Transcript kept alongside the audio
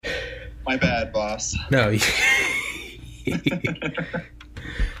My bad, boss. No.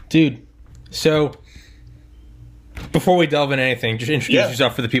 Dude, so before we delve into anything, just introduce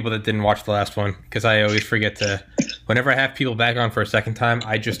yourself for the people that didn't watch the last one, because I always forget to. Whenever I have people back on for a second time,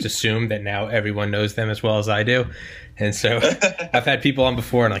 I just assume that now everyone knows them as well as I do. And so I've had people on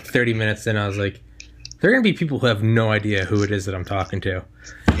before, and like 30 minutes in, I was like, there are going to be people who have no idea who it is that I'm talking to.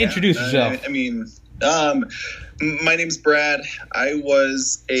 Introduce yourself. My name's Brad. I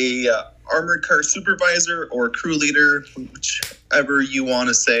was a armored car supervisor or crew leader, whichever you want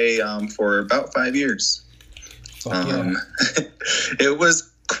to say, for about 5 years. It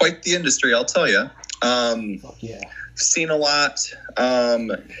was quite the industry, I'll tell you. Seen a lot.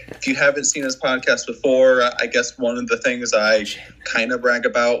 If you haven't seen this podcast before, I guess one of the things I kind of brag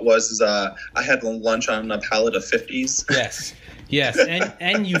about was I had lunch on a pallet of 50s. Yes,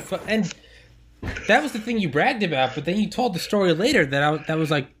 and that was the thing you bragged about. But then you told the story later that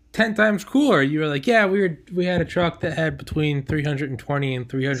was like 10 times cooler. You were like, yeah, we had a truck that had between $320 and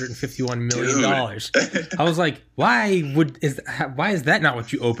 $351 million. I was like, why is that not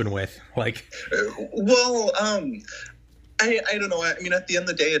what you open with? Like, well, I don't know. I mean, at the end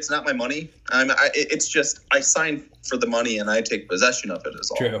of the day, it's not my money. It's just I sign for the money and I take possession of it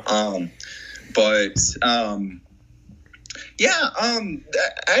is all. True.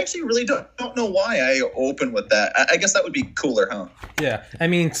 I actually really don't know why I open with that. I guess that would be cooler, huh? Yeah. I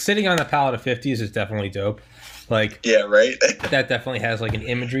mean, sitting on the pallet of 50s is definitely dope. Like, yeah, right? That definitely has like an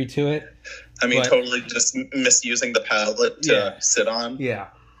imagery to it. I mean, totally just misusing the pallet to sit on. Yeah.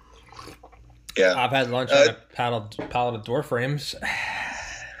 Yeah. I've had lunch on a pallet of door frames.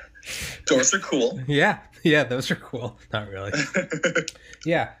 Doors are cool. Yeah, those are cool. Not really.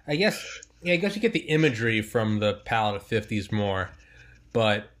 Yeah, I guess you get the imagery from the pallet of 50s more,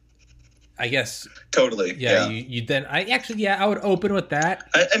 but I guess totally. Yeah. You then I would open with that.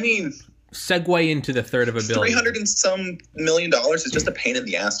 I mean, segue into the third of $1 billion. $300 and some million is just a pain in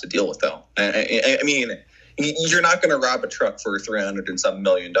the ass to deal with, though. I mean, you're not going to rob a truck for $300 and some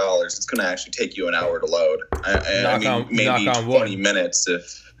million. It's going to actually take you an hour to load. Maybe 20 minutes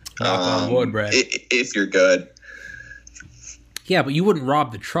if knock on wood, Brad. If you're good. Yeah, but you wouldn't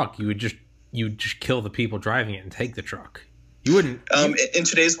rob the truck. You would just kill the people driving it and take the truck. You wouldn't. In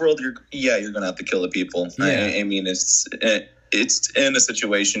today's world, you're going to have to kill the people. Yeah. I mean, it's in a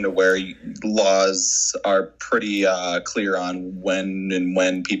situation to where laws are pretty clear on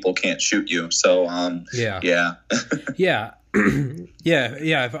when people can't shoot you. So yeah. Yeah.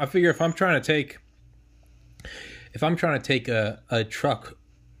 I figure if I'm trying to take a truck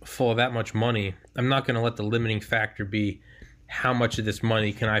full of that much money, I'm not going to let the limiting factor be how much of this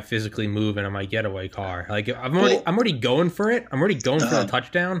money can I physically move into my getaway car. Like, I'm already going for it. I'm already going for the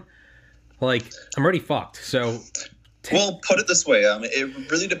touchdown. Like, I'm already fucked. So, well, put it this way. It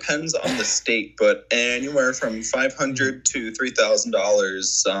really depends on the state, but anywhere from $500 to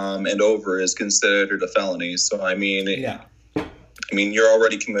 $3,000 and over is considered a felony. So, I mean, you're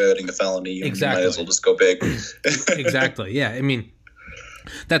already committing a felony. You might as well just go big. Exactly. Yeah. I mean,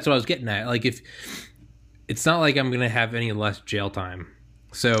 that's what I was getting at. Like, if it's not like I'm going to have any less jail time.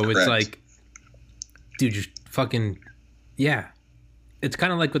 So Correct. It's like, dude, just fucking, yeah. It's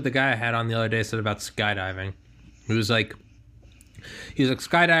kind of like what the guy I had on the other day said about skydiving. He was like,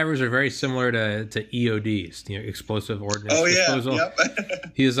 skydivers are very similar to EODs, explosive ordnance disposal. Yep.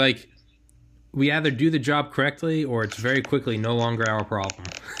 He was like, we either do the job correctly or it's very quickly no longer our problem.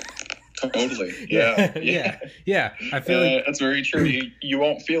 Totally. Yeah. I feel like that's very true. You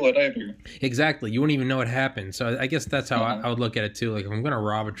won't feel it either. Exactly. You won't even know it happened. So I guess that's how I would look at it too. Like, if I'm going to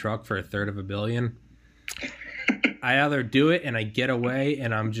rob a truck for $3 billion, I either do it and I get away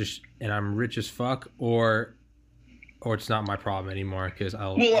and I'm rich as fuck, or it's not my problem anymore because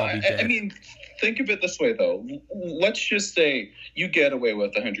I'll be dead. I mean, think of it this way though. Let's just say you get away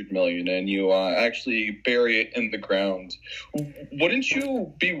with $100 million and you actually bury it in the ground. Wouldn't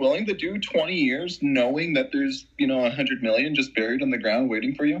you be willing to do 20 years knowing that there's $100 million just buried in the ground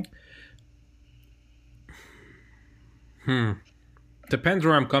waiting for you? Depends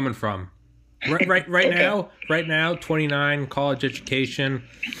where I'm coming from. Right okay. Right now, 29, college education,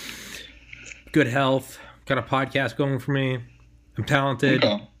 good health. Got a podcast going for me. I'm talented.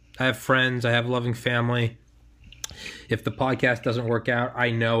 Okay. I have friends. I have a loving family. If the podcast doesn't work out, I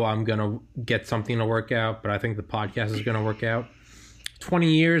know I'm going to get something to work out, but I think the podcast is going to work out.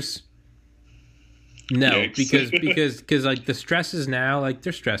 20 years? No, Yikes. because like the stresses now, like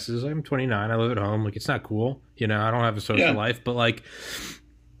there's stresses. I'm 29. I live at home. Like, it's not cool. I don't have a social life, but like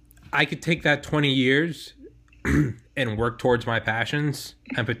I could take that 20 years and work towards my passions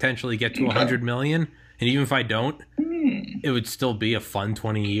and potentially get to 100 million. And even if I don't, it would still be a fun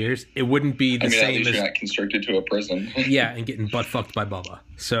 20 years. It wouldn't be the same at least as you're not constricted to a prison. yeah, and getting butt fucked by Bubba.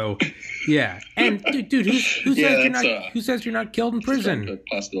 So, yeah, and dude, who says you're not killed in prison?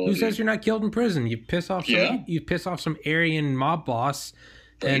 Who says you're not killed in prison? You piss off some Aryan mob boss,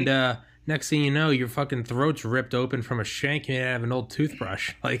 right. And next thing you know, your fucking throat's ripped open from a shank made out of an old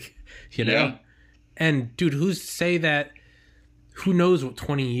toothbrush. Like, you know, yeah. And dude, who's to say that? Who knows what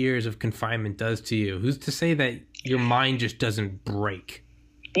 20 years of confinement does to you? Who's to say that your mind just doesn't break?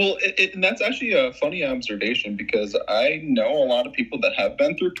 Well, and that's actually a funny observation, because I know a lot of people that have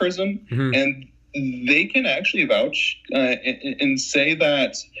been through prison, mm-hmm. and they can actually vouch and say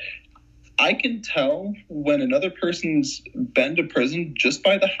that I can tell when another person's been to prison just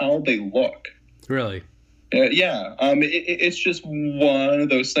by how they look. Really? Yeah, it's just one of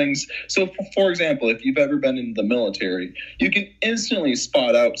those things. So, for example, if you've ever been in the military, you can instantly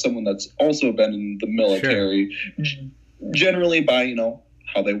spot out someone that's also been in the military, sure. Generally by,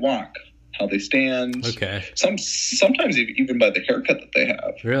 how they walk, how they stand. Okay. Sometimes even by the haircut that they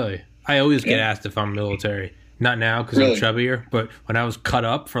have. Really? I always get asked if I'm military. Not now because I'm chubbier, but when I was cut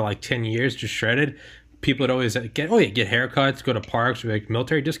up for like 10 years, just shredded, people would always get haircuts, go to parks, like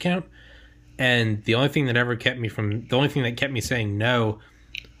military discount. And the only thing that kept me saying no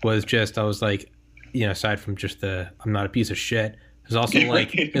was just, I was like, aside from just I'm not a piece of shit. It's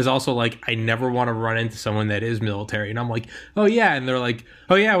also like, I never want to run into someone that is military. And I'm like, oh yeah. And they're like,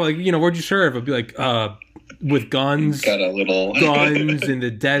 oh yeah, well, where'd you serve? I'd be like, with guns. Got a little guns in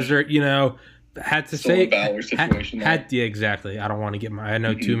the desert, had to say Valor situation. Yeah, exactly. I don't want to get I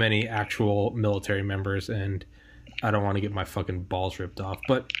know too many actual military members, and I don't want to get my fucking balls ripped off.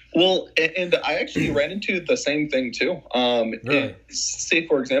 But and I actually ran into the same thing too. Really? Say,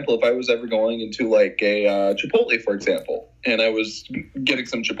 for example, if I was ever going into like a Chipotle, for example, and I was getting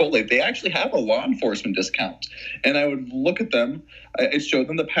some Chipotle, they actually have a law enforcement discount. And I would look at them, I'd show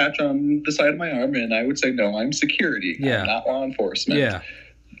them the patch on the side of my arm, and I would say, no, I'm security. Yeah. I'm not law enforcement. Yeah.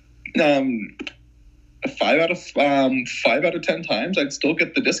 5 out of 10 times, I'd still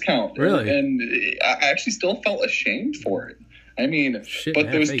get the discount. Really? And I actually still felt ashamed for it. I mean,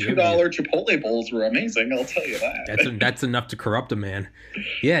 but those $2 Chipotle bowls were amazing, I'll tell you that. That's enough to corrupt a man.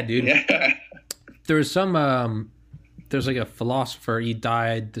 Yeah, dude. Yeah. There's there's like a philosopher, he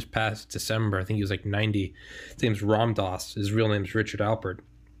died this past December. I think he was like 90. His name's Ram Dass. His real name's Richard Alpert.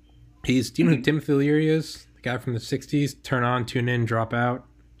 Do you know who Timothy Leary is? The guy from the 60s? Turn on, tune in, drop out.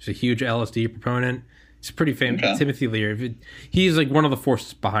 He's a huge LSD proponent. He's pretty famous. Okay. Timothy Leary. He's like one of the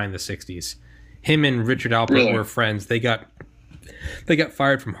forces behind the 60s. Him and Richard Alpert were friends. They got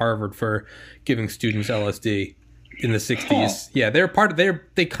fired from Harvard for giving students LSD in the 60s. Huh. Yeah, they were part of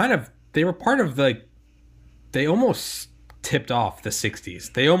they almost tipped off the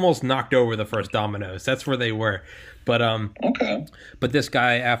 60s. They almost knocked over the first dominoes. That's where they were. But okay. But this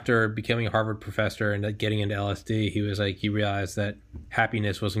guy, after becoming a Harvard professor and getting into LSD, he realized that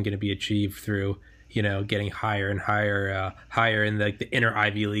happiness wasn't going to be achieved through getting higher and higher in the inner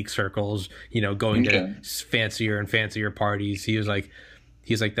Ivy League circles, going to fancier and fancier parties. He's like,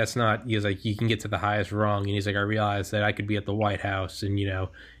 that's not, you can get to the highest rung. And he's like, I realized that I could be at the White House and,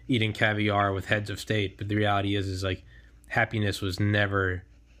 eating caviar with heads of state. But the reality is like happiness was never,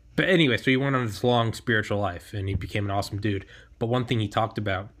 but anyway, so he went on this long spiritual life and he became an awesome dude. But one thing he talked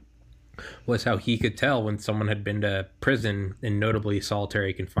about was how he could tell when someone had been to prison and notably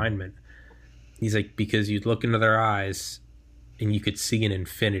solitary confinement. He's like, because you'd look into their eyes and you could see an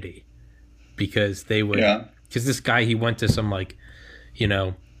infinity, because they would, because this guy, he went to some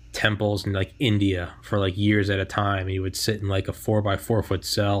temples in like India for like years at a time. He would sit in like a 4x4 foot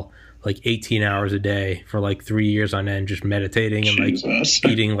cell, like 18 hours a day for like 3 years on end, just meditating and like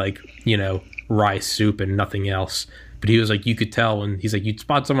eating like, rice soup and nothing else. But he was like, you could tell when he's like, you'd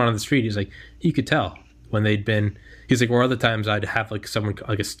spot someone on the street. He's like, you could tell when they'd been, he's like, or other times I'd have like someone,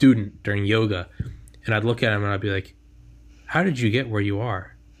 like a student during yoga, and I'd look at him and I'd be like, how did you get where you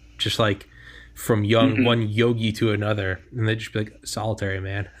are? Just like from one yogi to another. And they'd just be like, solitary,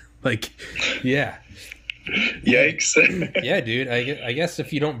 man. Like, yeah. Yikes. Yeah, dude. I guess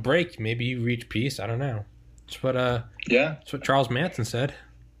if you don't break, maybe you reach peace. I don't know. It's what it's what Charles Manson said.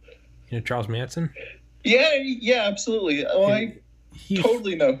 Charles Manson? Yeah, absolutely. Oh, I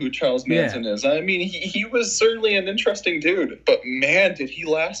totally know who Charles Manson is. I mean, he was certainly an interesting dude, but man, did he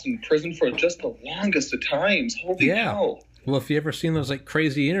last in prison for just the longest of times. Holy hell. Well, if you ever seen those like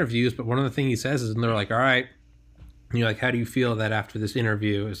crazy interviews, but one of the things he says is, and they're like, all right, and you're like, how do you feel that after this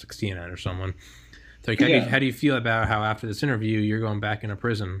interview, it's like CNN or someone, it's like, how do you feel about how after this interview you're going back into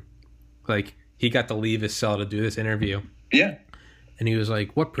prison? Like, he got to leave his cell to do this interview. Yeah. And he was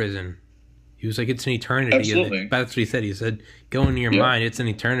like, what prison? He was like, it's an eternity. Absolutely. That's what he said. He said, go into your mind. It's an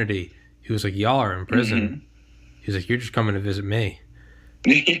eternity. He was like, y'all are in prison. Mm-hmm. He was like, you're just coming to visit me.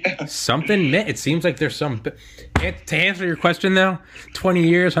 Yeah. Something, it seems like there's some, to answer your question though, 20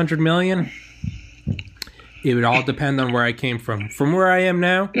 years, 100 million, it would all depend on where I came from. From where I am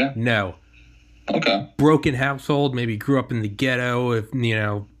now, no. Okay. Broken household, maybe grew up in the ghetto, if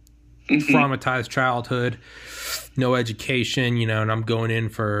traumatized childhood, no education, and I'm going in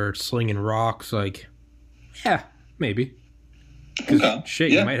for slinging rocks, like, yeah, maybe. Okay.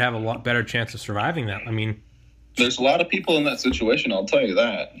 Shit, you might have a lot better chance of surviving that. I mean, there's a lot of people in that situation, I'll tell you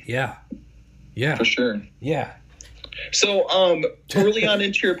that. Yeah. For sure. Yeah. So, early on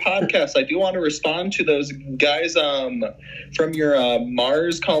into your podcast, I do want to respond to those guys from your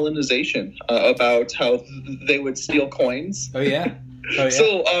Mars colonization about how they would steal coins. Oh, yeah?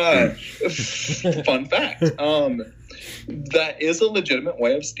 So, fun fact, that is a legitimate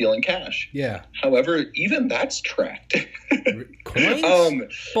way of stealing cash. Yeah. However, even that's tracked. Coins?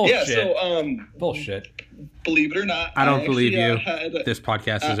 Bullshit. Yeah, so... bullshit. Believe it or not, I don't believe you. This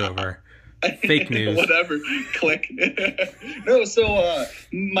podcast is over. Fake news. Whatever. Click. No, so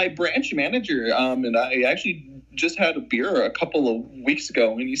my branch manager and I actually just had a beer a couple of weeks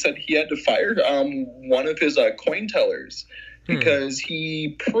ago, and he said he had to fire one of his coin tellers because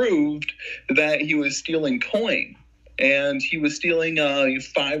he proved that he was stealing coin, and he was stealing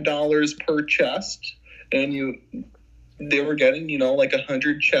 $5 per chest, and they were getting, like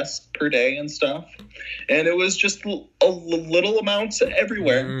 100 chests per day and stuff. And it was just a little amounts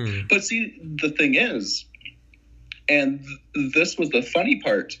everywhere. But see, the thing is, and this was the funny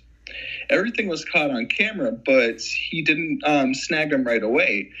part, everything was caught on camera, but he didn't snag them right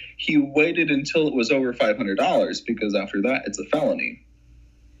away. He waited until it was over $500 because after that, it's a felony.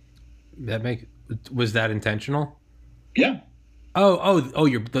 Was that intentional? Yeah. Oh,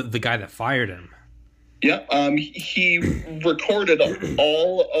 you're the guy that fired him. Yeah, he recorded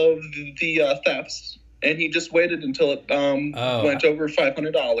all of the thefts, and he just waited until it went over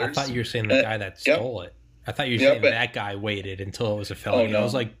 $500. I thought you were saying the guy that stole it. I thought you were saying that guy waited until it was a felony. Oh, no. I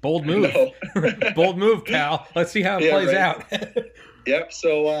was like, bold move. No. Bold move, pal. Let's see how it plays out. Yep,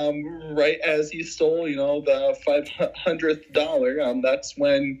 so right as he stole, the $500th, that's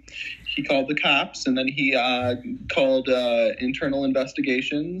when he called the cops, and then he called internal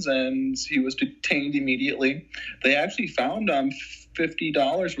investigations, and he was detained immediately. They actually found $50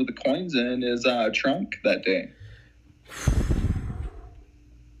 worth of coins in his trunk that day.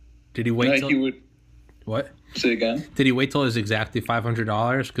 Did he wait till... He would... What? Say again? Did he wait till it was exactly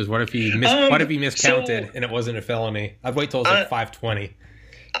 $500? Because what if he miscounted and it wasn't a felony? I'd wait till it was like $520.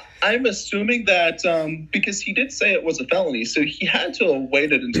 I'm assuming that because he did say it was a felony, so he had to have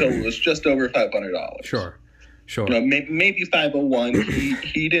waited until it was just over $500. Sure. Maybe 501.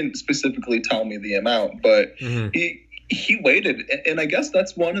 He didn't specifically tell me the amount, but he waited, and I guess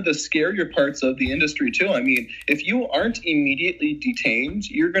that's one of the scarier parts of the industry too. I mean, if you aren't immediately detained,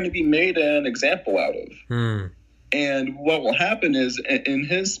 you're going to be made an example out of. And what will happen is, in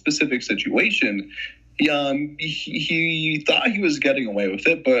his specific situation, he thought he was getting away with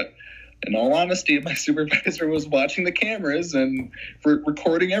it, but in all honesty, my supervisor was watching the cameras and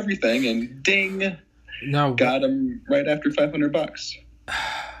recording everything, and ding, got him right after $500.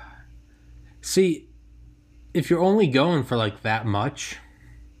 See, if you're only going for like that much,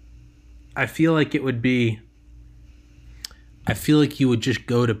 I feel like you would just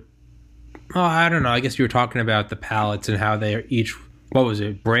go to, I don't know. I guess you were talking about the pallets and how they are each, what was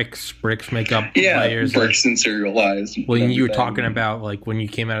it? Bricks make up layers. Bricks and serialized. Well, you were talking about like when you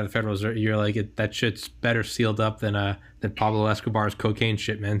came out of the Federal Reserve, you're like, that shit's better sealed up than Pablo Escobar's cocaine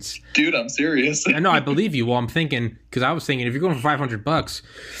shipments. Dude, I'm serious. I know, I believe you. Well, I'm thinking, because I was thinking if you're going for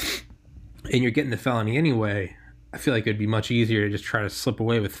 $500 and you're getting the felony anyway, I feel like it'd be much easier to just try to slip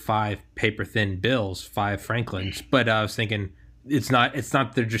away with 5 paper-thin bills, 5 Franklins. But I was thinking, it's not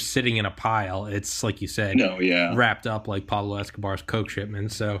they're just sitting in a pile. It's like you said, wrapped up like Pablo Escobar's coke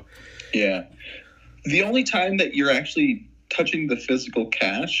shipment. So, yeah, the only time that you're actually touching the physical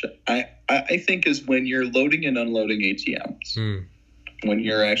cash, I think, is when you're loading and unloading ATMs. When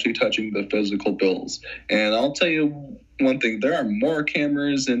you're actually touching the physical bills. And I'll tell you one thing: there are more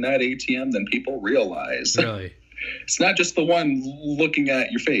cameras in that ATM than people realize. Really? It's not just the one looking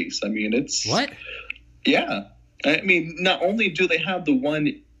at your face. I mean, it's what? Yeah. I mean, not only do they have the one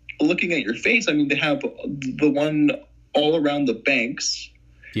looking at your face, I mean, they have the one all around the banks.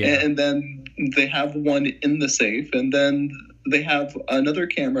 Yeah. And then they have one in the safe. And then they have another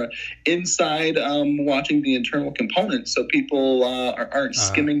camera inside watching the internal components so people aren't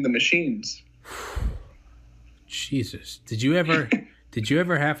skimming the machines. Jesus. Did you ever Did you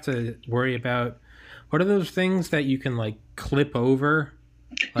ever have to worry about what are those things that you can like clip over?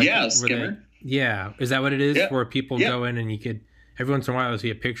 Like, yeah, skimmer. Yeah, is that what it is? Yeah. Where people go in and you could every once in a while I see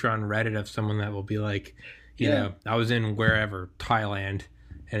a picture on Reddit of someone that will be like, you know, I was in wherever Thailand,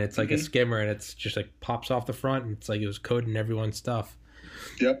 and it's like a skimmer and it's just like pops off the front and it's like it was coding everyone's stuff.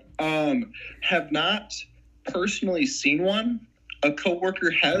 Yep. Have not personally seen one. A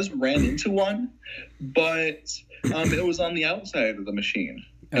coworker has ran into one, but it was on the outside of the machine.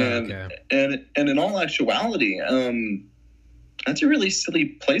 And in all actuality, that's a really silly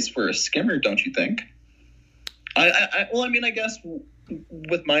place for a skimmer, don't you think? Well, I mean, I guess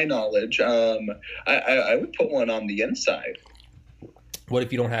with my knowledge, I would put one on the inside. What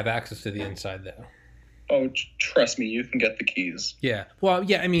if you don't have access to the inside, though? Oh, trust me, you can get the keys. Yeah. Well,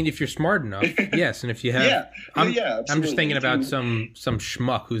 yeah, I mean, if you're smart enough, yes. And if you have... I'm just thinking about some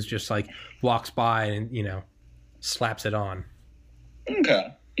schmuck who's just like walks by and, you know, slaps it on.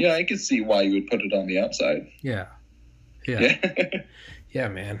 Okay. Yeah, I could see why you would put it on the outside. Yeah. Yeah,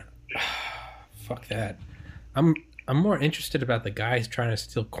 man. Fuck that. I'm more interested about the guys trying to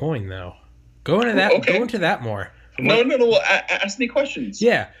steal coin, though. Go into that. Okay. Go into that more. No. Ask me questions.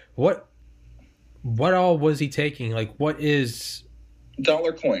 Yeah. What all was he taking? Like, what is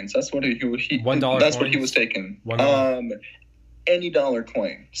dollar coins? That's what he $1. That's what he was taking. Any dollar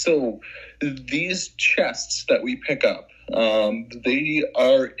coin. So these chests that we pick up, they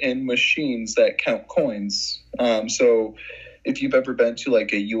are in machines that count coins. So if you've ever been to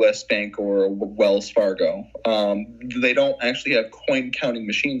like a U.S. Bank or a Wells Fargo, they don't actually have coin counting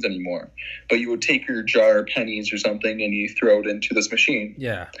machines anymore. But you would take your jar of pennies or something and you throw it into this machine.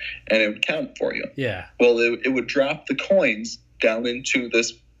 Yeah. And it would count for you. Yeah. Well, it would drop the coins down into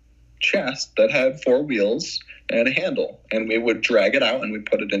this chest that had 4 wheels and a handle. And we would drag it out and we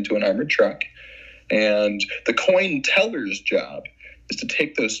put it into an armored truck. And the coin teller's job is to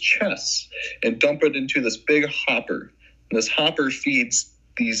take those chests and dump it into this big hopper. And this hopper feeds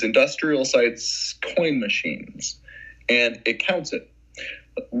these industrial-sized coin machines, and it counts it.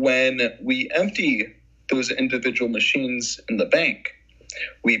 When we empty those individual machines in the bank,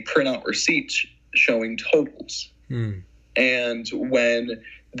 we print out receipts showing totals. And when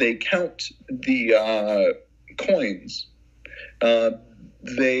they count the coins,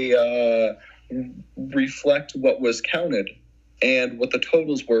 they reflect what was counted and what the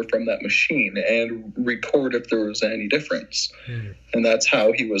totals were from that machine and record if there was any difference. And that's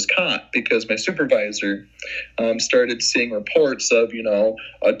how he was caught, because my supervisor started seeing reports of, you know,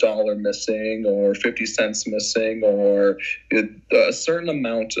 $1 missing or 50 cents missing, or a certain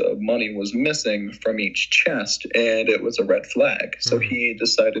amount of money was missing from each chest, and it was a red flag. So he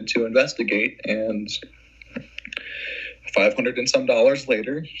decided to investigate, and $500 and some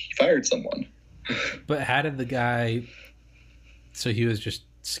later, he fired someone. But how did the guy... So he was just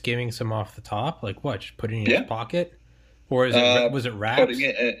skimming some off the top? Like what? Just putting it in his pocket? Or was it wrapped? Putting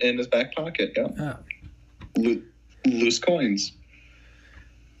it in his back pocket, yeah. Oh. Loose coins.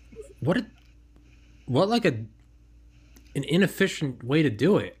 What like an inefficient way to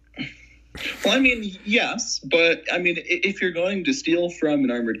do it. Well, I mean, yes, but I mean, if you're going to steal from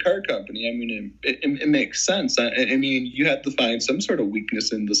an armored car company, I mean, it makes sense. I mean, you have to find some sort of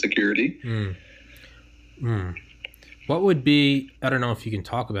weakness in the security. What would be, I don't know if you can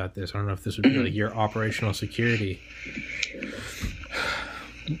talk about this. I don't know if this would be like your operational security.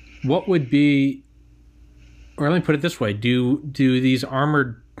 What would be, or let me put it this way. Do these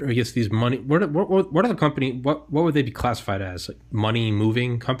armored, or I guess these money, what are the company, what would they be classified as? Like money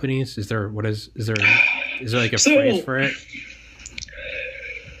moving companies? Is there like a phrase for it?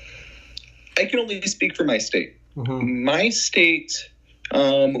 I can only speak for my state. My state,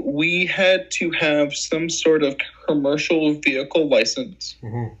 we had to have some sort of commercial vehicle license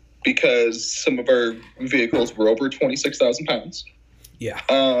because some of our vehicles were over 26,000 pounds. Yeah.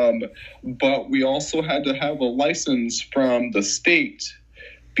 But we also had to have a license from the state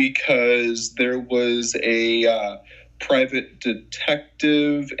because there was a private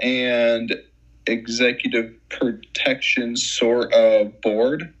detective and executive protection sort of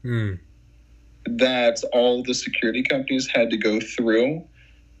board that all the security companies had to go through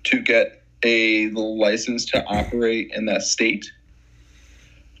to get a license to operate in that state.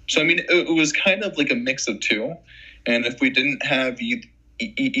 So, I mean, it was kind of like a mix of two. And if we didn't have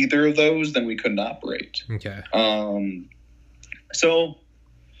either of those, then we couldn't operate. Okay. So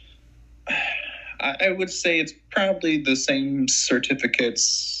I would say it's probably the same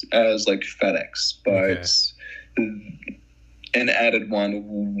certificates as like FedEx, but an added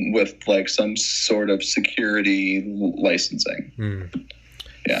one with like some sort of security licensing.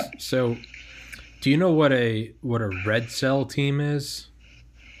 Yeah. So Do you know what a red cell team is?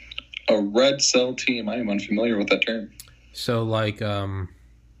 A red cell team? I am unfamiliar with that term. So like the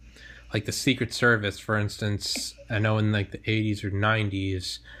Secret Service, for instance, I know in like the 80s or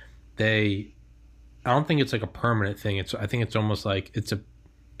 90s, I don't think it's like a permanent thing. I think it's almost like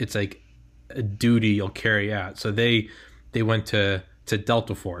it's like a duty you'll carry out. So they went to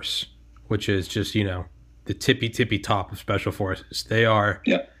Delta Force, which is just, the tippy top of special forces. They are,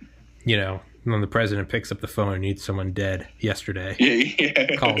 when the president picks up the phone and needs someone dead yesterday,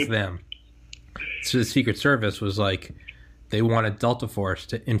 calls them. So the Secret Service was like, they wanted Delta Force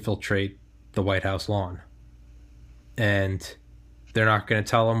to infiltrate the White House lawn. And they're not going to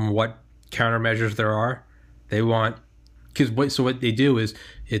tell them what countermeasures there are. They want, so what they do is,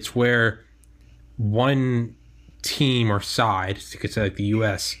 it's where one team or side, you could say like the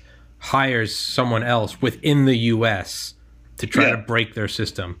U.S., hires someone else within the U.S. to try to break their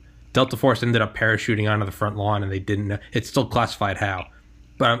system. Delta Force ended up parachuting onto the front lawn, and they didn't know. It's still classified how.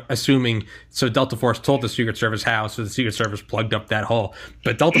 But I'm assuming, so Delta Force told the Secret Service how, so the Secret Service plugged up that hole.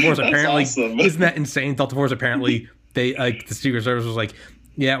 But Delta Force apparently, awesome. Isn't that insane? Delta Force apparently, the Secret Service was like,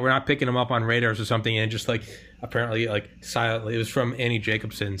 yeah, we're not picking them up on radars or something, and just like, apparently, like, silently, it was from Annie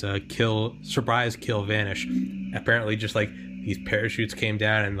Jacobson's Surprise, Kill, Vanish. Apparently, just like, these parachutes came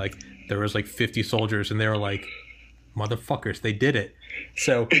down, and like, there was like 50 soldiers, and they were like, motherfuckers, they did it.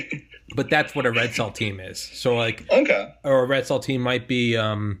 So, but that's what a red cell team is. So like, okay, or a red cell team might be,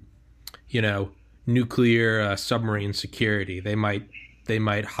 nuclear submarine security. They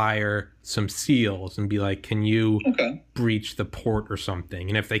might hire some SEALs and be like, can you breach the port or something?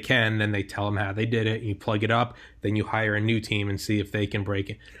 And if they can, then they tell them how they did it, and you plug it up. Then you hire a new team and see if they can break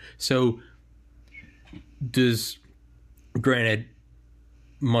it. So granted,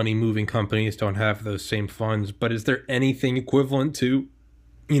 money moving companies don't have those same funds, but is there anything equivalent to,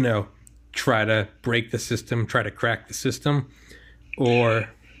 try to break the system, try to crack the system? Or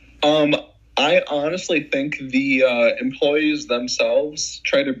I honestly think the employees themselves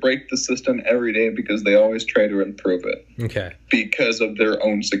try to break the system every day because they always try to improve it. Okay. Because of their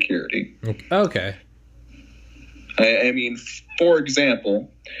own security. Okay. I mean, for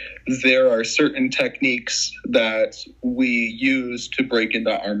example, there are certain techniques that we use to break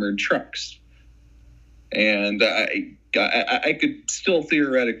into armored trucks. And I could still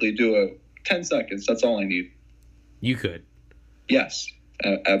theoretically do it 10 seconds. That's all I need. You could? Yes,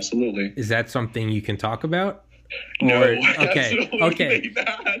 absolutely. Is that something you can talk about? No, okay.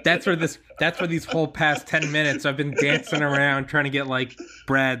 Not. That's where these whole past 10 minutes I've been dancing around trying to get like,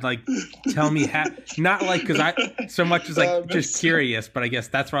 Brad, like, tell me how, not like, because I, so much as like just curious, but I guess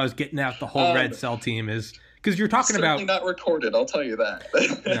that's where I was getting at the whole red cell team is, because you're talking about. Not recorded, I'll tell you that.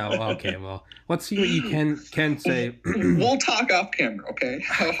 No, okay, well, let's see what you can say. We'll talk off camera, okay?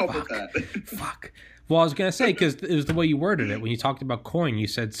 How about that? Fuck. Well, I was gonna say, because it was the way you worded it when you talked about coin. You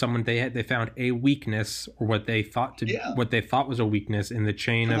said they found a weakness, or what they thought was a weakness in the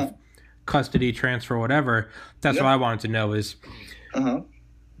chain of custody, transfer, whatever. That's what I wanted to know is,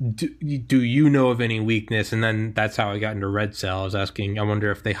 do you know of any weakness? And then that's how I got into red cell. I was asking, I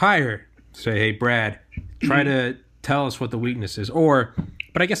wonder if they say, hey, Brad, try to tell us what the weakness is,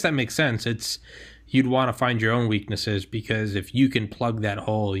 but I guess that makes sense. You'd want to find your own weaknesses, because if you can plug that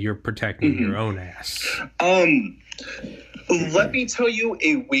hole, you're protecting your own ass. Let me tell you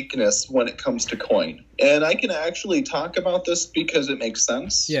a weakness when it comes to coin. And I can actually talk about this because it makes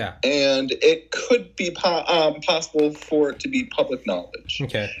sense. Yeah. And it could be possible for it to be public knowledge.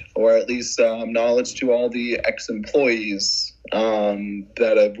 Okay. Or at least knowledge to all the ex-employees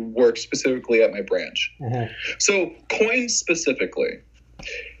that have worked specifically at my branch. Mm-hmm. So coin specifically,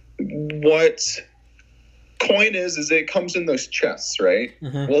 what coin is it comes in those chests, right?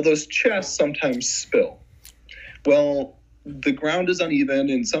 Mm-hmm. Well, those chests sometimes spill. Well, the ground is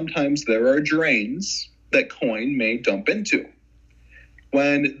uneven, and sometimes there are drains that coin may dump into.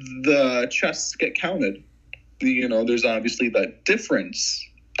 When the chests get counted, there's obviously that difference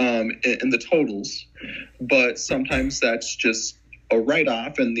in the totals, but sometimes that's just a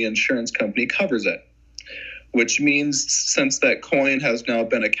write-off, and the insurance company covers it, which means since that coin has now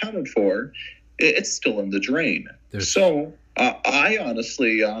been accounted for, it's still in the drain. So I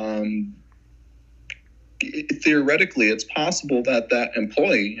honestly, theoretically, it's possible that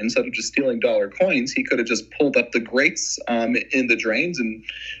employee, instead of just stealing dollar coins, he could have just pulled up the grates in the drains and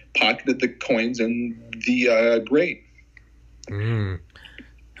pocketed the coins in the grate.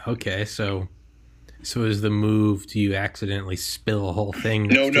 Okay, so is the move, do you accidentally spill a whole thing?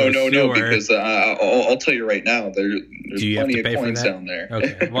 No, because I'll tell you right now, there's plenty of coins down there.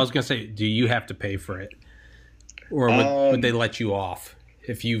 Okay, well, I was going to say, do you have to pay for it? Or would they let you off?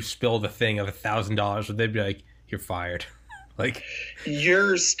 if you spill the thing of $1,000, would they be like, you're fired? Like,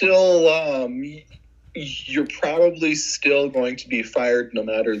 you're still you're probably still going to be fired no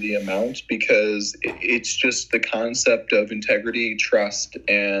matter the amount, because it's just the concept of integrity, trust,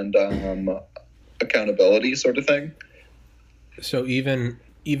 and accountability sort of thing. So even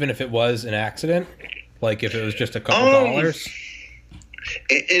if it was an accident, like if it was just a couple dollars,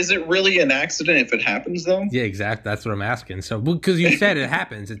 is it really an accident if it happens though? Yeah, exactly. That's what I'm asking. So because you said it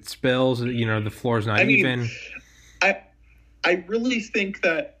happens, it spills. The floor's not even. I really think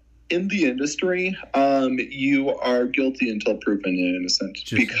that in the industry, you are guilty until proven innocent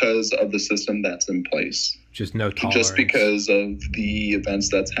because of the system that's in place. Just no tolerance. Just because of the events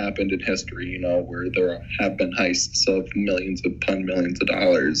that's happened in history, where there have been heists of millions upon millions of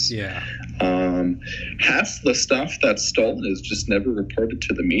dollars. Yeah. Half the stuff that's stolen is just never reported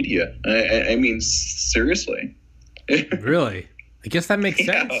to the media. I mean, seriously. Really? I guess that makes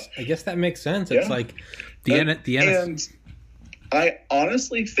sense. It's like the And I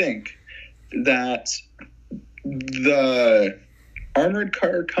honestly think that the armored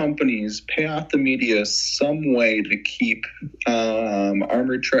car companies pay off the media some way to keep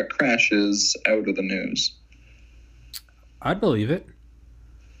armored truck crashes out of the news. I'd believe it.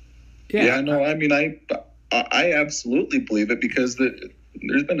 Yeah, no, I mean, I absolutely believe it, because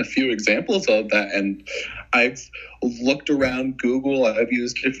there's been a few examples of that, and I've looked around Google, I've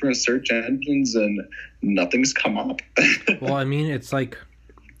used different search engines, and nothing's come up. Well, I mean, it's like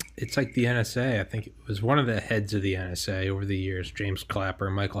the NSA. I think it was one of the heads of the NSA over the years, James Clapper,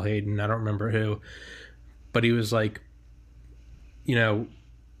 Michael Hayden, I don't remember who, but he was like,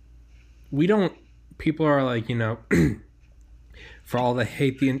 people are like, for all the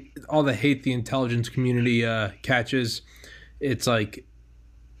hate the intelligence community catches, it's like,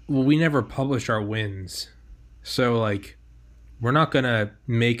 well, we never publish our wins, so like, we're not gonna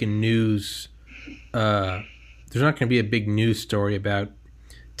make a news. There's not gonna be a big news story about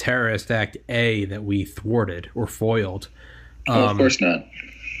terrorist act A that we thwarted or foiled. Of course not,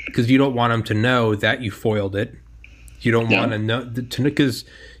 because you don't want them to know that you foiled it. You don't want to know, because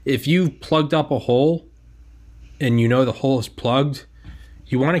if you plugged up a hole and the hole is plugged,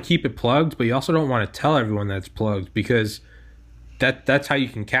 you want to keep it plugged, but you also don't want to tell everyone that it's plugged, because that's how you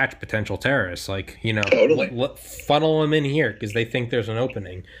can catch potential terrorists. Like, totally. Funnel them in here because they think there's an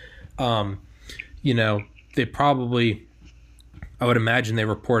opening. They probably, I would imagine they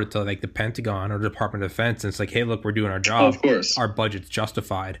report it to like the Pentagon or the Department of Defense, and it's like, hey, look, we're doing our job. Of course. Our budget's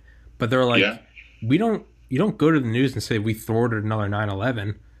justified. But they're like, you don't go to the news and say we thwarted another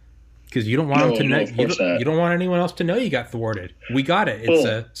 9/11. Because you don't want them to know. You don't want anyone else to know you got thwarted. We got it. It's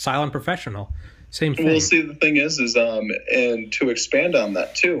a silent professional. Same thing. Well, see, the thing is, and to expand on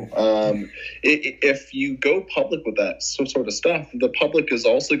that too, if you go public with that sort of stuff, the public is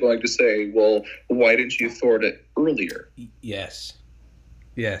also going to say, well, why didn't you thwart it earlier? Yes.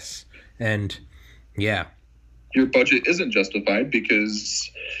 And yeah. Your budget isn't justified because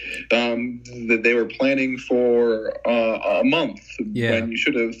they were planning for a month when you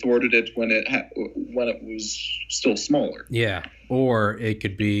should have thwarted it when it was still smaller. Yeah, or it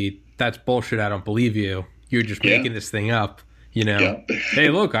could be, that's bullshit, I don't believe you. You're just making this thing up, Yeah. Hey,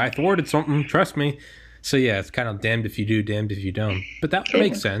 look, I thwarted something, trust me. So yeah, it's kind of damned if you do, damned if you don't. But that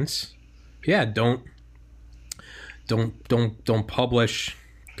makes sense. Yeah, don't publish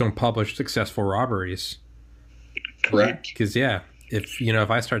successful robberies. Correct. Because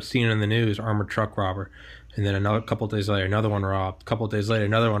if I start seeing in the news armored truck robber, and then another couple of days later another one robbed, a couple of days later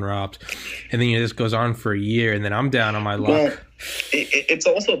another one robbed, and then this goes on for a year, and then I'm down on my luck. Well, it's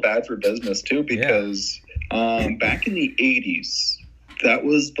also bad for business too, because back in the 80s, that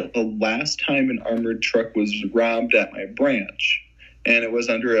was the last time an armored truck was robbed at my branch, and it was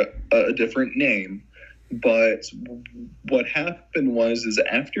under a different name. But what happened was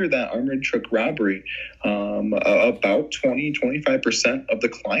after that armored truck robbery, about 20-25% of the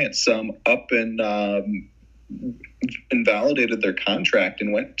clients up and invalidated their contract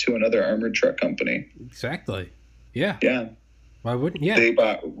and went to another armored truck company. Exactly. Yeah. Yeah. Why wouldn't? Yeah. They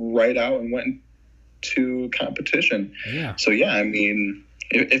bought right out and went to competition. Yeah. So yeah, I mean,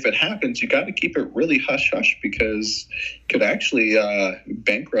 if it happens, you got to keep it really hush-hush, because it could actually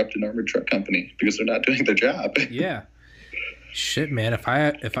bankrupt an armored truck company because they're not doing their job. Yeah. Shit, man. If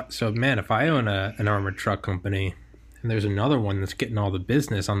I own an armored truck company and there's another one that's getting all the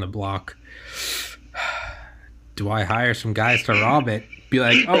business on the block, do I hire some guys to rob it? Be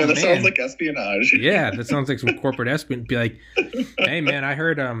like, oh, that man, sounds like espionage. Yeah, that sounds like some corporate espionage. Be like, hey, man, I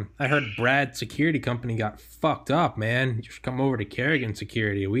heard Brad Security Company got fucked up, man. You should come over to Kerrigan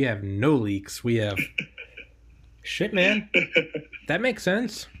Security. We have no leaks. We have shit, man. That makes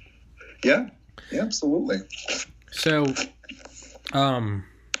sense. Yeah, absolutely. So,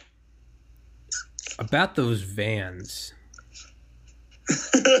 about those vans,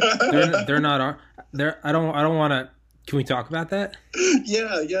 they're not. I don't want to. Can we talk about that?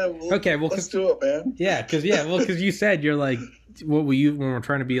 Yeah. Okay, well, let's do it, man. Yeah, because you said you're like, what we use when we're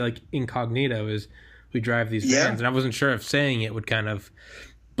trying to be like incognito is we drive these vans, and I wasn't sure if saying it would kind of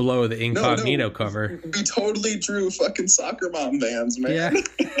blow the incognito cover. We totally drew fucking soccer mom vans, man.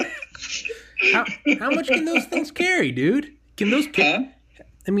 Yeah. How much can those things carry, dude? Can those? I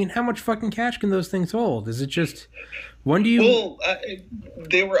mean, how much fucking cash can those things hold? Is it just? When do you? Well,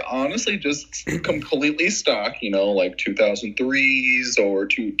 they were honestly just completely stock, like 2003s or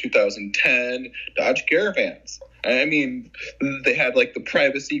 2010 Dodge Caravans. I mean, they had like the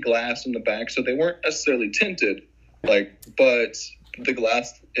privacy glass in the back, so they weren't necessarily tinted, but the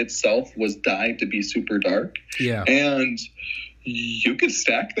glass itself was dyed to be super dark. Yeah. And you could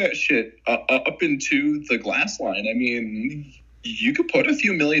stack that shit up into the glass line. I mean, you could put a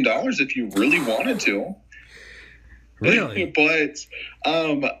few $1 million if you really wanted to. Really? But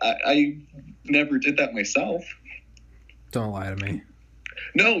I never did that myself. Don't lie to me.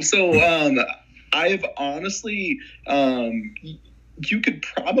 No, so I've honestly, you could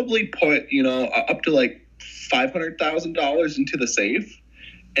probably put, up to like $500,000 into the safe.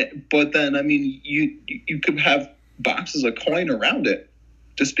 But then, I mean, you could have boxes of coin around it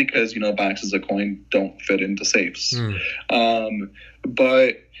just because, boxes of coin don't fit into safes.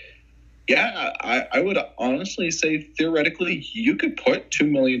 But yeah, I would honestly say theoretically you could put $2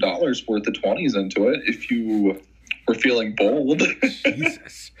 million worth of 20s into it if you were feeling bold.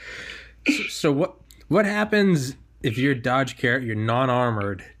 Jesus. So what happens if your your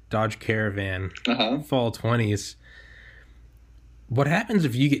non-armored Dodge Caravan fall 20s? What happens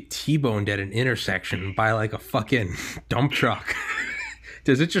if you get T-boned at an intersection by like a fucking dump truck?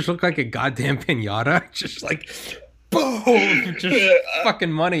 Does it just look like a goddamn pinata? Just like, boom! Just fucking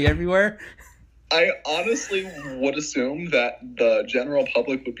money everywhere. I honestly would assume that the general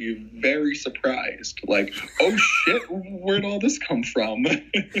public would be very surprised. Like, oh shit, where'd all this come from?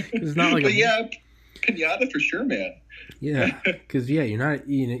 It's not like yeah, pinata for sure, man. Yeah, because you're not.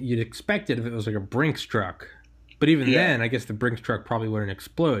 You'd expect it if it was like a Brinks truck. But even then, I guess the Brinks truck probably wouldn't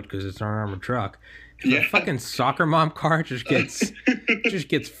explode because it's an armored truck. The fucking soccer mom car just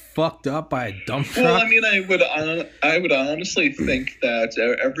gets fucked up by a dump truck. Well, I mean, I would honestly think that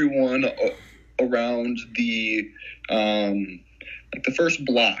everyone around the the first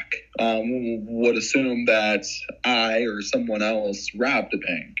block would assume that I or someone else robbed a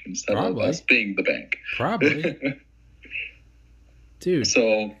bank instead of us being the bank. Probably, dude.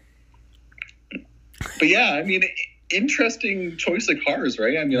 So. But yeah, I mean, interesting choice of cars,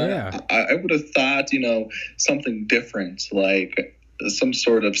 right? I mean, I would have thought, something different, like some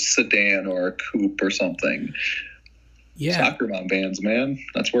sort of sedan or a coupe or something. Yeah. Soccer mom vans, man.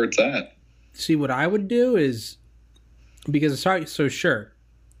 That's where it's at. See, what I would do is, because so sure,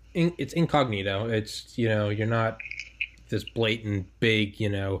 it's incognito. It's, you're not this blatant, big,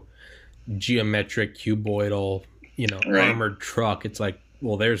 geometric, cuboidal, armored truck. It's like,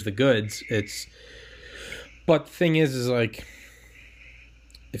 well, there's the goods. But the thing is like,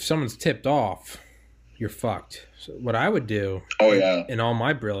 if someone's tipped off, you're fucked. So what I would do, in all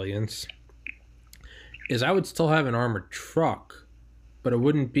my brilliance, is I would still have an armored truck, but it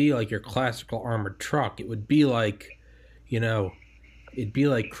wouldn't be like your classical armored truck. It would be like, it'd be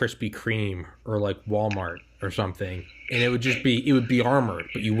like Krispy Kreme or like Walmart or something, and it would be armored,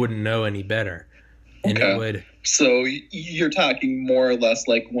 but you wouldn't know any better. And it would. So you're talking more or less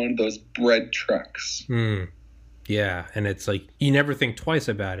like one of those bread trucks. Yeah, and it's like you never think twice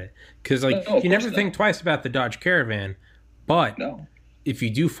about it because you never think twice about the Dodge Caravan, but if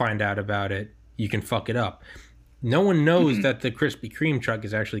you do find out about it, you can fuck it up. No one knows that the Krispy Kreme truck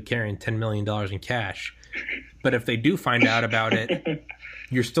is actually carrying $10 million in cash, but if they do find out about it,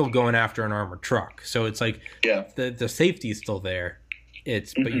 you're still going after an armored truck. So it's like the safety is still there.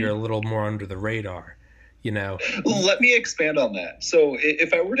 But you're a little more under the radar, Let me expand on that. So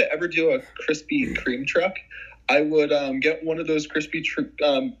if I were to ever do a Krispy Kreme truck, I would get one of those Krispy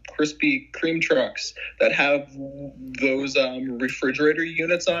Kreme trucks that have those refrigerator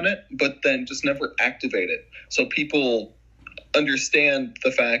units on it, but then just never activate it. So people understand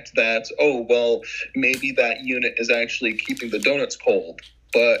the fact that, maybe that unit is actually keeping the donuts cold,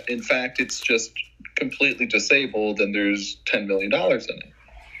 but in fact it's just completely disabled and there's $10 million in it.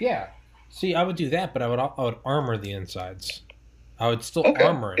 Yeah. See, I would do that, but I would armor the insides. I would still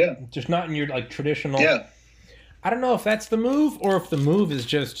armor it. Yeah. Just not in your traditional. Yeah. I don't know if that's the move or if the move is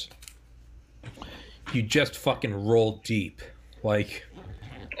just you just fucking roll deep. Like,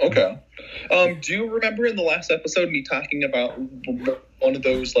 okay. Do you remember in the last episode me talking about one of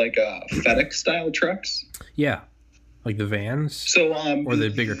those like FedEx style trucks? yeah, like the vans. So, or the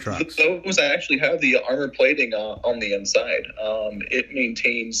bigger trucks. Those actually have the armor plating on the inside. It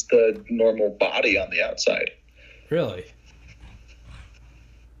maintains the normal body on the outside. Really?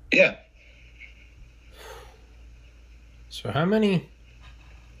 Yeah. So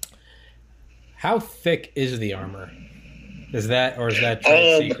how thick is the armor? Is that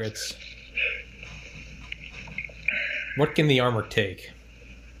trade secrets? What can the armor take?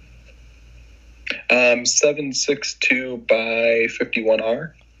 762 by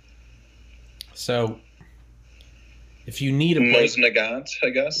 51R. So, if you need a Mos Nagant, I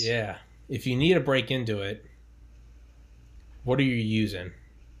guess. Yeah. If you need to break into it, what are you using?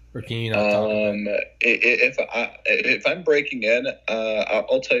 Or can you not talk about it? If I'm breaking in,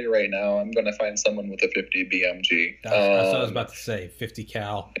 I'll tell you right now, I'm going to find someone with a 50 BMG. That's what I was about to say. 50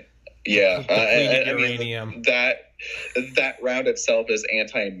 cal. Yeah. Uranium. Mean, that round itself is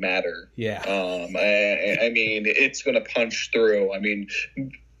antimatter. Yeah. I mean, it's going to punch through. I mean,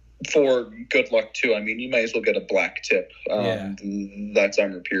 for good luck too. I mean, you might as well get a black tip. That's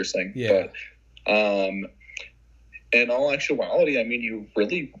armor piercing. Yeah. But in all actuality, I mean, you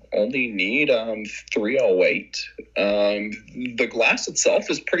really only need 308. The glass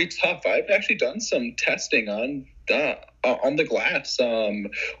itself is pretty tough. I've actually done some testing on the glass.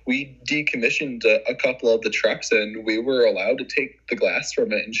 We decommissioned a couple of the trucks, and we were allowed to take the glass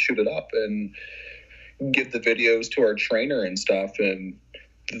from it and shoot it up and give the videos to our trainer and stuff, and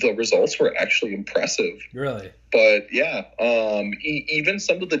the results were actually impressive. Really? But yeah, even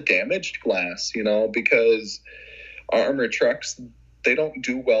some of the damaged glass, because armor trucks, they don't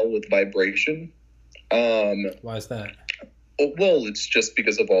do well with vibration. Why is that? Well, it's just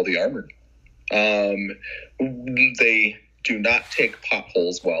because of all the armor. They do not take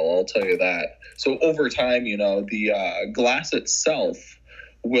potholes well, I'll tell you that. So over time, the glass itself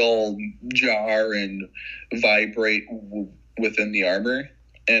will jar and vibrate within the armor,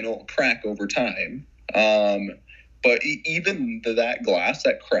 and it'll crack over time. But even that glass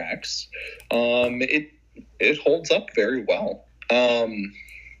that cracks, it holds up very well.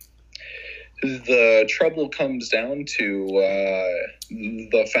 The trouble comes down to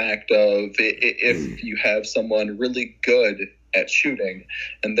the fact of if you have someone really good at shooting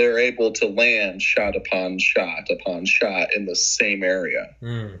and they're able to land shot upon shot upon shot in the same area.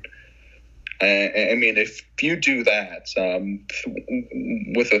 I mean, if you do that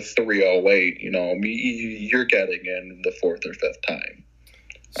with a 308, you're getting in the fourth or fifth time.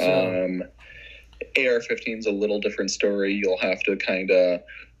 So, AR-15 is a little different story. You'll have to kind of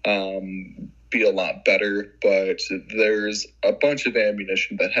be a lot better, but there's a bunch of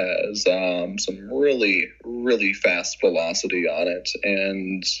ammunition that has some really, really fast velocity on it,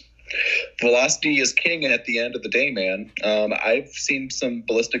 and velocity is king at the end of the day, man. I've seen some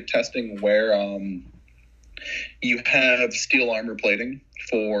ballistic testing where you have steel armor plating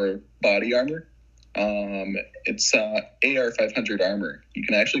for body armor. It's AR-500 armor. You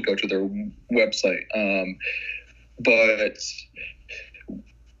can actually go to their website, but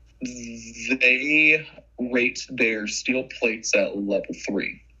they rate their steel plates at level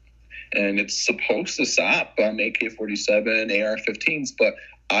 3, and it's supposed to stop AK-47, AR-15s, but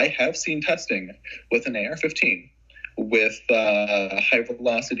I have seen testing with an AR-15 with high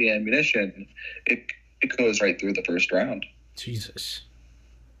velocity ammunition. It goes right through the first round. Jesus.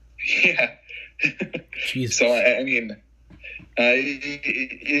 Yeah. Jesus. So I mean,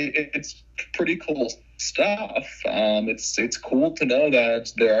 it's pretty cool stuff. It's cool to know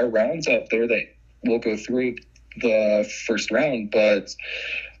that there are rounds out there that will go through the first round, but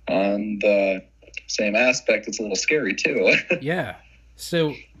on the same aspect, it's a little scary too. Yeah.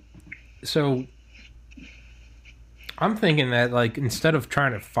 So I'm thinking that, like, instead of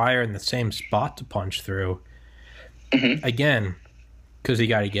trying to fire in the same spot to punch through, again, because you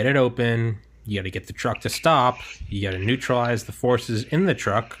got to get it open, you got to get the truck to stop, you got to neutralize the forces in the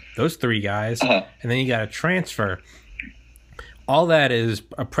truck, those 3 guys, and then you got to transfer. All that is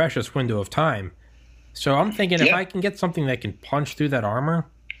a precious window of time. So I'm thinking if I can get something that can punch through that armor,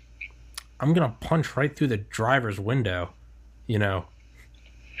 I'm going to punch right through the driver's window,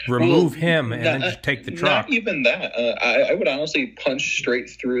 remove him and then just take the truck. Not even that. I would honestly punch straight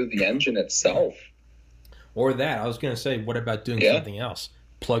through the engine itself. Or that. I was going to say, what about doing something else?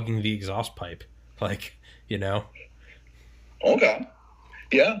 Plugging the exhaust pipe. Like, Okay.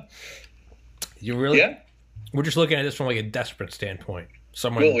 Yeah. You really? Yeah. We're just looking at this from like a desperate standpoint.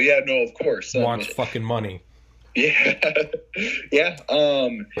 Someone of course. wants fucking money. Yeah. Yeah.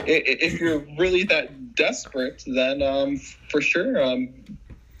 If you're really that desperate, then for sure,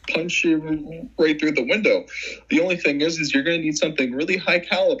 punch you right through the window. The only thing is you're going to need something really high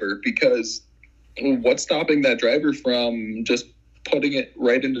caliber, because what's stopping that driver from just putting it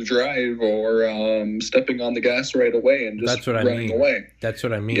right into drive or stepping on the gas right away and just running away? That's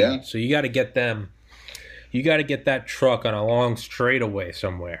what I mean. Yeah. So you got to get them. You got to get that truck on a long straightaway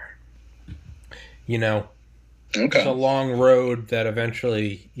somewhere. You know, Okay. It's a long road that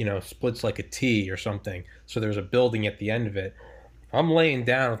eventually, splits like a T or something. So there's a building at the end of it. I'm laying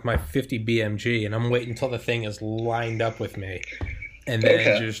down with my 50 BMG, and I'm waiting until the thing is lined up with me. And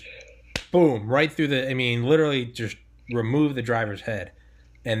then just, boom, right through literally just remove the driver's head.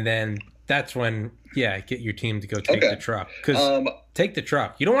 And then that's when, get your team to go take the truck. Because take the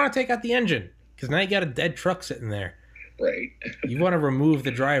truck. You don't want to take out the engine, because now you got a dead truck sitting there. Right. You want to remove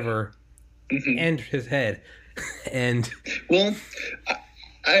the driver and his head. And well,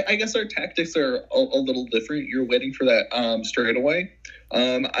 I guess our tactics are a little different. You're waiting for that straightaway.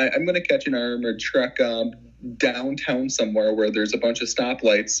 I'm going to catch an armored truck downtown somewhere where there's a bunch of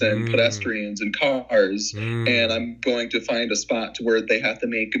stoplights and pedestrians and cars, and I'm going to find a spot to where they have to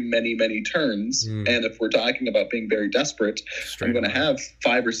make many, many turns. And if we're talking about being very desperate, I'm going to have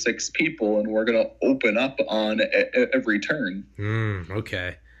 5 or 6 people, and we're going to open up on every turn.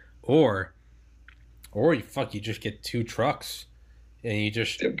 Okay. Or you just get 2 trucks. And you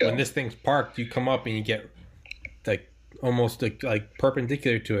just, when this thing's parked, you come up and you get almost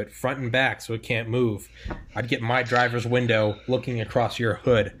perpendicular to it, front and back, so it can't move. I'd get my driver's window looking across your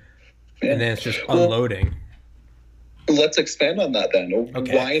hood, and then it's just unloading. Let's expand on that then.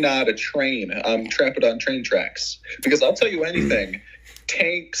 Okay. Why not a train? Trap it on train tracks. Because I'll tell you anything.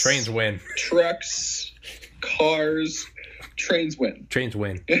 Tanks. Trains win. Trucks. Cars. Trains win. Trains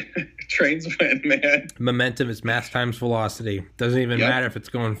win. Trains win, man. Momentum is mass times velocity. Doesn't even matter if it's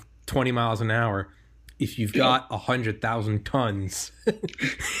going 20 miles an hour. If you've got 100,000 tons,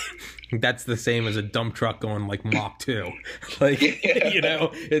 that's the same as a dump truck going like Mach 2.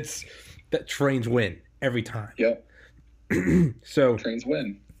 It's that trains win every time. Yep. So trains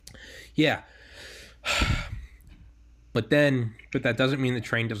win. Yeah. But that doesn't mean the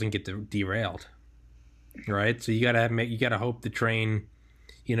train doesn't get derailed. Right? So you gotta hope the train,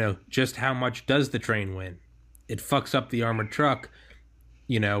 just how much does the train win? It fucks up the armored truck,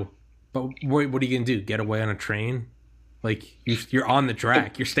 but what are you gonna do? Get away on a train? Like you're on the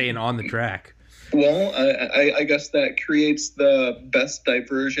track. You're staying on the track. Well, I guess that creates the best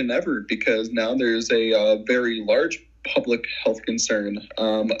diversion ever, because now there's a very large public health concern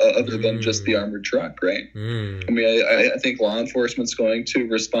other than just the armored truck, right? I think law enforcement's going to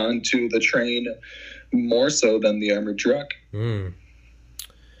respond to the train more so than the armored truck.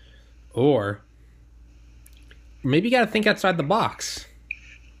 Or maybe you got to think outside the box,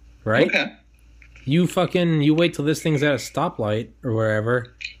 right? Okay. You wait till this thing's at a stoplight or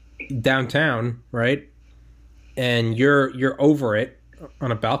wherever downtown, right? And you're over it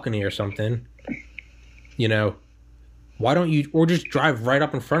on a balcony or something. Why don't you, or just drive right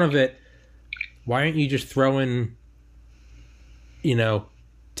up in front of it? Why aren't you just throwing,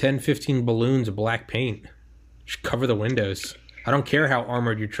 10, 15 balloons of black paint? Just cover the windows. I don't care how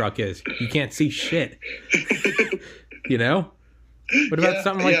armored your truck is. You can't see shit. What about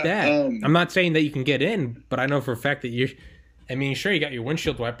something like that? I'm not saying that you can get in, but I know for a fact that sure, you got your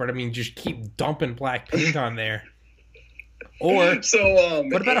windshield wet, but just keep dumping black paint on there. Or,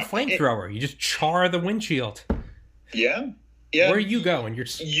 what about a flamethrower? You just char the windshield. Yeah. Where are you going?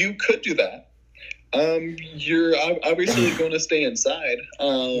 You could do that. You're obviously going to stay inside.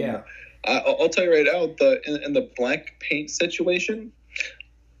 I'll tell you right now, in the black paint situation,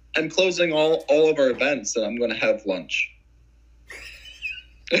 I'm closing all of our events, and I'm going to have lunch.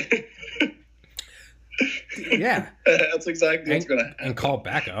 Yeah. That's exactly what's going to happen. And call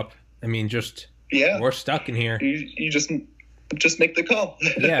backup. We're stuck in here. You just make the call.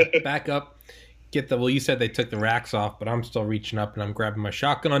 Yeah, back up. You said they took the racks off, but I'm still reaching up and I'm grabbing my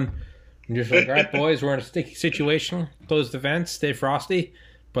shotgun. I'm just like, all right, boys, we're in a sticky situation. Close the vents, stay frosty.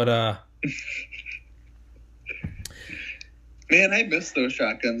 But, man, I miss those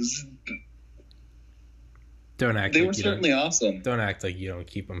shotguns. They were certainly awesome. Don't act like you don't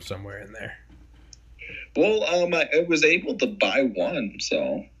keep them somewhere in there. Well, I was able to buy one,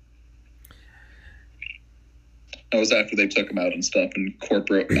 so that was after they took them out and stuff, and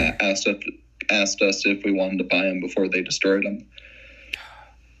corporate asked us if we wanted to buy them before they destroyed them.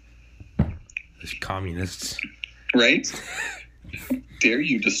 Those communists. Right? Dare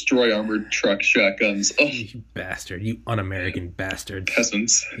you destroy armored truck shotguns. Oh. You bastard. You un-American bastard.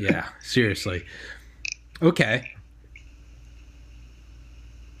 Peasants. Yeah, seriously. Okay.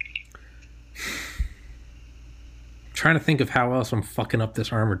 trying to think of how else I'm fucking up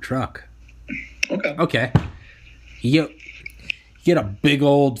this armored truck. Okay. You get a big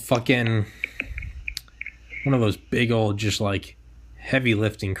old fucking one of those big old just like heavy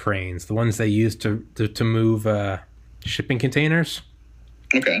lifting cranes, the ones they use to move shipping containers.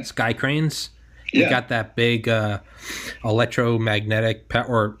 Okay. Sky cranes. Yeah. You got that big electromagnetic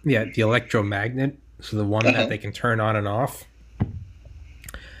the electromagnet, so the one that they can turn on and off.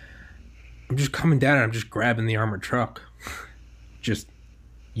 I'm just coming down and I'm just grabbing the armored truck. Just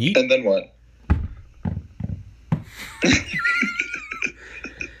yeet. And then what?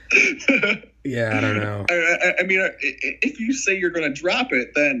 Yeah, I don't know. I mean, if you say you're going to drop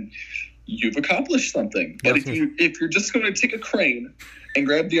it, then you've accomplished something. But if you're just going to take a crane and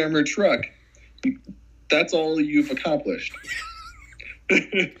grab the armored truck, that's all you've accomplished.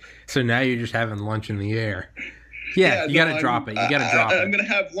 So now you're just having lunch in the air. Yeah, you got to drop it. You got to drop it. I'm going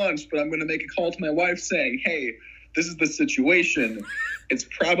to have lunch, but I'm going to make a call to my wife saying, hey, this is the situation. It's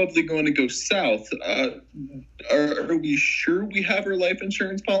probably going to go south. Are we sure we have our life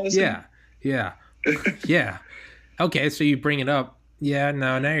insurance policy? Yeah. Okay, so you bring it up. Yeah,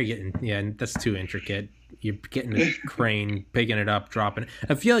 no, now you're getting, that's too intricate. You're getting a crane, picking it up, dropping it.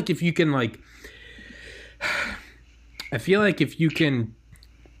 I feel like if you can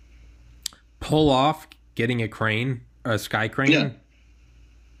pull off getting a sky crane,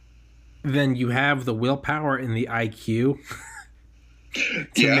 then you have the willpower and the IQ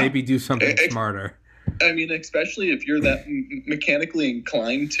to maybe do something smarter. I mean, especially if you're that mechanically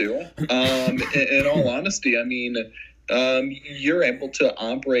inclined too. In all honesty, I mean, you're able to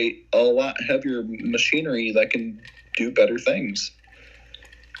operate a lot heavier machinery that can do better things.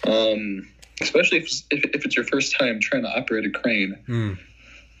 Especially if it's your first time trying to operate a crane.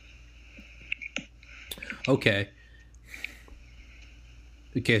 Okay,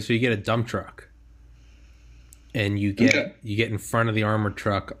 so you get a dump truck, and you get in front of the armored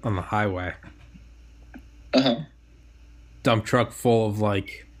truck on the highway. Dump truck full of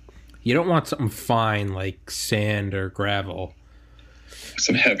you don't want something fine like sand or gravel.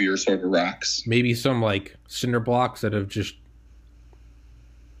 Some heavier sort of rocks. Maybe some cinder blocks that have just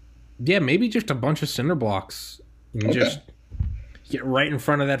maybe just a bunch of cinder blocks. And just get right in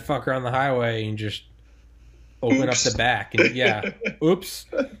front of that fucker on the highway and just open up the back. And oops.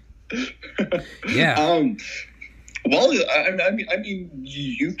 Yeah. Well, I mean,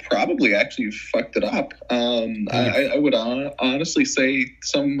 you probably actually fucked it up. I would honestly say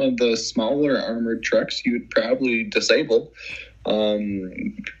some of the smaller armored trucks you would probably disable,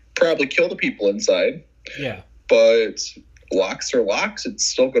 probably kill the people inside. Yeah. But locks are locks. It's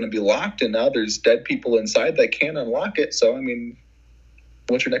still going to be locked, and now there's dead people inside that can't unlock it. So, I mean,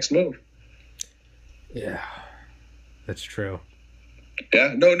 what's your next move? Yeah, that's true.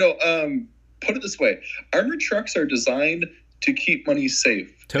 Yeah, no. Put it this way. Armored trucks are designed to keep money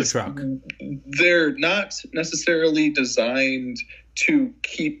safe. Tow truck. They're not necessarily designed to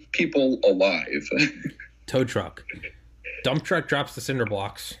keep people alive. Tow truck. Dump truck drops the cinder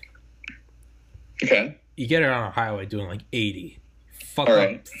blocks. Okay. You get it on a highway doing 80. Fuck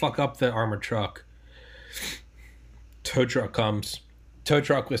up the armored truck. Tow truck comes. Tow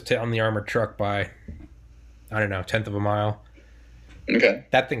truck was on the armored truck by, I don't know, 1/10 of a mile. Okay.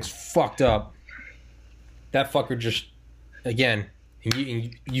 That thing's fucked up. That fucker just, again,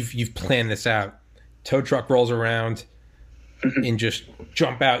 you've planned this out. Tow truck rolls around and just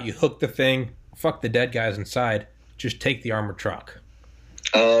jump out. You hook the thing. Fuck the dead guys inside. Just take the armored truck.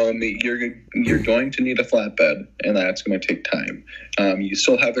 You're going to need a flatbed, and that's going to take time. You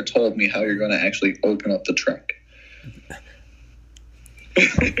still haven't told me how you're going to actually open up the truck.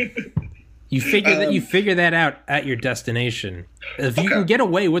 You figure that out at your destination. If you can get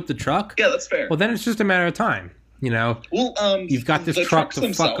away with the truck, that's fair. Well, then it's just a matter of time. Well, you've got this truck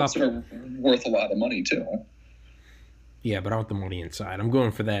to fuck up. Are worth a lot of money too. Yeah, but I want the money inside. I'm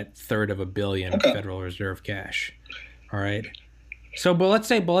going for that $3 billion of Federal Reserve cash. All right. So, let's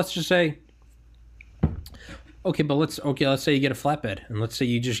say you get a flatbed, and let's say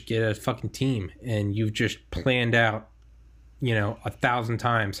you just get a fucking team, and you've just planned out, 1,000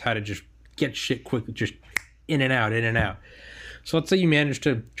 times how to just get shit quickly, just in and out. So let's say you manage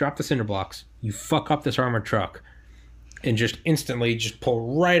to drop the cinder blocks, you fuck up this armored truck, and just instantly just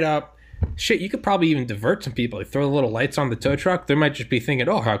pull right up. Shit, you could probably even divert some people. You throw the little lights on the tow truck, they might just be thinking,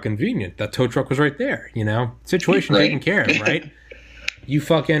 oh, how convenient. That tow truck was right there, Situation taken care of, right? You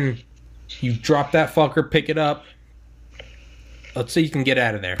drop that fucker, pick it up. Let's say you can get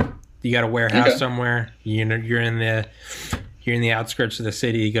out of there. You got a warehouse somewhere. You're in the outskirts of the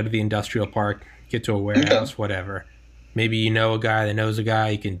city. You go to the industrial park, get to a warehouse, whatever. Maybe you know a guy that knows a guy.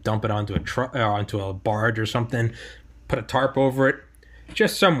 You can dump it onto a barge or something. put a tarp over it,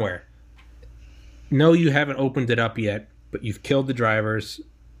 just somewhere. No, you haven't opened it up yet, but you've killed the drivers.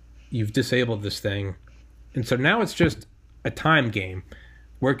 You've disabled this thing. And so now it's just a time game.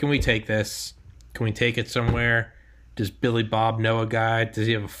 Where can we take this? Can we take it somewhere? Does Billy Bob know a guy? Does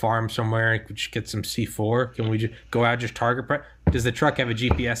he have a farm somewhere? Could we just get some C4? Can we just go out, just target practice? Does the truck have a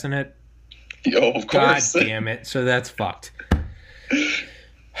GPS in it? Oh, of course. God damn it. So that's fucked.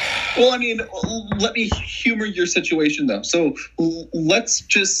 Well, I mean, let me humor your situation, though. So let's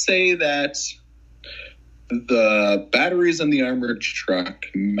just say that the batteries in the armored truck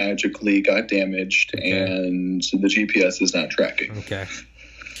magically got damaged, and the GPS is not tracking. Okay.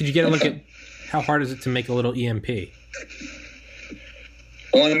 Could you get a look at how hard is it to make a little EMP?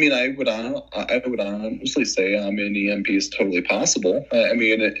 Well, I mean, I would honestly say an EMP is totally possible. I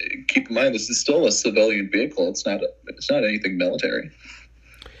mean, keep in mind this is still a civilian vehicle. It's not anything military.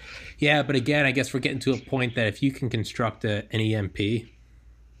 Yeah, but again, I guess we're getting to a point that if you can construct an EMP,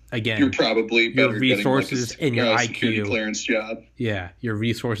 again, you're probably your resources and your IQ clearance job. Yeah, your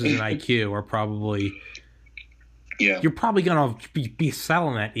resources and IQ are probably. Yeah, you're probably gonna be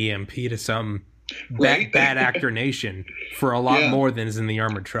selling that EMP to some bad actor nation for a lot more than is in the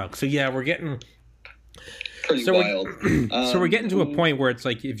armored truck. So yeah, we're getting pretty wild. So we're getting to a point where it's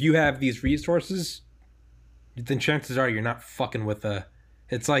like if you have these resources, then chances are you're not fucking with a.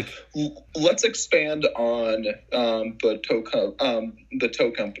 It's like let's expand on the tow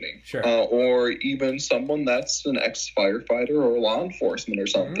company, sure. Or even someone that's an ex-firefighter or law enforcement or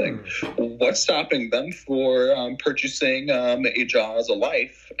something. What's stopping them for purchasing a Jaws of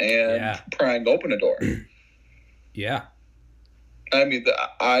Life and prying open a door? Yeah. I mean,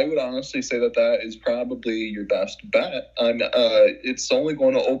 I would honestly say that is probably your best bet. It's only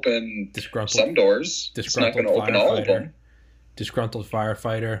going to open some doors. It's not going to open all of them. Disgruntled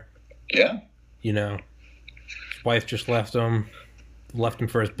firefighter. Yeah. You know, his wife just left him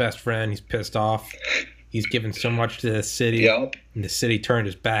for his best friend. He's pissed off. He's given so much to the city. Yep. And the city turned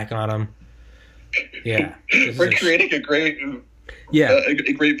his back on him. Yeah. We're creating a great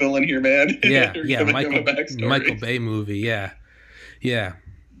villain here, man. Yeah. Michael Bay movie. Yeah. Yeah.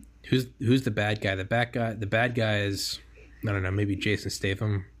 Who's the bad guy? The bad guy is, I don't know, maybe Jason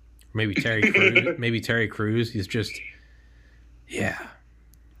Statham. Maybe Terry Crews. Maybe Terry Crews. He's just... Yeah.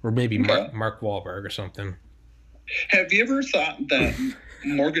 Or maybe Mark Wahlberg or something. Have you ever thought that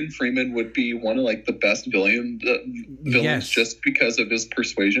Morgan Freeman would be one of like the best villains just because of his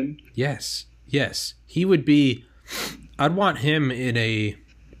persuasion? Yes. He would be... I'd want him in a...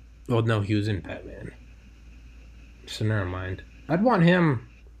 Well, no, he was in Batman. So never mind. I'd want him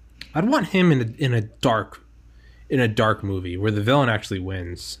in a dark movie where the villain actually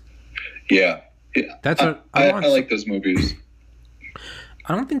wins. Yeah. That's what I like those movies.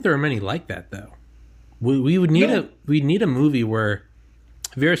 I don't think there are many like that though. We would need a movie where.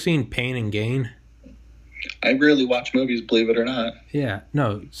 Have you ever seen Pain and Gain? I rarely watch movies, believe it or not. Yeah,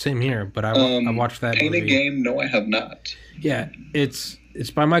 no, same here. But I watched that Pain movie. and Gain. No, I have not. Yeah, it's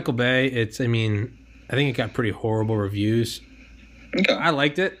by Michael Bay. I think it got pretty horrible reviews. Okay. I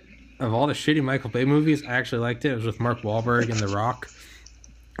liked it. Of all the shitty Michael Bay movies, I actually liked it. It was with Mark Wahlberg and The Rock.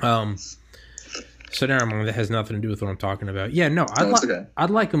 So never mind, that has nothing to do with what I'm talking about. Yeah, no, I'd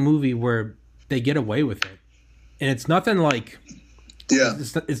like a movie where they get away with it, and it's nothing like,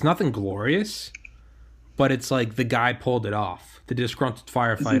 it's nothing glorious, but it's like the guy pulled it off. The disgruntled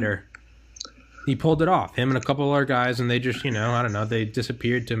firefighter, he pulled it off. Him and a couple of other guys, and they just, I don't know, they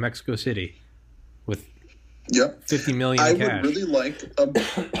disappeared to Mexico City with $50 million in cash. I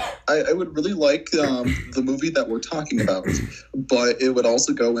would really like the movie that we're talking about, but it would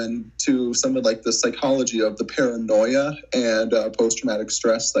also go into some of like the psychology of the paranoia and post-traumatic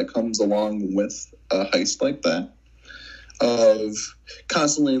stress that comes along with a heist like that, of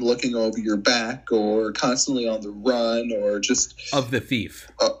constantly looking over your back or constantly on the run or just of the thief.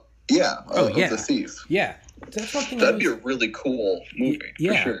 Of the thief. Yeah, that's one thing. That'd be a really cool movie.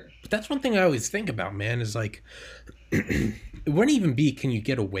 For sure. But that's one thing I always think about, man, is like, it wouldn't even be, can you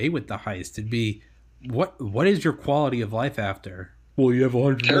get away with the heist? It'd be, what is your quality of life after? Well, you have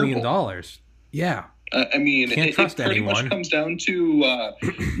 $100 million. Yeah. I mean, Can't trust it pretty anyone. much comes down to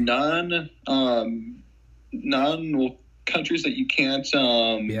countries that you can't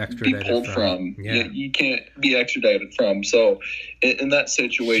be pulled from. Yeah. You can't be extradited from. So in that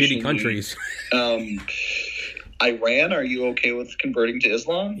situation, shitty countries. Iran, are you okay with converting to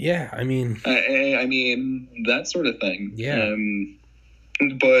Islam? Yeah, I mean, that sort of thing. Yeah.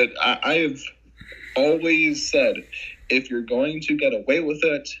 But I've always said, if you're going to get away with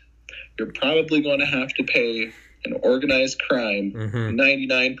it, you're probably going to have to pay an organized crime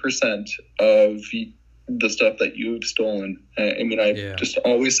 99% of the stuff that you've stolen. I mean, I've just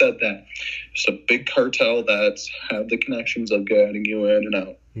always said that. It's a big cartel that's had the connections of getting you in and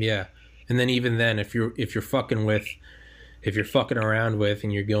out. Yeah. And then even then, if you're fucking around with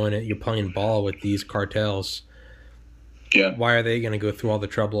and you're playing ball with these cartels, why are they going to go through all the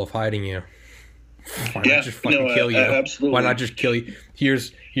trouble of hiding you? Why not just fucking kill you? Absolutely. Why not just kill you?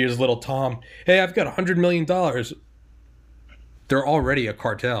 Here's little Tom. Hey, I've got $100 million. They're already a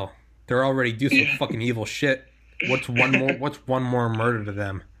cartel. They're already do some fucking evil shit. What's one more murder to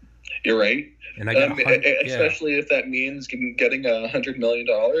them? You're right. And I got especially if that means getting $100 million.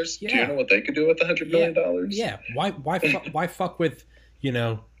 Yeah. Do you know what they could do with $100 million? Yeah. Why fuck with,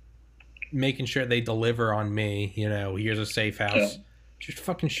 making sure they deliver on me? Here's a safe house. Yeah. Just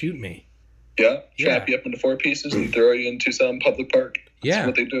fucking shoot me. Yeah. Trap you up into 4 pieces and throw you into some public park. That's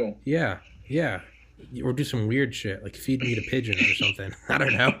what they do. Yeah. Yeah. Or do some weird shit, like feed me to pigeons or something. I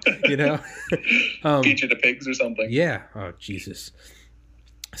don't know, feed you to pigs or something. Yeah. Oh, Jesus.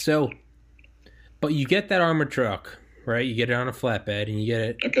 So, but you get that armored truck, right? You get it on a flatbed, and you get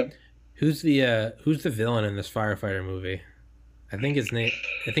it. Okay. Who's the villain in this firefighter movie? I think it's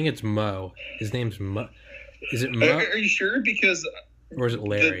Mo. His name's Mo. Is it Mo? Are you sure? Because or is it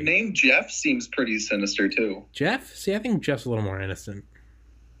Larry? The name Jeff seems pretty sinister too. Jeff? See, I think Jeff's a little more innocent.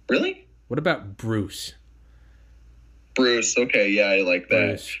 Really? What about Bruce? Bruce, okay, yeah, I like that.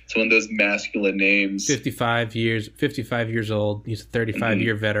 Bruce. It's one of those masculine names. 55 years old. He's a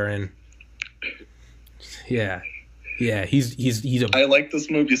 35-year veteran. Yeah. Yeah, he's a I like this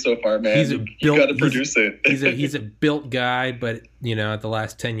movie so far, man. You got to produce it. he's a built guy, but the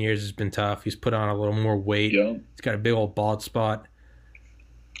last 10 years has been tough. He's put on a little more weight. Yeah. He's got a big old bald spot.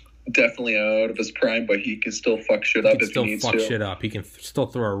 Definitely out of his prime, but he can still fuck shit up if he needs to. He can still fuck shit up. He can still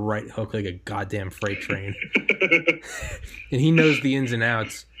throw a right hook like a goddamn freight train. And he knows the ins and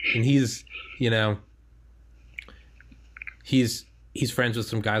outs. And he's friends with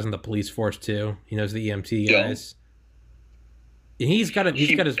some guys in the police force too. He knows the EMT guys. And he's got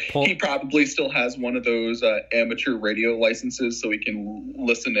his pull. He probably still has one of those amateur radio licenses, so he can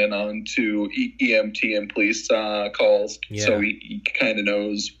listen in on to EMT and police calls. Yeah. So he kind of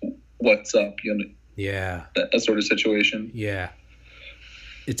knows what's up. Yeah. That sort of situation. Yeah.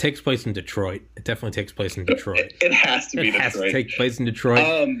 It takes place in Detroit. It definitely takes place in Detroit. It has to be Detroit. It has to take place in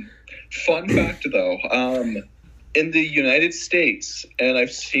Detroit. Fun fact, though. In the United States, and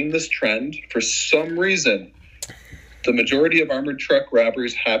I've seen this trend, for some reason, the majority of armored truck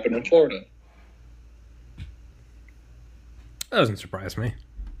robberies happen in Florida. That doesn't surprise me.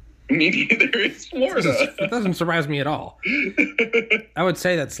 Me neither. It's Florida. It doesn't surprise me at all. I would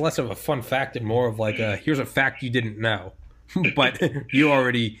say that's less of a fun fact and more of like here's a fact you didn't know. But you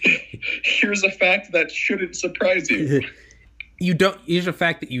already... Here's a fact that shouldn't surprise you. Here's a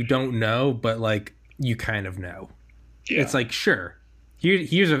fact that you don't know, but like you kind of know. Yeah. It's like, sure.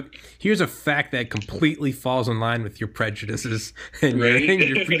 Here's a fact that completely falls in line with your prejudices and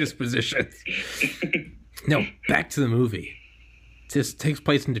your predispositions. No, back to the movie. It just takes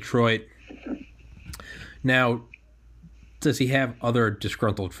place in Detroit. Now, does he have other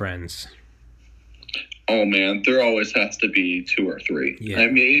disgruntled friends? Oh, man, there always has to be 2 or 3. Yeah. I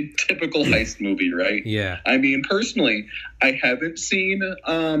mean, typical heist movie, right? Yeah. I mean, personally, I haven't seen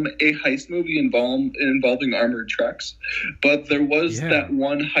a heist movie involving armored trucks, but there was that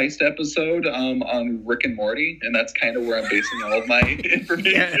one heist episode on Rick and Morty, and that's kind of where I'm basing all of my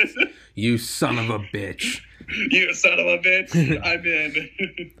information. Yes. You son of a bitch. You son of a bitch. I'm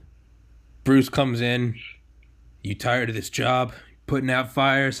in. Bruce comes in. You tired of this job? Putting out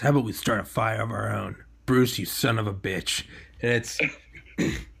fires? How about we start a fire of our own? Bruce, you son of a bitch. And it's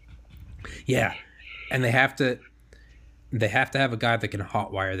yeah. And they have to have a guy that can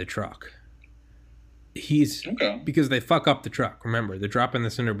hotwire the truck. Because they fuck up the truck. Remember, they're dropping the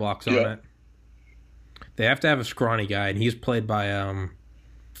cinder blocks on it. They have to have a scrawny guy, and he's played by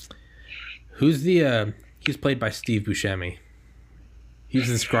he's played by Steve Buscemi. He's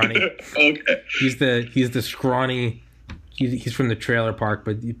the scrawny. Okay. He's the scrawny. He's from the trailer park,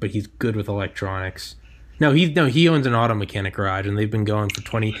 but he's good with electronics. No, he owns an auto mechanic garage, and they've been going for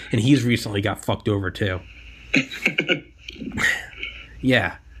 20. And he's recently got fucked over too.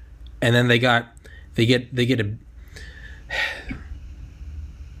 Yeah, and then they get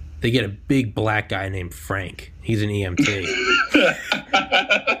a big black guy named Frank. He's an EMT.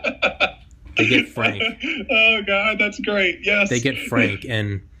 They get Frank. Oh God, that's great. Yes, they get Frank,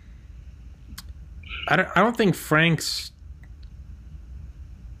 and I don't think Frank's.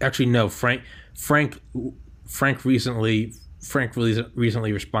 Actually, no. Frank recently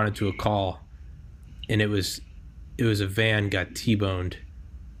responded to a call, and it was a van got T-boned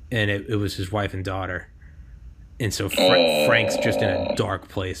and it was his wife and daughter. And so Frank's just in a dark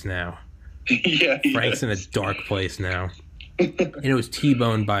place now. Yeah, Frank's in a dark place now. And it was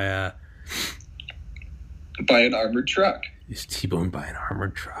T-boned by an armored truck. He was T-boned by an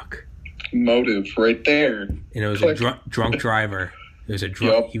armored truck. Motive right there. And it was a drunk driver. It was a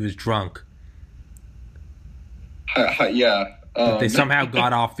drunk. Yep. He was drunk. Yeah. They somehow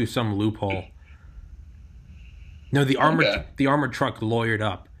got off through some loophole. No, the armored truck lawyered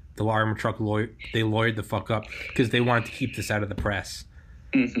up. The armored truck they lawyered the fuck up because they wanted to keep this out of the press.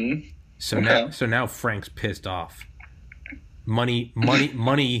 Mm-hmm. So now Frank's pissed off. Money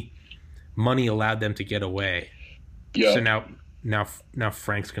allowed them to get away. Yeah. So now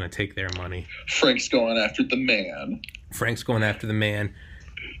Frank's gonna take their money. Frank's going after the man.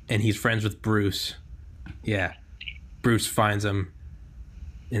 And he's friends with Bruce. Yeah. Bruce finds him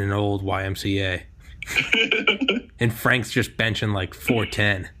in an old YMCA. And Frank's just benching like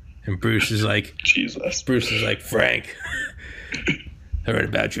 410. And Bruce is like, Jesus. Bruce is like, Frank, I heard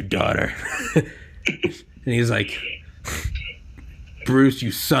about your daughter. And he's like, Bruce,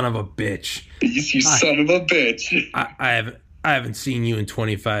 you son of a bitch. You son of a bitch. I haven't seen you in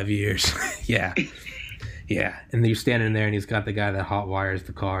 25 years. Yeah. Yeah. And you're standing there and he's got the guy that hot wires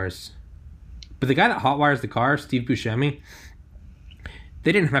the cars. But the guy that hot wires the cars, Steve Buscemi,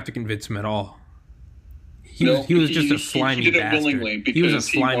 they didn't have to convince him at all. He was just a slimy bastard. He did it willingly because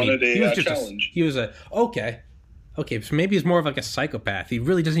he wanted a challenge. Okay, so maybe he's more of like a psychopath. He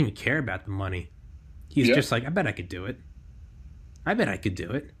really doesn't even care about the money. He's just like, I bet I could do it.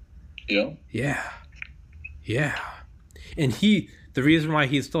 Yeah. And the reason why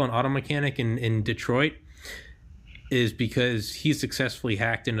he's still an auto mechanic in Detroit is because he successfully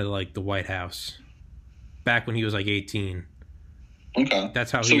hacked into like the White House back when he was like 18. Okay.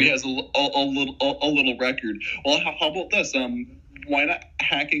 That's how. So he has a little record. Well, how about this? Why not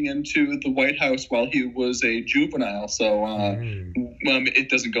hacking into the White House while he was a juvenile? So it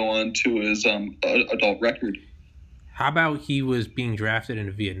doesn't go on to his adult record. How about he was being drafted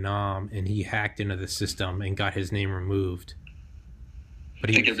into Vietnam and he hacked into the system and got his name removed?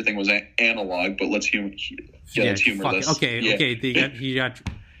 But I think everything was analog, but let's humor this. Okay.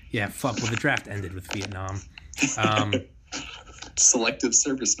 Fuck. Well, the draft ended with Vietnam. Selective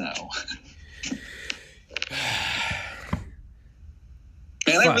service now.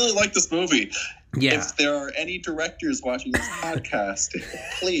 Man, I really like this movie. Yeah. If there are any directors watching this podcast,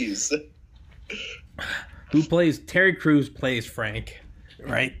 please. Terry Crews plays Frank,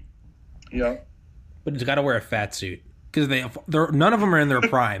 right? Yeah. But he's got to wear a fat suit because none of them are in their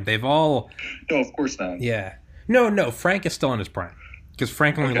prime. They've all. No, of course not. Yeah. No. Frank is still in his prime because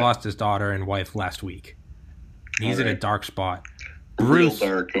Frank only lost his daughter and wife last week. He's in a dark spot. Bruce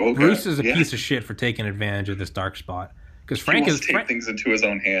is a piece of shit for taking advantage of this dark spot because Frank wants to take things into his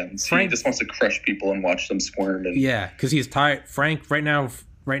own hands. He just wants to crush people and watch them squirm. Because he's tired. Frank right now,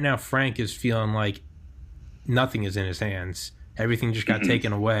 Frank is feeling like nothing is in his hands. Everything just got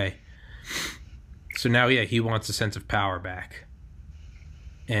taken away. So now, he wants a sense of power back,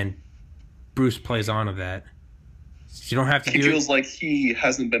 and Bruce plays on to that. You don't have to. He feels like he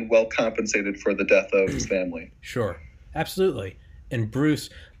hasn't been well compensated for the death of his family. Sure, absolutely. And Bruce,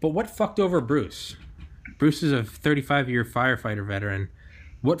 but what fucked over Bruce? Bruce is a 35-year firefighter veteran.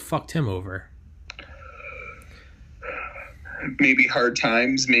 What fucked him over? Maybe hard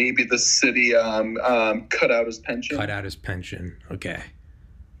times. Maybe the city cut out his pension. Okay.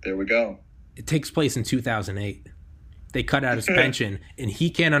 There we go. It takes place in 2008. They cut out his pension, and he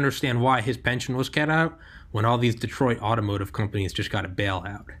can't understand why his pension was cut out when all these Detroit automotive companies just got a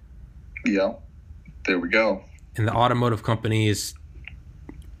bailout. Yeah. There we go. And the automotive companies,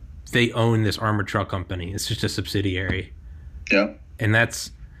 they own this armored truck company. It's just a subsidiary. Yeah. And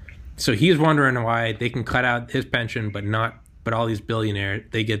so he's wondering why they can cut out his pension, but all these billionaires,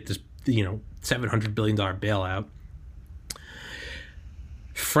 they get this, $700 billion bailout.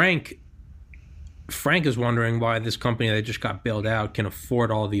 Frank is wondering why this company that just got bailed out can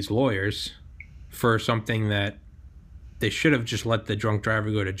afford all these lawyers for something that they should have just let the drunk driver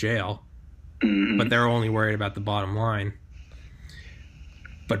go to jail. Mm-hmm. But they're only worried about the bottom line.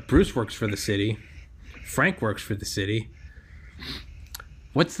 But Bruce works for the city. Frank works for the city.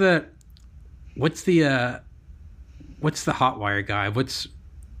 What's the hotwire guy?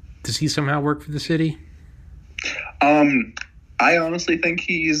 Does he somehow work for the city? I honestly think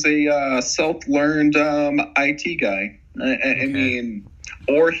he's a self-learned IT guy. I mean,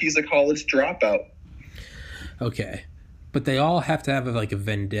 or he's a college dropout. Okay, but they all have to have a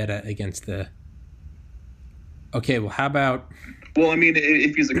vendetta against the. Okay, well, how about? Well, I mean,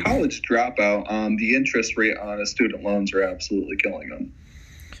 if he's a college dropout, the interest rate on his student loans are absolutely killing him.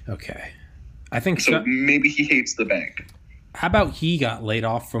 Okay. I think So maybe he hates the bank. How about he got laid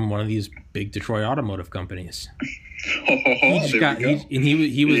off from one of these big Detroit automotive companies?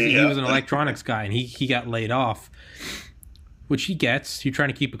 He was an electronics guy, and he got laid off, which he gets. You're trying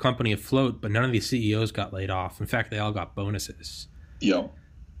to keep a company afloat, but none of these CEOs got laid off. In fact, they all got bonuses. Yeah.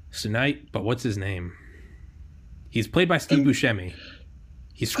 So now, but what's his name? He's played by Steve Buscemi.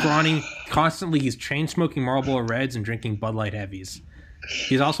 He's scrawny constantly. He's chain smoking Marlboro Reds and drinking Bud Light Heavies.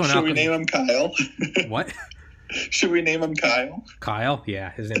 He's also an Should we name him Kyle? What? Should we name him Kyle? Kyle?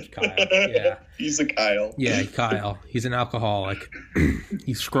 Yeah, his name's Kyle. Yeah. He's a Kyle. Yeah, Kyle. He's an alcoholic.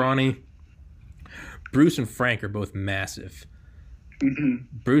 He's scrawny. Bruce and Frank are both massive. Mm-hmm.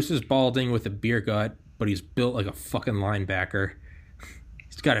 Bruce is balding with a beer gut, but he's built like a fucking linebacker.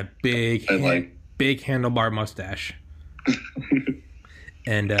 He's got a big handlebar mustache.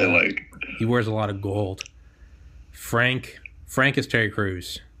 And he wears a lot of gold. Frank is Terry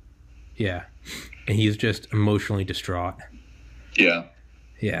Crews. Yeah. And he's just emotionally distraught. Yeah.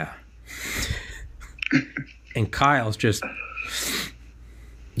 Yeah. And Kyle's just...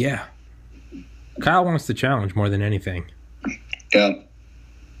 Yeah. Kyle wants the challenge more than anything. Yeah.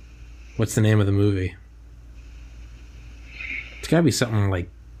 What's the name of the movie? It's gotta be something like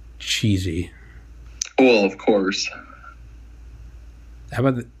cheesy. Well, of course. How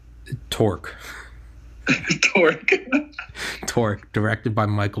about Torque? Torque, directed by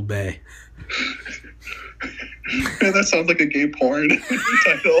Michael Bay. Man, that sounds like a gay porn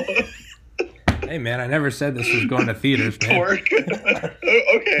title. Hey, man, I never said this was going to theaters, man. Torque.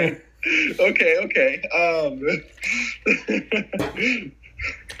 Okay.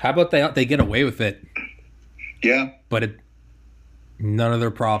 How about they get away with it? Yeah. But none of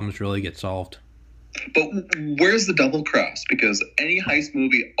their problems really get solved. But where's the double cross? Because any heist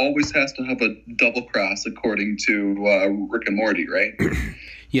movie always has to have a double cross, according to Rick and Morty, right?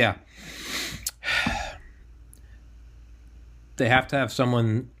 Yeah. They have to have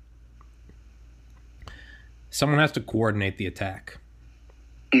someone has to coordinate the attack.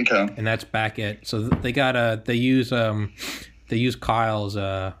 Okay. And that's back at, so they use Kyle's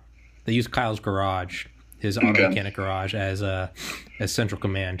garage, his auto mechanic garage as central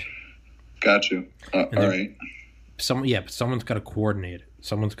command. Got you. All right. Someone's got to coordinate it.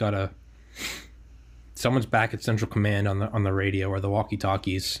 Someone's back at central command on the radio or the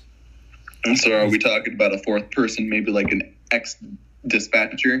walkie-talkies. So are we talking about a fourth person, maybe like an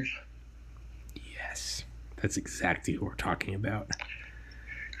ex-dispatcher? Yes. That's exactly what we're talking about.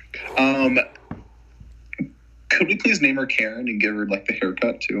 Could we please name her Karen and give her like the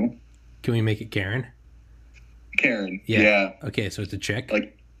haircut too? Can we make it Karen? Karen. Yeah. Okay, so it's a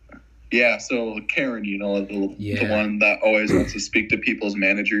chick? Yeah, so Karen, the one that always wants to speak to people's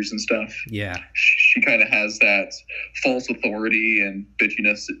managers and stuff. Yeah. She kind of has that false authority and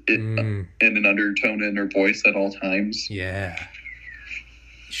bitchiness in an undertone in her voice at all times. Yeah.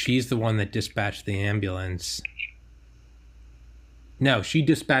 She's the one that dispatched the ambulance. No, she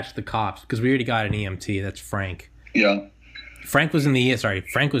dispatched the cops because we already got an EMT. That's Frank. Yeah. Frank was in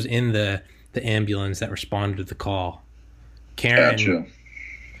the ambulance that responded to the call. Karen. Gotcha.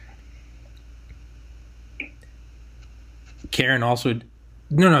 Karen also...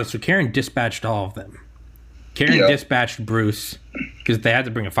 No, so Karen dispatched all of them. Karen dispatched Bruce because they had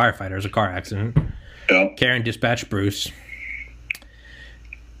to bring a firefighter. It was a car accident. Yeah. Karen dispatched Bruce.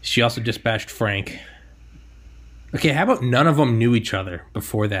 She also dispatched Frank. Okay, how about none of them knew each other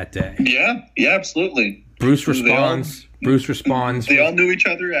before that day? Yeah, absolutely. Bruce responds. They all knew each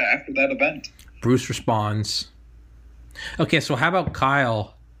other after that event. Bruce responds. Okay, so how about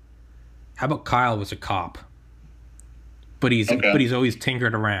Kyle? How about Kyle was a cop? But he's always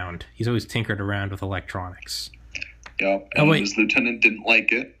tinkered around. He's always tinkered around with electronics. Yeah, and his lieutenant didn't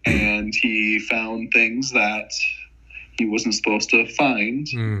like it, and he found things that he wasn't supposed to find,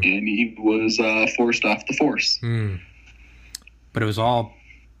 and he was forced off the force. But it was all.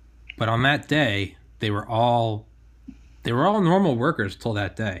 But on that day, they were all normal workers till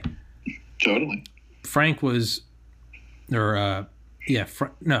that day. Totally. Frank was, no,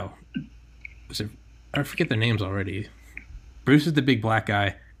 was it? I forget their names already. Bruce is the big black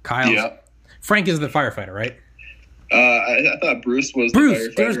guy. Frank is the firefighter, right? I thought Bruce was the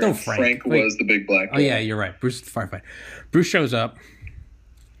firefighter. There's no Frank. Frank was the big black guy. Oh, yeah, you're right. Bruce is the firefighter. Bruce shows up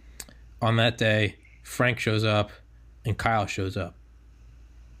on that day. Frank shows up, and Kyle shows up.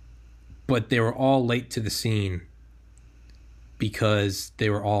 But they were all late to the scene because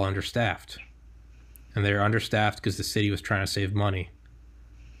they were all understaffed. And they were understaffed because the city was trying to save money.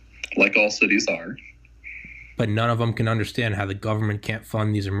 Like all cities are. But none of them can understand how the government can't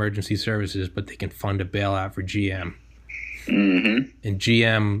fund these emergency services, but they can fund a bailout for GM. Mm-hmm. And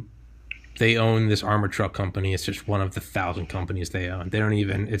GM, they own this armored truck company. It's just one of the 1,000 companies they own. They don't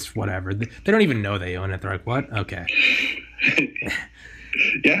even, it's whatever. They don't even know they own it. They're like, what? Okay.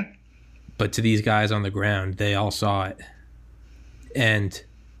 Yeah. But to these guys on the ground, they all saw it. And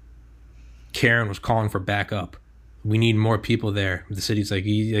Karen was calling for backup. We need more people there. The city's like,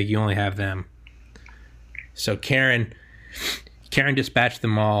 you only have them. So Karen dispatched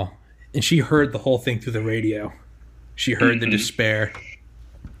them all, and she heard the whole thing through the radio. She heard the despair.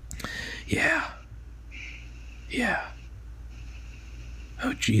 Yeah.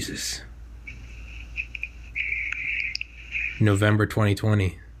 Oh, Jesus. November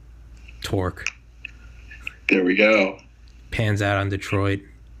 2020. Torque. There we go. Pans out on Detroit.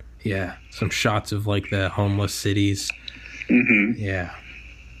 Yeah. Some shots of like the homeless cities. Mm-hmm. Yeah.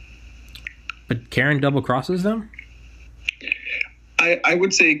 But Karen double crosses them? I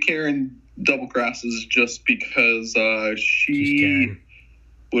would say Karen double crosses just because she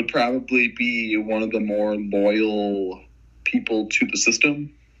would probably be one of the more loyal people to the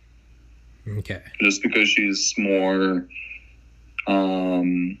system. Okay. Just because she's more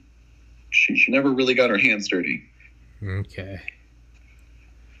she never really got her hands dirty. Okay.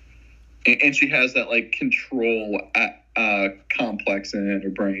 And she has that like control complex in her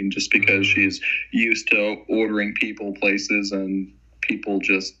brain just because she's used to ordering people places and people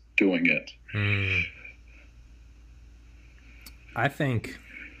just doing it. I think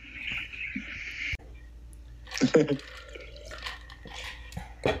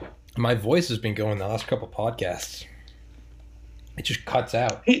my voice has been going the last couple podcasts. It just cuts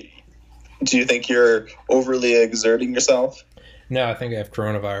out. Do you think you're overly exerting yourself? No, I think I have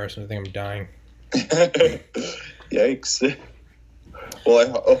coronavirus. I think I'm dying. Yikes.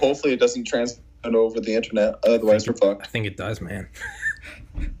 Well, hopefully it doesn't transmit over the internet. Otherwise, we're fucked. I think it does, man.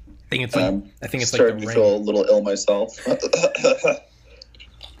 I think it's like starting to feel a little ill myself.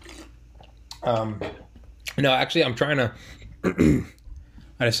 No, actually, I'm trying to.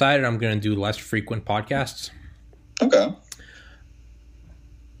 I decided I'm going to do less frequent podcasts. Okay.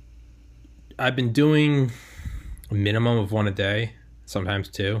 I've been doing a minimum of one a day, sometimes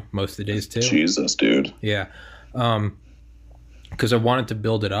two, most of the days two. Jesus, dude. Yeah. Because I wanted to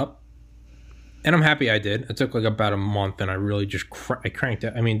build it up. And I'm happy I did. It took like about a month, and I really just I cranked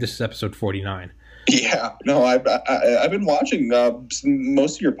it. I mean, this is episode 49. Yeah. No, I've been watching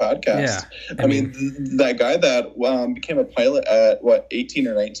most of your podcasts. Yeah. I mean, that guy that became a pilot at, 18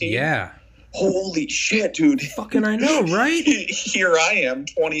 or 19? Yeah. Holy shit, dude. Fucking I know, right? Here I am,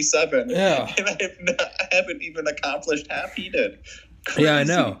 27. Yeah. And I haven't even accomplished half he did. Crazy. Yeah, I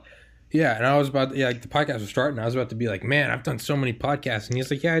know. Yeah, and I was about to, like the podcast was starting. I was about to be like, man, I've done so many podcasts. And he's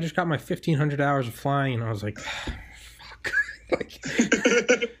like, yeah, I just got my 1,500 hours of flying. And I was like, fuck.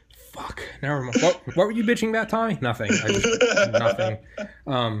 Fuck. Never mind. What were you bitching about, Tommy? Nothing. Nothing.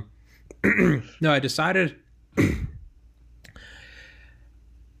 No, I decided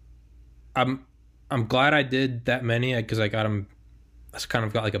I'm glad I did that many because I got them. I kind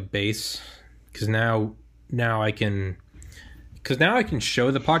of got like a base because now I can show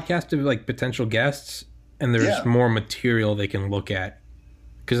the podcast to like potential guests and there's more material they can look at.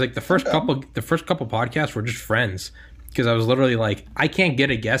 Because like the first couple podcasts were just friends. Because I was literally like, I can't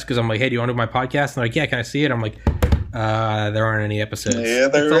get a guest because I'm like, hey, do you want to do my podcast? And they're like, yeah, can I see it? I'm like, there aren't any episodes. Yeah,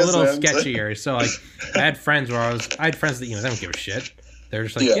 it's a little sketchier. So like, I had friends that they don't give a shit. They're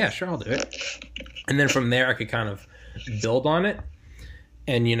just like, yeah, sure, I'll do it. And then from there, I could kind of build on it.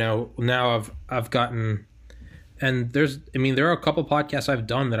 And now I've gotten, and there are a couple podcasts I've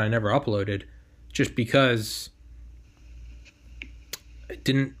done that I never uploaded, just because I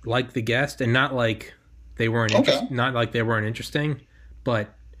didn't like the guest, and not like they weren't not like they weren't interesting,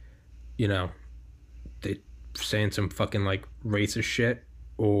 but they saying some fucking like racist shit,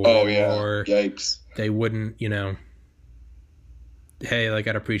 or yikes, they wouldn't hey, like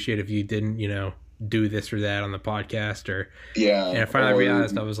I'd appreciate if you didn't do this or that on the podcast, and I finally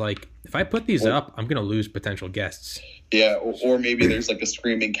realized I was like, if I put these up, I'm gonna lose potential guests. Yeah, or maybe there's like a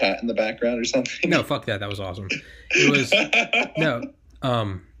screaming cat in the background or something. No, fuck that. That was awesome. It was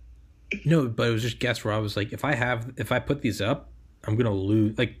no, but it was just guests where I was like, if I put these up, I'm gonna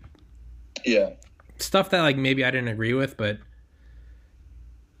lose stuff that like maybe I didn't agree with, but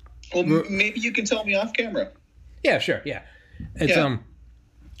maybe you can tell me off camera. Yeah, sure, yeah. It's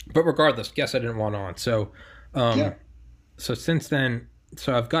but regardless, guess I didn't want on. So so since then,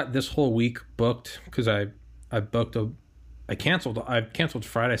 I've got this whole week booked because I canceled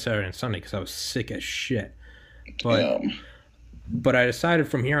Friday, Saturday, and Sunday because I was sick as shit. But I decided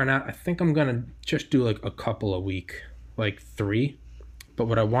from here on out, I think I'm gonna just do like a couple a week, like 3. But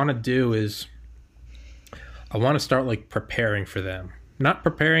what I want to do is I want to start like preparing for them. Not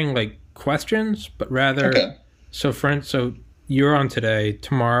preparing like questions, but rather. Okay. So you're on today.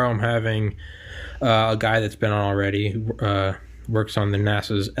 Tomorrow I'm having a guy that's been on already who works on the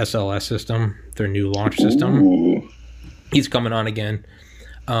NASA's SLS system, their new launch system. Ooh. He's coming on again.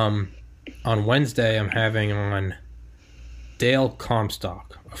 On Wednesday I'm having on Dale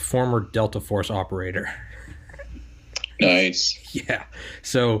Comstock, a former Delta Force operator. Nice. Yeah.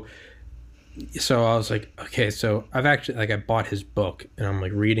 So I was like, okay, so I've actually like I bought his book and I'm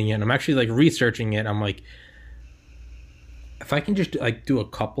like reading it and I'm actually like researching it. I'm like, if I can just like do a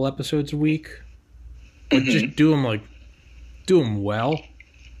couple episodes a week, but just do them well.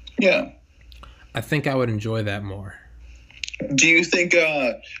 Yeah. I think I would enjoy that more. Do you think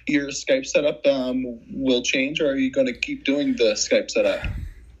your Skype setup will change, or are you going to keep doing the Skype setup?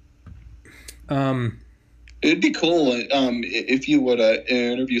 It'd be cool if you would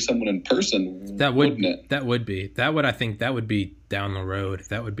interview someone in person. Wouldn't it? That would be. I think that would be down the road.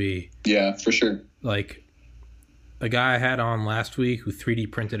 That would be. Yeah, for sure. Like a guy I had on last week who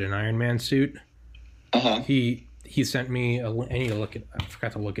 3D printed an Iron Man suit. He sent me I need to look it. I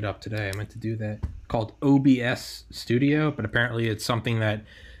forgot to look it up today. I meant to do that. Called OBS Studio, but apparently it's something that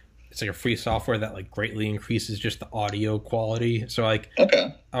it's like a free software that like greatly increases just the audio quality. So like,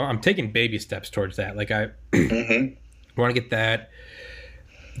 okay, I'm taking baby steps towards that. Like I want to get that.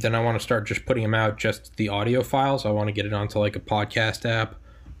 Then I want to start just putting them out, just the audio files. I want to get it onto like a podcast app.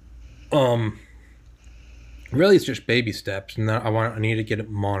 Really, it's just baby steps, and then I need to get it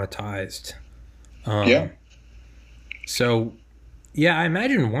monetized. Yeah. So, yeah, I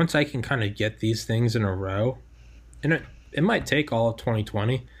imagine once I can kind of get these things in a row, and it might take all of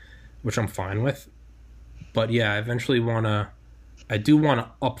 2020, which I'm fine with. But yeah, I eventually I do want to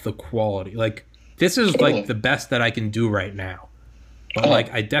up the quality. Like, this is like the best that I can do right now. But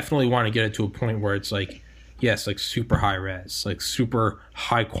like, I definitely want to get it to a point where it's like, yes, like super high res, like super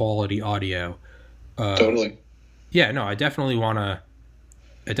high quality audio. Totally. Yeah, no, I definitely want. I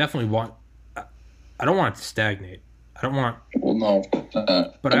don't want it to stagnate. I don't want. Well, no,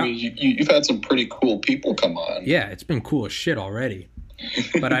 but I mean, you've had some pretty cool people come on. Yeah, it's been cool as shit already.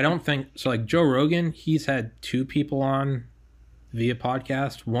 But I don't think so. Like Joe Rogan, he's had 2 people on via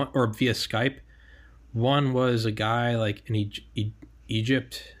podcast, one or via Skype. One was a guy like an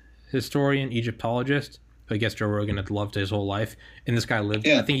Egypt historian, Egyptologist. I guess Joe Rogan had loved his whole life, and this guy lived.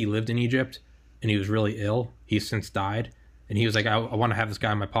 Yeah. I think he lived in Egypt, and he was really ill. He's since died, and he was like, "I want to have this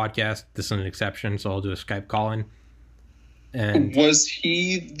guy on my podcast. This is an exception, so I'll do a Skype call-in." And was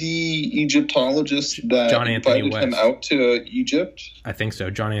he the Egyptologist that John Anthony invited West. him out to Egypt? I think so,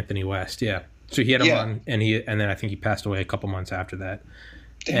 John Anthony West. Yeah. So he had him on, and then I think he passed away a couple months after that.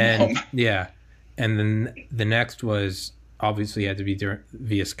 Damn. And then the next was obviously had to be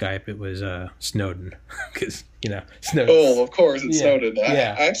via Skype. It was Snowden, because Snowden. Oh, of course, it's Snowden.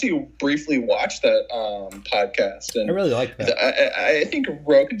 Yeah. I actually briefly watched that podcast, and I really like that. I think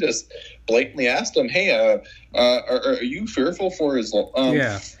Rogan just blatantly asked him, "Hey, are you fearful for his for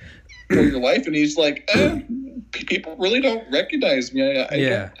your life?" And he's like, "People really don't recognize me. I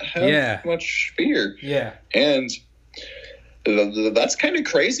don't have much fear." Yeah, and that's kind of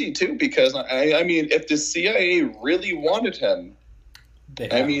crazy too, because I mean, if the CIA really wanted him,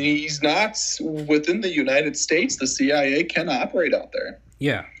 I mean, he's not within the United States. The CIA can operate out there.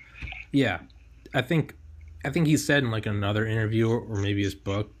 Yeah. I think he said in like another interview or maybe his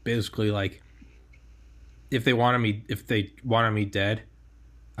book, basically like, if they wanted me dead,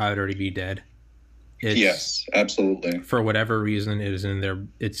 I would already be dead. Yes, absolutely. For whatever reason, it's in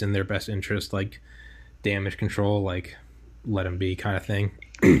their best interest, like damage control, like let him be kind of thing.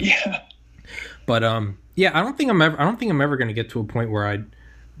 Yeah. But yeah, I don't think I'm ever going to get to a point where I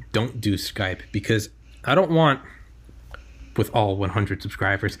don't do Skype, because I don't want, with all 100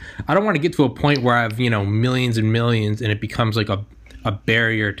 subscribers, I don't want to get to a point where I have, millions and millions and it becomes like a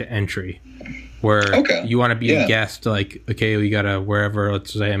barrier to entry, where you want to be a guest, like, okay, we got to wherever,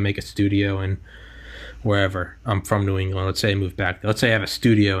 let's say I make a studio in wherever. I'm from New England. Let's say I move back. Let's say I have a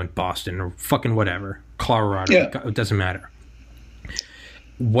studio in Boston or fucking whatever, Colorado. Yeah. It doesn't matter.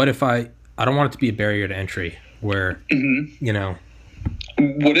 What if I don't want it to be a barrier to entry where,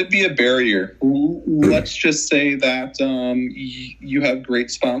 Would it be a barrier? Let's just say that you have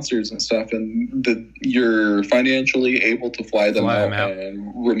great sponsors and stuff, and that you're financially able to fly them out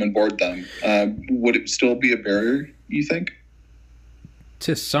and room and board them. Would it still be a barrier, you think?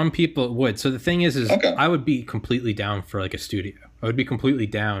 To some people it would. So the thing is I would be completely down for like a studio. I would be completely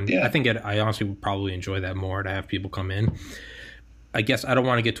down. Yeah. I think I honestly would probably enjoy that more, to have people come in. I guess I don't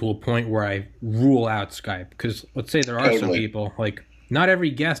want to get to a point where I rule out Skype, because let's say there are some people, like, not every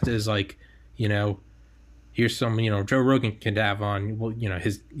guest is like, here's some, you know, Joe Rogan can have on, well, you know,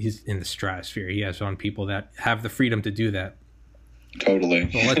 he's in the stratosphere. He has on people that have the freedom to do that. Totally.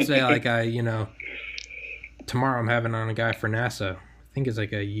 But let's say like tomorrow I'm having on a guy for NASA. I think is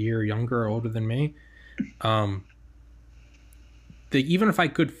like a year younger or older than me. Even if I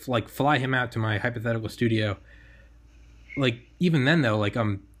could like fly him out to my hypothetical studio, like even then though, like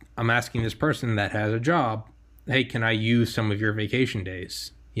I'm asking this person that has a job, hey, can I use some of your vacation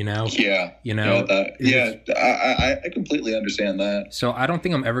days? You know? Yeah. You know? I completely understand that. So I don't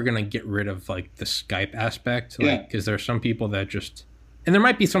think I'm ever gonna get rid of like the Skype aspect, like because there are some people that just, and there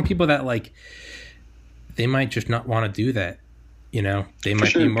might be some people that like they might just not want to do that. You know, they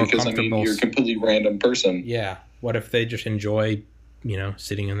might be more comfortable. I mean, you're a completely random person. Yeah. What if they just enjoy, you know,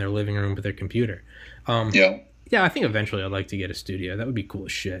 sitting in their living room with their computer? Yeah, I think eventually I'd like to get a studio. That would be cool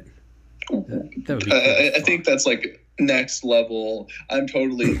as shit. That would be cool. I think that's like next level. I'm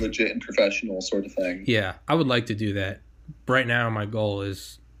totally legit and professional sort of thing. Yeah, I would like to do that. Right now, my goal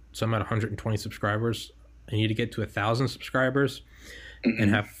is, so I'm at 120 subscribers. I need to get to 1,000 subscribers and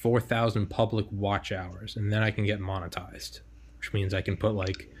have 4,000 public watch hours, and then I can get monetized. Which means I can put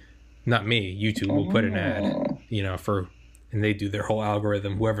like, not me, YouTube will put an ad, you know, and they do their whole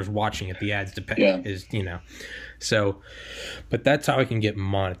algorithm. Whoever's watching it, the ads is, you know. So, but that's how I can get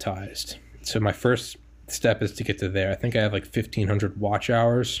monetized. So my first step is to get to there. I think I have like 1,500 watch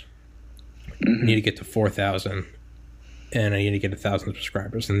hours. I need to get to 4,000, and I need to get 1,000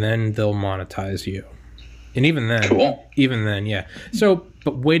 subscribers, and then they'll monetize you. And even then, yeah. So,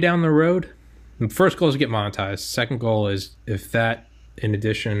 but way down the road, the first goal is to get monetized. Second goal is, if that, in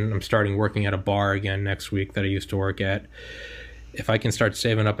addition, I'm starting working at a bar again next week that I used to work at. If I can start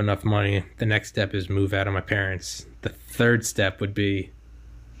saving up enough money, the next step is move out of my parents. The third step would be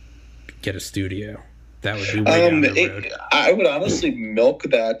get a studio. That would be way down the road. I would honestly milk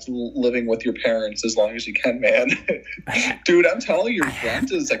that living with your parents as long as you can, man. Dude, I'm telling you,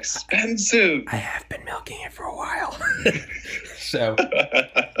 rent is expensive. I have been milking it for a while. So...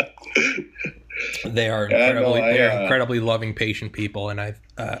 They are incredibly loving, patient people, and I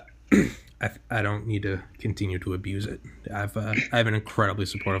don't need to continue to abuse it. I have an incredibly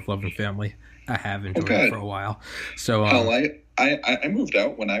supportive, loving family. I have enjoyed it for a while. So I moved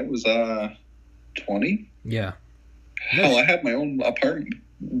out when I was 20. Yeah. Hell, I had my own apartment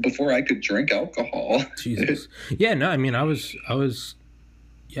before I could drink alcohol. Jesus. Yeah. No. I mean, I was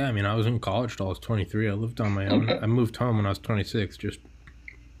in college till I was 23. I lived on my own. I moved home when I was 26. Just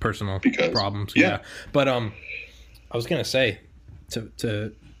personal problems. Yeah. But I was gonna say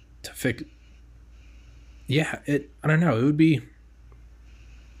to fix. Yeah. I don't know. It would be.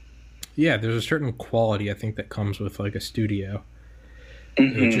 Yeah. There's a certain quality I think that comes with like a studio.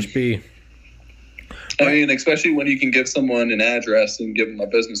 It would just be. I mean, especially when you can give someone an address and give them a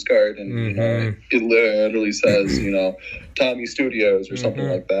business card, and you know, it literally says, you know, Tommy Studios or something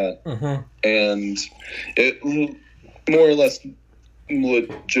like that, and it more or less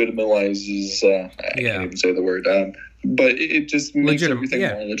legitimizes. I can't even say the word, but it just makes everything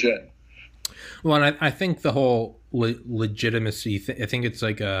more legit. Well, and I think the whole legitimacy. I think it's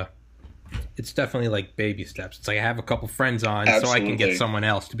like it's definitely like baby steps. It's like I have a couple friends on, so I can get someone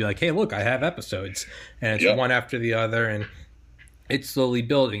else to be like, hey, look, I have episodes, and it's one after the other, and it's slowly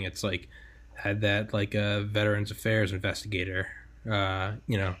building. It's like had that like a Veterans Affairs investigator.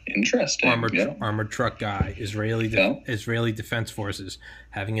 You know, interesting armored truck guy, Israeli Defense Forces,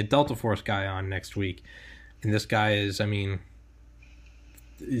 having a Delta Force guy on next week, and this guy is, I mean,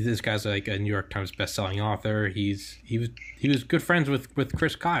 this guy's like a New York Times best-selling author. He was good friends with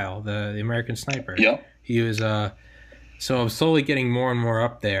Chris Kyle, the American sniper. Yeah, he was. So I'm slowly getting more and more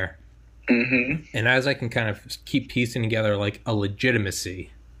up there, and as I can kind of keep piecing together like a legitimacy,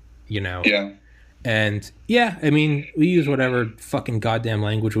 you know. Yeah. And yeah, I mean, we use whatever fucking goddamn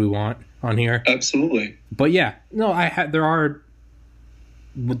language we want on here. Absolutely. But yeah, no, there are,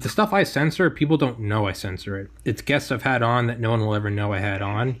 with the stuff I censor, people don't know I censor it. It's guests I've had on that no one will ever know I had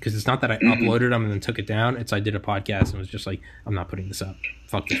on, because it's not that I uploaded them and then took it down. It's I did a podcast and was just like, I'm not putting this up.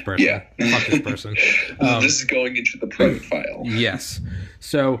 Fuck this person. Yeah. Fuck this person. This is going into the private file. Yes.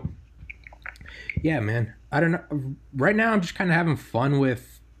 So, yeah, man. I don't know. Right now, I'm just kind of having fun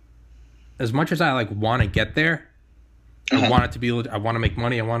with, as much as I like want to get there, I want it to be. I want to make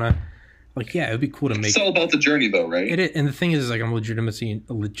money. I want to, like, yeah, it would be cool to make. It's all about the journey, though, right? And the thing is, like, I'm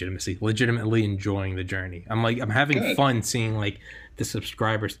legitimately enjoying the journey. I'm having fun seeing like the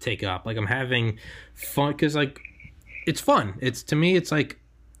subscribers take up. Like, I'm having fun because like it's fun. To me, it's like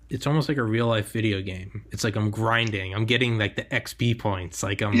it's almost like a real life video game. It's like I'm grinding. I'm getting like the XP points.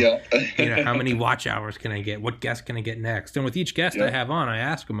 Like you know, how many watch hours can I get? What guest can I get next? And with each guest I have on, I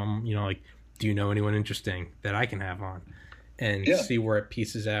ask them, I'm, you know, like, do you know anyone interesting that I can have on? And see where it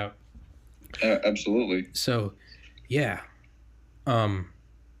pieces out. Absolutely. So, yeah.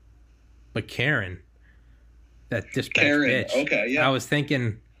 But Karen, that dispatch bitch. Okay, yeah. I was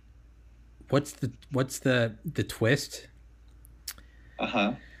thinking, what's the twist?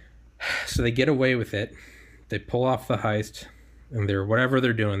 So they get away with it. They pull off the heist, and they're whatever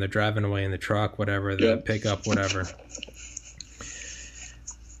they're doing. They're driving away in the truck, whatever, the pickup, whatever.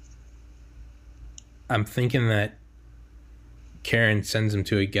 I'm thinking that Karen sends him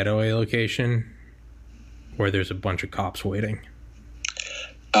to a getaway location where there's a bunch of cops waiting.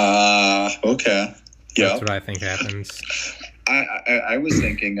 Okay. Yeah. That's what I think happens. I was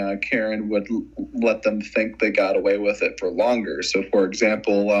thinking Karen would let them think they got away with it for longer. So, for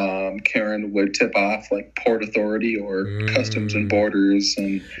example, Karen would tip off like Port Authority or Customs and Borders,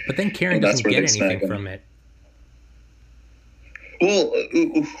 but then Karen doesn't get anything from it. Well,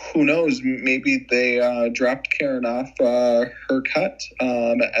 who knows? Maybe they dropped Karen off her cut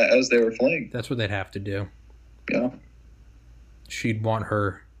as they were fleeing. That's what they'd have to do. Yeah. She'd want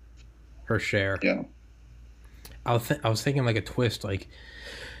her share. Yeah. I was thinking like a twist, like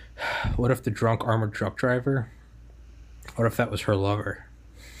what if the drunk armored truck driver? What if that was her lover?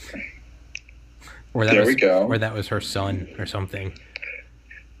 Or that we go. Or that was her son or something.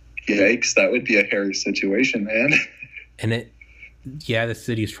 Yikes! That would be a hairy situation, man. And the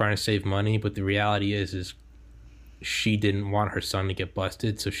city's trying to save money, but the reality is she didn't want her son to get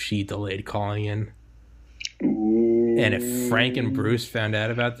busted, so she delayed calling in. Ooh. And if Frank and Bruce found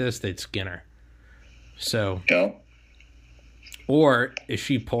out about this, they'd skin her. So, or is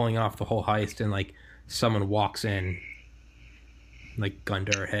she pulling off the whole heist and like someone walks in, like gun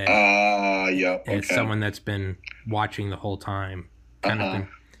to her head? And it's someone that's been watching the whole time, kind of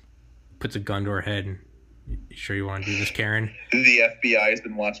puts a gun to her head. And, you sure you want to do this, Karen? The FBI has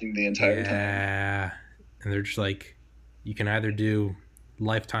been watching the entire time. Yeah, and they're just like, you can either do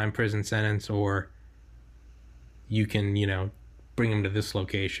lifetime prison sentence or you can, bring him to this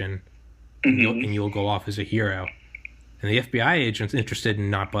location. And you'll go off as a hero. And the FBI agent's interested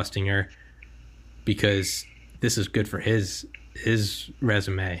in not busting her because this is good for his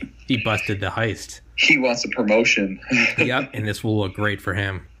resume. He busted the heist. He wants a promotion. Yep, and this will look great for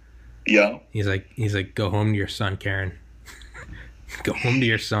him. Yeah. He's like, go home to your son, Karen. Go home to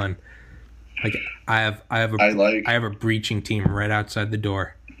your son. Like I have a breaching team right outside the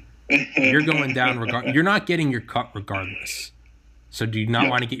door. You're going down you're not getting your cut regardless. So do you not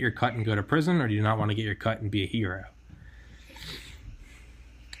want to get your cut and go to prison, or do you not want to get your cut and be a hero?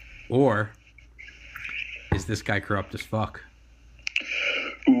 Or is this guy corrupt as fuck?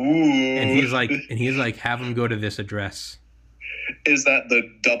 Ooh. And he's like, have him go to this address. Is that the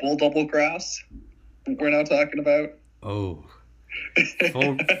double cross we're now talking about? Oh.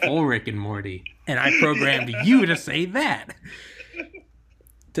 Full Rick and Morty. And I programmed you to say that.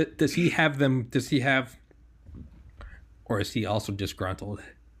 Does he have or is he also disgruntled?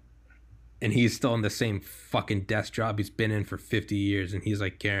 And he's still in the same fucking desk job he's been in for 50 years. And he's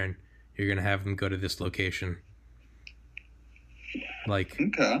like, Karen, you're going to have him go to this location. Like,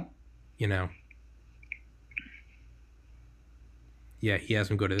 okay. Yeah, he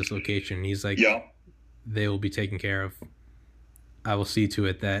has him go to this location. And he's like, they will be taken care of. I will see to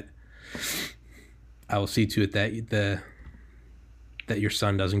it that that your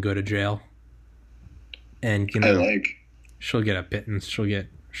son doesn't go to jail. And, she'll get a pittance. She'll get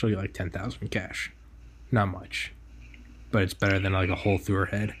like 10,000 cash. Not much, but it's better than like a hole through her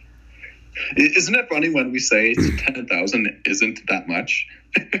head. Isn't it funny when we say 10,000 isn't that much?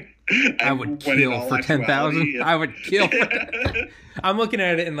 I would kill for 10,000. I would kill. I'm looking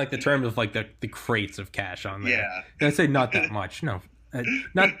at it in like the terms of like the crates of cash on there. Yeah, I'd say not that much. No,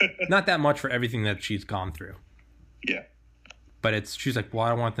 not that much for everything that she's gone through. Yeah, but she's like, well, I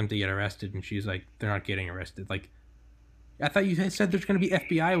don't want them to get arrested, and she's like, they're not getting arrested. Like, I thought you said there's going to be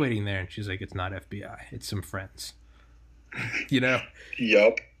FBI waiting there. And she's like, it's not FBI. It's some friends. Yup.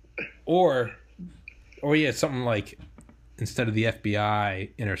 Or yeah, something like, instead of the FBI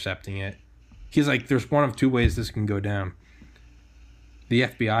intercepting it, he's like, there's one of two ways this can go down. The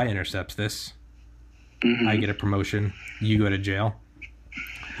FBI intercepts this. Mm-hmm. I get a promotion. You go to jail.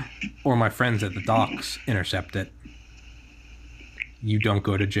 Or my friends at the docks intercept it. You don't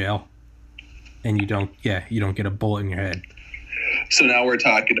go to jail. And you don't get a bullet in your head. So now we're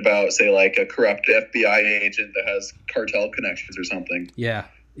talking about, say, like a corrupt FBI agent that has cartel connections or something. Yeah.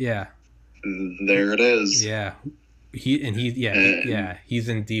 There it is. Yeah. He's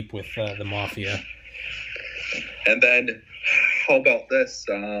in deep with the mafia. And then, how about this?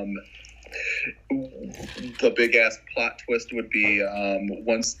 the big ass plot twist would be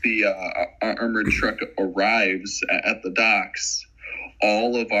once the armored truck arrives at the docks,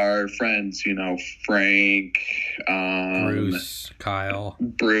 all of our friends, Frank, Bruce, Kyle,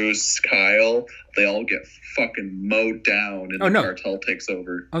 they all get fucking mowed down and the cartel takes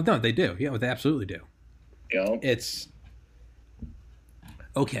over. Oh, no, they do. Yeah, they absolutely do. It's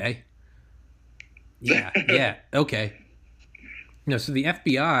okay. Yeah, okay. So the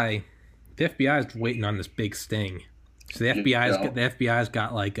FBI is waiting on this big sting. So the FBI's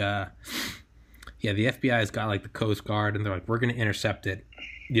got like the FBI's got like the Coast Guard, and they're like, we're going to intercept it.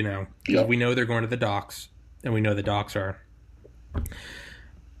 We know they're going to the docks, and we know the docks are.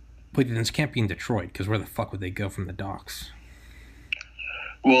 But this can't be in Detroit, because where the fuck would they go from the docks?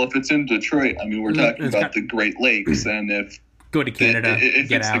 Well, if it's in Detroit, we're talking about the Great Lakes, and if go to Canada,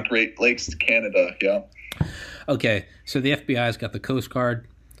 if it's the Great Lakes to Canada, yeah. Okay, so the FBI's got the Coast Guard.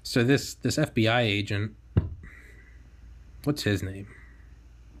 So this FBI agent, what's his name?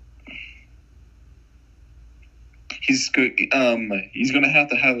 He's good. He's gonna have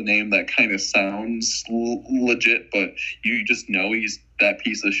to have a name that kind of sounds legit, but you just know he's that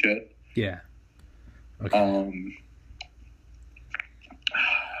piece of shit. Yeah. Okay.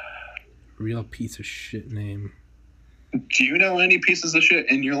 Real piece of shit name. Do you know any pieces of shit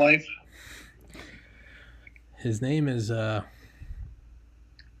in your life? His name is I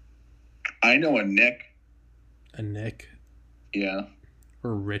know a Nick. A Nick? Yeah.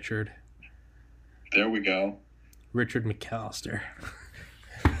 Or Richard. There we go. Richard McAllister.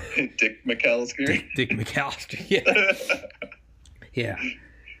 Dick McAllister? Dick McAllister, yeah. Yeah.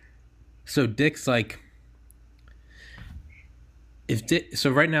 So Dick's like... So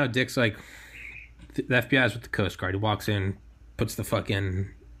right now Dick's like... The FBI's with the Coast Guard. He walks in, puts the fucking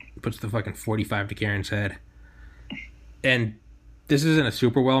 45 to Karen's head. And this isn't a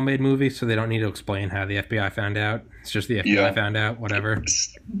super well-made movie, so they don't need to explain how the FBI found out. It's just the FBI found out, whatever.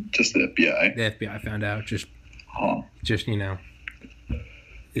 It's just the FBI. The FBI found out. Just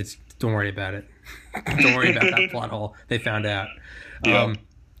don't worry about it. Don't worry about that plot hole. They found out.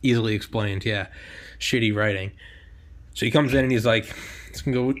 Easily explained, yeah. Shitty writing. So he comes in and he's like, this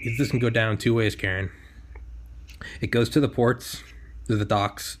can go down two ways, Karen. It goes to the ports, to the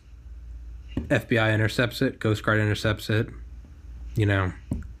docks. FBI intercepts it. Coast Guard intercepts it.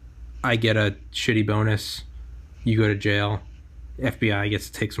 I get a shitty bonus. You go to jail. FBI gets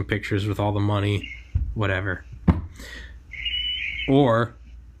to take some pictures with all the money. Whatever. Or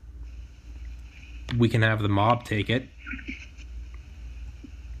we can have the mob take it.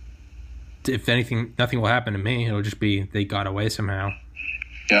 If anything, nothing will happen to me. It'll just be they got away somehow.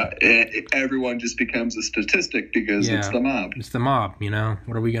 Yeah, everyone just becomes a statistic because it's the mob. It's the mob,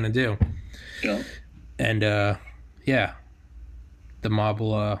 What are we going to do? Yeah. And, the mob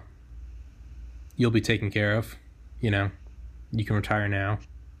will, you'll be taken care of. You can retire now.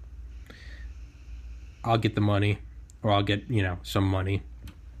 I'll get the money, or I'll get, some money.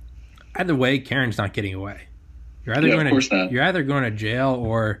 Either way, Karen's not getting away. You're either going to jail,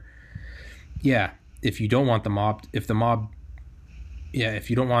 or, if you don't want the mob, if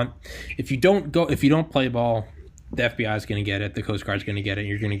you don't play ball, the FBI's going to get it, the Coast Guard's going to get it, and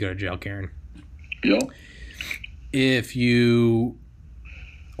you're going to go to jail, Karen. Yeah.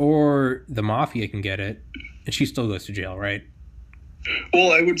 Or the mafia can get it, and she still goes to jail, right?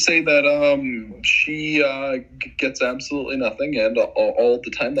 Well, I would say that she gets absolutely nothing, and all the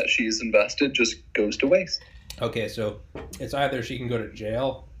time that she's invested just goes to waste. Okay, so it's either she can go to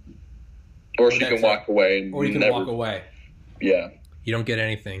jail, or she can walk away. Or you can walk away. Yeah. You don't get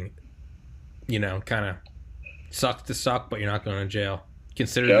anything, kind of sucks to suck, but you're not going to jail.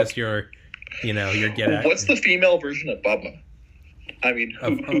 Consider this your get at. What's the female version of Bubba?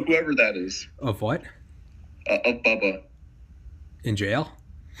 Whoever that is. Of what? Of Bubba. In jail?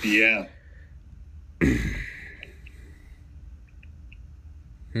 Yeah.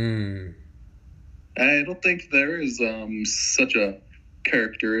 I don't think there is such a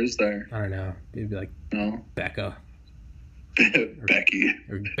character, is there? I don't know. It'd be like Becca. Becky.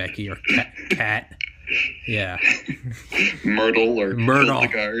 Or Becky or Cat. Yeah. Myrtle or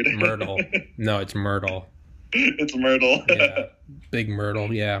Hildegard. Myrtle. No, it's Myrtle. It's Myrtle. Yeah. Big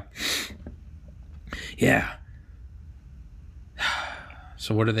Myrtle, yeah. Yeah.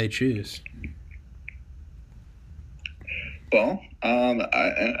 So what do they choose? Well,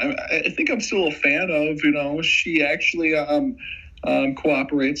 I think I'm still a fan of, she actually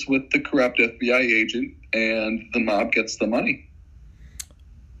cooperates with the corrupt FBI agent, and the mob gets the money.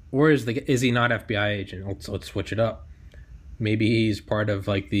 Or is he not FBI agent? Let's switch it up. Maybe he's part of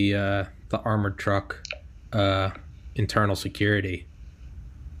like the armored truck internal security.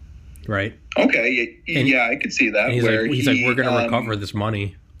 right? Okay, yeah, I could see that. And he's where like, we're going to recover this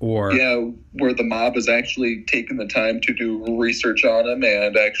money. Or where the mob has actually taken the time to do research on him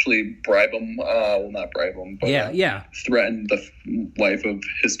and actually bribe him. Well, not bribe him, but threaten the life of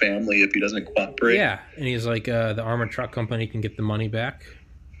his family if he doesn't cooperate. Yeah, and he's like, the armored truck company can get the money back,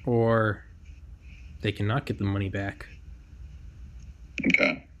 or they cannot get the money back.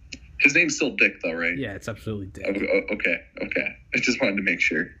 Okay. His name's still Dick, though, right? Yeah, it's absolutely Dick. Okay. I just wanted to make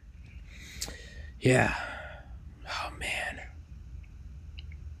sure. Yeah. Oh, man.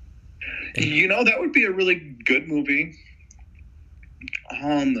 You know, that would be a really good movie.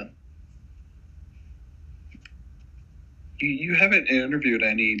 You haven't interviewed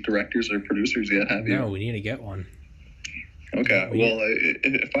any directors or producers yet, have you? No, we need to get one. Okay, well,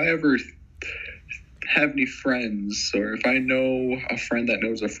 if I ever have any friends, or if I know a friend that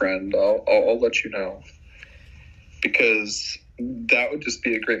knows a friend, I'll let you know. Because that would just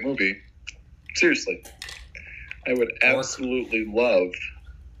be a great movie. Seriously. I would absolutely love...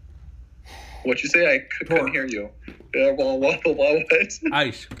 What'd you say? I couldn't hear you. Yeah, well, what?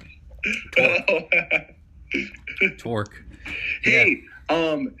 Ice. Torque. Hey,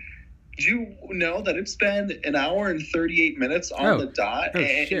 do you know that it's been an hour and 38 minutes on the dot,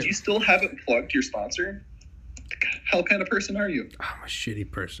 and you still haven't plugged your sponsor? How kind of person are you? I'm a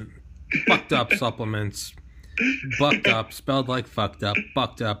shitty person. Fucked up supplements. Bucked up, spelled like fucked up.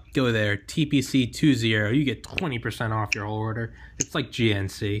 Bucked up. Go there. TPC 20. You get 20% off your whole order. It's like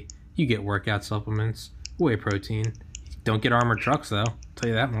GNC. You get workout supplements, whey protein. Don't get armored trucks, though. I'll tell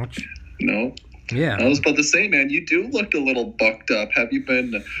you that much. No. Yeah. I was about to say, man, you do look a little bucked up. Have you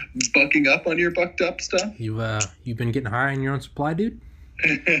been bucking up on your bucked up stuff? You've been getting high on your own supply, dude?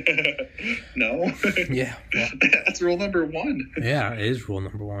 No. Yeah. Well, that's rule number 1. Yeah, it is rule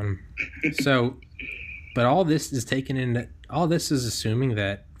number 1. So, but all this is assuming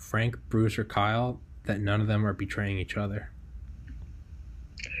that Frank, Bruce, or Kyle, that none of them are betraying each other.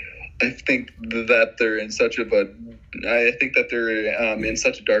 I think that they're in such a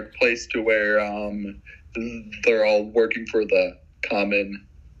dark place to where they're all working for the common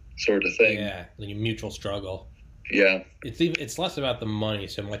sort of thing. Yeah, like a mutual struggle. Yeah, it's less about the money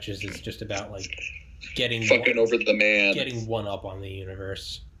so much as it's just about like over the man, getting one up on the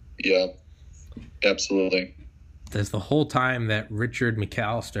universe. Yeah, absolutely. There's the whole time that Richard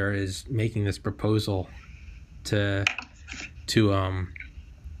McAllister is making this proposal to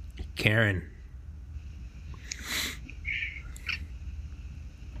Karen.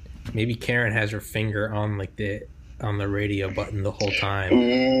 Maybe Karen has her finger on the radio button the whole time.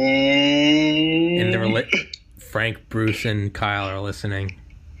 And they're Frank, Bruce, and Kyle are listening.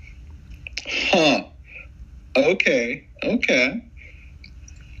 Huh. Okay.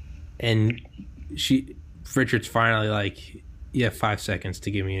 And Richard's finally like, you have 5 seconds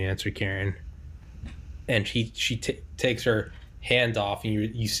to give me an answer, Karen. And she takes her hand off, and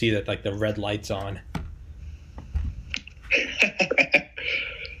you see that like the red light's on.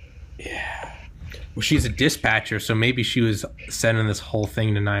 Yeah. Well, she's a dispatcher, so maybe she was sending this whole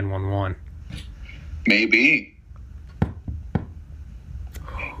thing to 911. Maybe.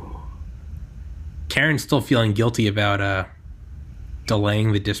 Karen's still feeling guilty about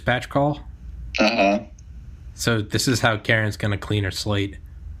delaying the dispatch call. Uh-huh. So this is how Karen's going to clean her slate.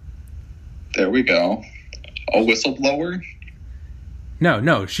 There we go. A whistleblower?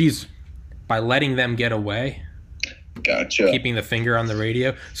 No. She's, by letting them get away. Gotcha. Keeping the finger on the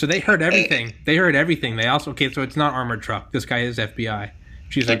radio. So they heard everything. They also, so it's not armored truck. This guy is FBI.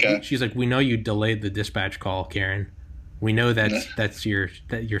 She's like, we know you delayed the dispatch call, Karen. We know that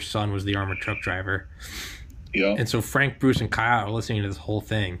your son was the armored truck driver. Yeah. And so Frank, Bruce, and Kyle are listening to this whole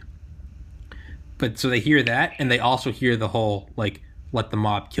thing. But so they hear that, and they also hear the whole like, let the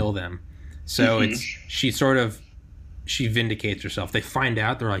mob kill them. So she vindicates herself. They find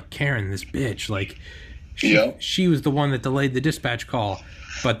out, they're like, Karen, this bitch, like, she was the one that delayed the dispatch call.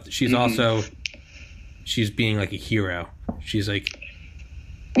 But she's also, she's being like a hero. She's like,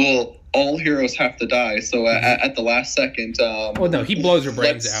 well, all heroes have to die. So at the last second, he blows her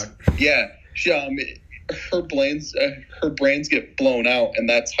brains out. Yeah, her brains get blown out, and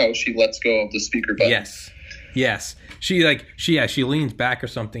that's how she lets go of the speaker button. Yes. She leans back or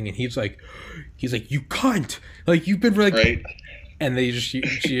something, and he's like, you cunt, like you've been like, right. And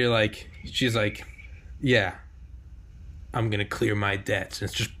she's like, yeah, I'm gonna clear my debts, and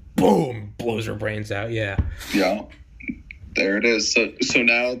it's just boom, blows her brains out. Yeah. There it is. So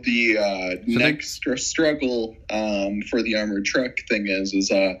now the next struggle for the armored truck thing is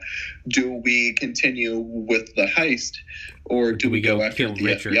do we continue with the heist, or do we go after the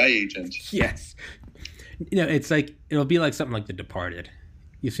Richard? FBI agent? Yes. It's like, it'll be like something like The Departed.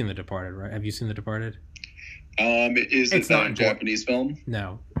 You've seen The Departed, right? Have you seen The Departed? Is it not a Japanese film?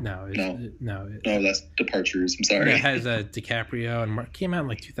 No. No, that's Departures. I'm sorry. It has DiCaprio and came out in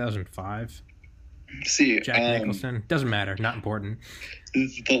like 2005. See, Jack Nicholson. Doesn't matter. Not important.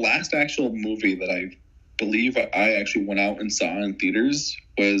 The last actual movie that I believe I actually went out and saw in theaters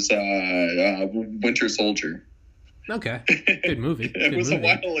was Winter Soldier. Okay. Good movie. It was a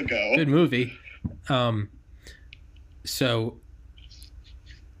while ago. Good movie. So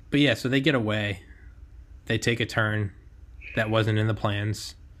they get away. They take a turn that wasn't in the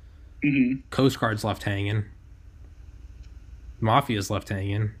plans. Mm-hmm. Coast Guard's left hanging. Mafia's left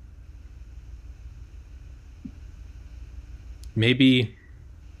hanging. Maybe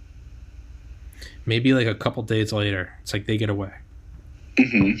like a couple days later, it's like they get away.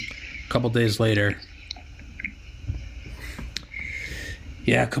 Mm-hmm. A couple days later.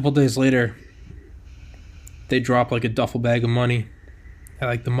 Yeah, a couple days later, they drop like a duffel bag of money at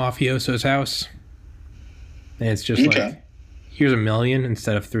like the mafioso's house. And it's just like, here's $1 million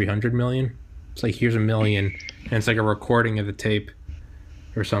instead of 300 million. It's like, here's $1 million. And it's like a recording of the tape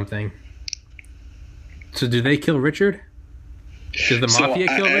or something. So do they kill Richard? Did the mafia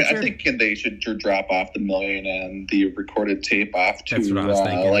kill Richard? I think they should drop off the $1 million and the recorded tape off to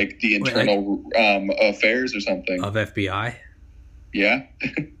like the internal affairs or something. Of FBI? Yeah.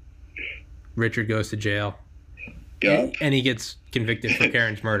 Richard goes to jail. Yeah. And he gets convicted for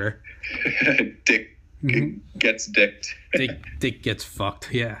Karen's murder. Dick gets dicked. Dick gets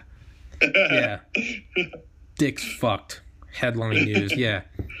fucked. Yeah. Yeah. Dick's fucked. Headline news. Yeah.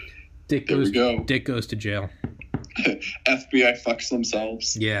 Dick goes to jail. FBI fucks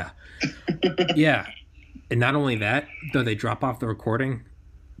themselves. Yeah. Yeah. And not only that, though, they drop off the recording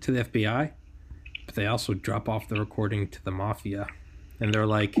to the FBI, but they also drop off the recording to the mafia. And they're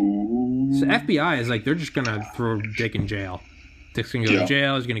like, ooh. So FBI is like, they're just going to throw Dick in jail. Dick's going to go to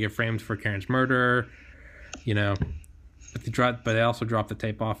jail. He's going to get framed for Karen's murder, you know. But they also drop the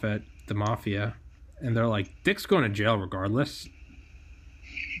tape off at the mafia. And they're like, Dick's going to jail regardless.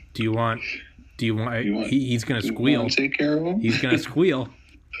 Do you want he's going to squeal. Take care of him? He's going to squeal.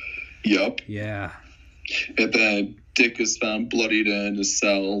 Yep. Yeah. And then Dick is found bloodied in his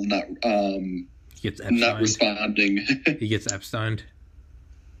cell, not responding. He gets Epsteined.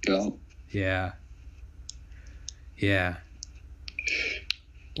 Yeah. Yeah. Yeah.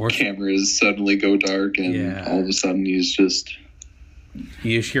 Or cameras suddenly go dark, and all of a sudden he's just.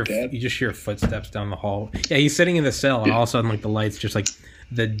 You just hear footsteps down the hall. Yeah, he's sitting in the cell, and all of a sudden, like the lights, just like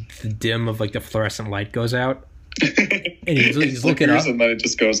the dim of like the fluorescent light goes out, and he's looking up, and then it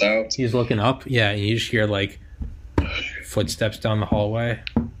just goes out. He's looking up, yeah, and you just hear like footsteps down the hallway,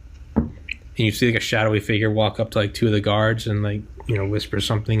 and you see like a shadowy figure walk up to like two of the guards and like whisper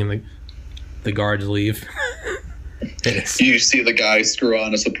something, and the guards leave. You see the guy screw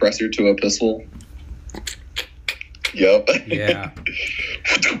on a suppressor to a pistol. Yep. Yeah.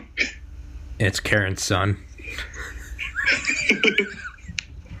 It's Karen's son.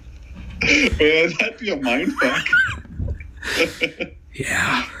 Man, that'd be a mindfuck.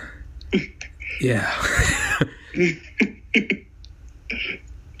 Yeah. Yeah.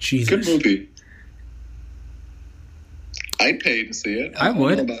 Jesus. Good movie. I'd pay to see it. I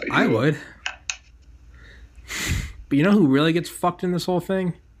would. But you know who really gets fucked in this whole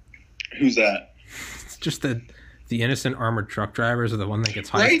thing? Who's that? It's just the innocent armored truck drivers are the one that gets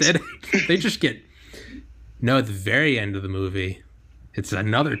heisted. Right? They just get... No, at the very end of the movie, it's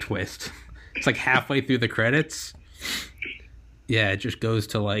another twist. It's like halfway through the credits. Yeah, it just goes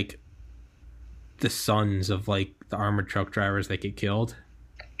to like the sons of like the armored truck drivers that get killed.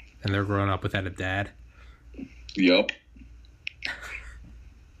 And they're growing up without a dad. Yup.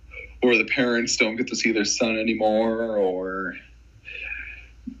 Or the parents don't get to see their son anymore, or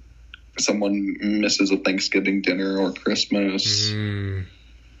someone misses a Thanksgiving dinner or Christmas. Oh,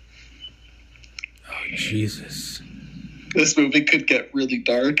 Jesus. This movie could get really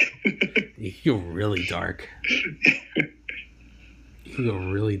dark. You feel really dark. You feel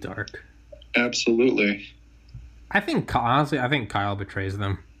really dark. Absolutely. Honestly, I think Kyle betrays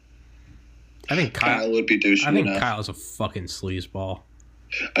them. I think Kyle would be douchey enough. I think Kyle's a fucking sleazeball.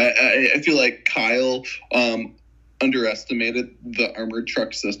 I feel like Kyle underestimated the armored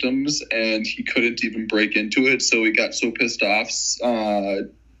truck systems, and he couldn't even break into it, so he got so pissed off.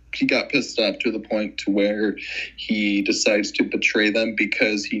 He got pissed off to the point to where he decides to betray them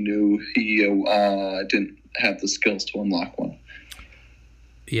because he knew he didn't have the skills to unlock one.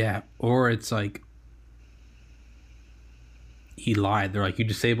 Yeah, or it's like he lied. They're like, you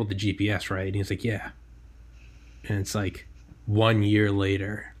disabled the GPS, right? And he's like, yeah. And it's like 1 year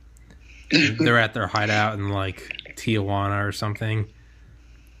later, they're at their hideout in like Tijuana or something,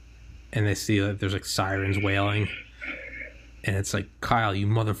 and they see that there's like sirens wailing, and it's like, Kyle, you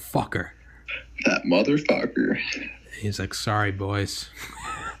motherfucker. That motherfucker. He's like, sorry, boys.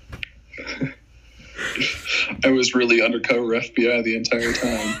 I was really undercover FBI the entire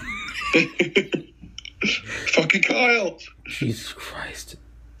time. Fucking Kyle. Jesus Christ.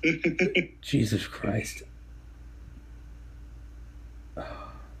 Jesus Christ.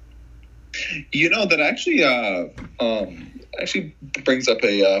 You know, that actually brings up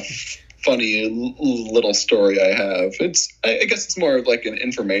a funny little story I have. I guess it's more of like an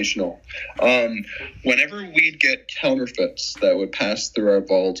informational. Whenever we'd get counterfeits that would pass through our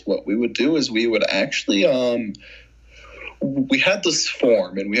vault, what we would do is we would actually we had this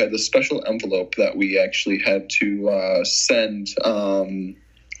form, and we had this special envelope that we actually had to send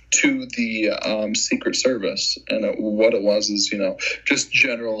to the Secret Service. And what it was is, just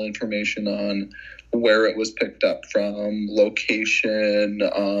general information on where it was picked up from, location,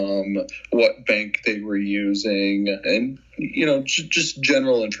 what bank they were using, and, just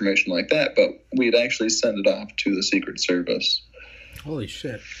general information like that. But we'd actually send it off to the Secret Service. Holy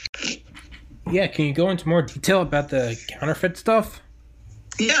shit. Yeah, can you go into more detail about the counterfeit stuff?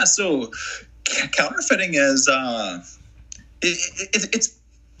 Yeah, so counterfeiting is, it's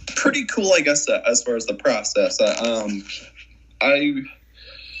pretty cool, I guess, as far as the process. I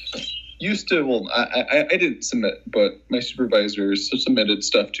used to, I didn't submit, but my supervisors submitted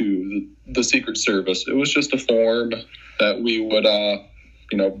stuff to the Secret Service. It was just a form that we would,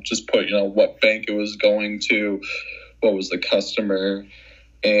 just put, what bank it was going to, what was the customer,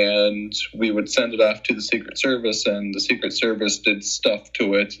 and we would send it off to the Secret Service, and the Secret Service did stuff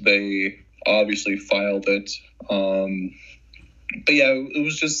to it. They obviously filed it. But yeah, it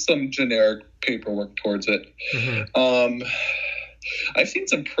was just some generic paperwork towards it. Mm-hmm. I've seen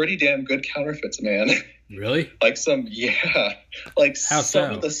some pretty damn good counterfeits, man. Really? Like some of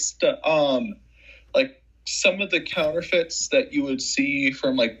the stuff, like some of the counterfeits that you would see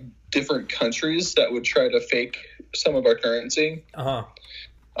from like different countries that would try to fake some of our currency. Uh-huh.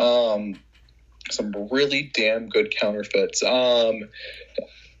 Some really damn good counterfeits.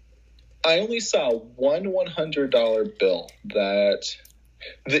 I only saw one $100 bill that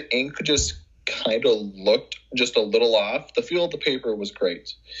the ink just kind of looked just a little off. The feel of the paper was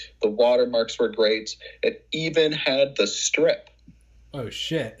great. The watermarks were great. It even had the strip. Oh,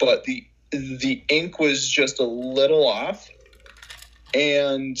 shit. But the ink was just a little off.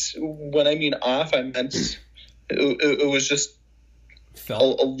 And when I mean off, I meant it was just a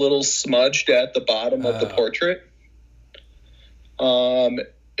little smudged at the bottom of the portrait.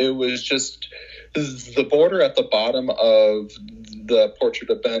 It was just the border at the bottom of the portrait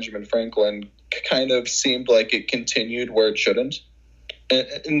of Benjamin Franklin kind of seemed like it continued where it shouldn't.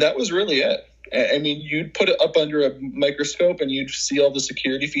 And that was really it. I mean, you'd put it up under a microscope and you'd see all the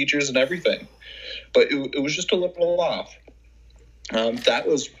security features and everything. But it was just a little off. That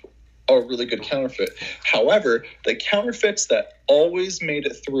was a really good counterfeit. However, the counterfeits that always made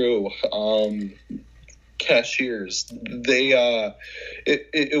it through cashiers,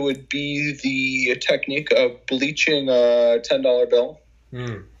 it would be the technique of bleaching a $10 bill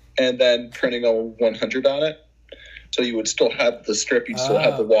and then printing a 100 on it. So you would still have the strip, you'd still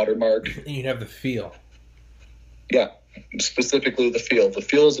have the watermark. And you'd have the feel. Yeah, specifically the feel. The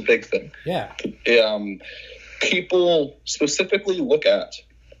feel is a big thing. Yeah. People specifically look at,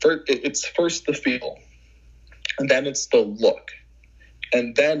 it's first the feel, and then it's the look,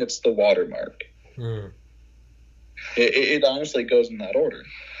 and then it's the watermark. It honestly goes in that order.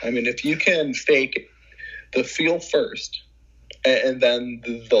 I mean, if you can fake the feel first and then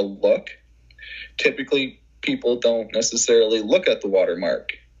the look, typically people don't necessarily look at the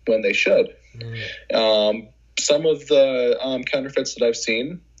watermark when they should. Some of the counterfeits that I've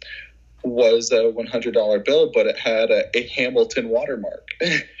seen was a $100 bill, but it had a Hamilton watermark.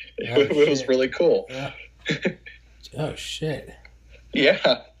 It was really cool. Yeah. Oh, shit.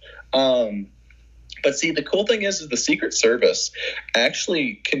 Yeah. But see, the cool thing is the Secret Service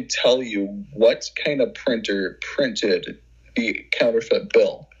actually can tell you what kind of printer printed the counterfeit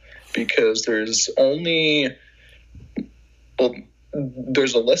bill, because there's a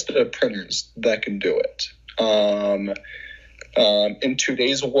list of printers that can do it. In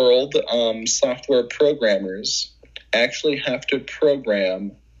today's world, software programmers actually have to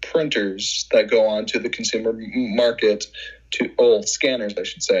program printers that go onto the consumer market scanners, I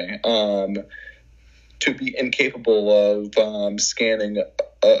should say, to be incapable of scanning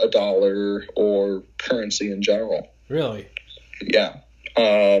a dollar or currency in general. Really? Yeah.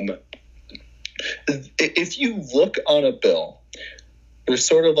 If you look on a bill, there's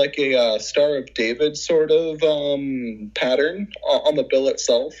sort of like a Star of David sort of pattern on the bill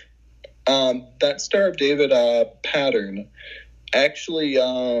itself. That Star of David pattern actually,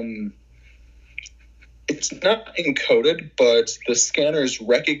 it's not encoded, but the scanners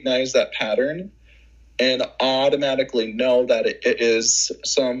recognize that pattern and automatically know that it is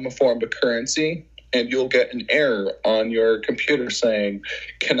some form of currency, and you'll get an error on your computer saying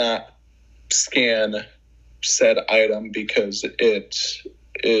cannot scan said item because it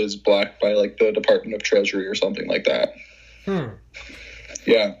is blocked by like the Department of Treasury or something like that.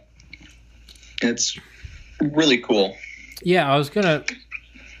 Yeah. It's really cool. Yeah, I was trying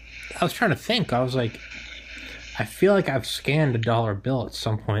to think. I was like, I feel like I've scanned a dollar bill at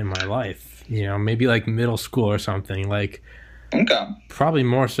some point in my life. You know, maybe like middle school or something. Like, okay. Probably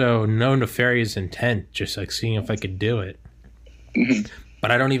more so no nefarious intent, just like seeing if I could do it. Mm-hmm.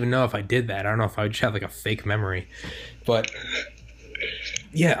 But I don't even know if I did that. I don't know if I just have like a fake memory. But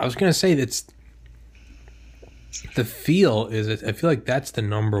yeah, I was gonna say that's the feel is. I feel like that's the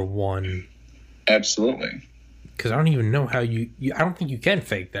number one. Absolutely. Because I don't even know how you. I don't think you can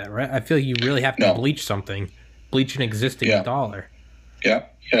fake that, right? I feel like you really have to bleach something, bleach an existing dollar. Yeah.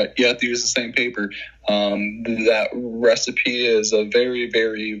 You have to use the same paper. That recipe is a very,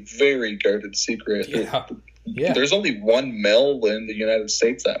 very, very guarded secret. Yeah. There's only one mill in the United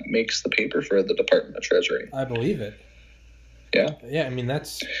States that makes the paper for the Department of Treasury. I believe it. Yeah. Yeah, I mean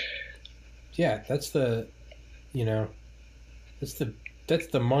that's the, you know, that's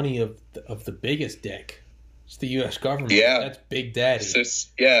the money of the biggest dick. It's the U.S. government. Yeah. That's Big Daddy.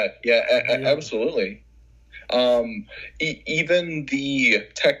 Absolutely. Even the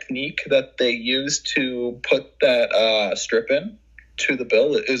technique that they use to put that strip in to the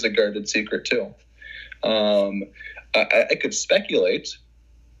bill is a guarded secret too. I could speculate,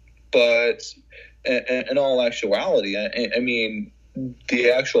 but in all actuality, I mean,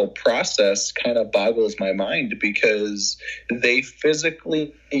 the actual process kind of boggles my mind because they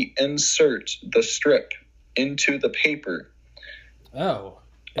physically insert the strip into the paper. Oh,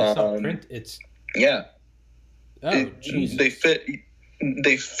 it's not print. It's yeah. Oh, Jesus.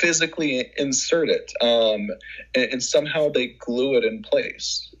 They physically insert it, and somehow they glue it in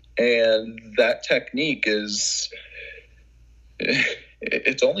place. And that technique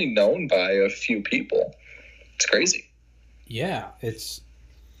it's only known by a few people. It's crazy. Yeah,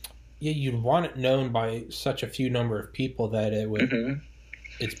 you'd want it known by such a few number of people that it would. Mm-hmm.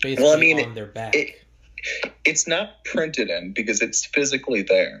 It's basically on their back. It's not printed in because it's physically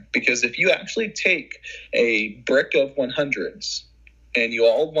there. Because if you actually take a brick of 100s and you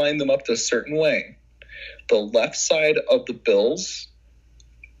all line them up a certain way, the left side of the bills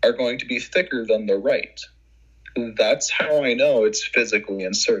are going to be thicker than the right. That's how I know it's physically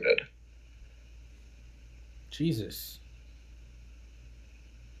inserted. Jesus.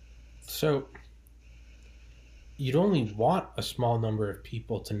 So you'd only want a small number of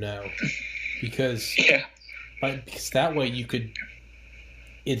people to know because that way you could,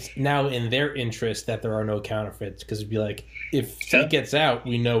 it's now in their interest that there are no counterfeits because it'd be like, if it gets out,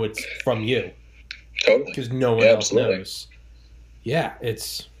 we know it's from you. Totally. Because no one else knows. Yeah,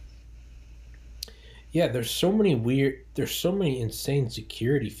 there's so many insane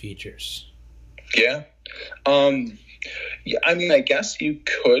security features. Yeah. I mean, I guess you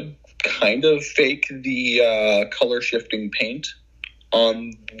could kind of fake the color shifting paint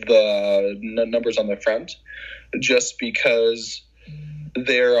on the numbers on the front just because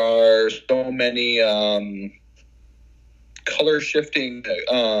there are so many color shifting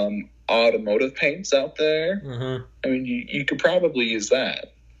automotive paints out there. Mm-hmm. I mean, you could probably use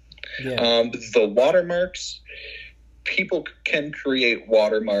that. Yeah. The watermarks, people can create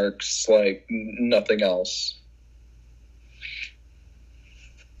watermarks like nothing else.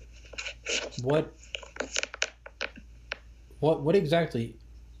 What exactly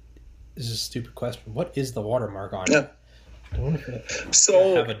this is a stupid question. What is the watermark on it?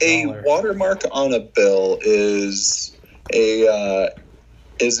 So a watermark on a bill is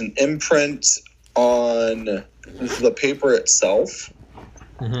an imprint on the paper itself.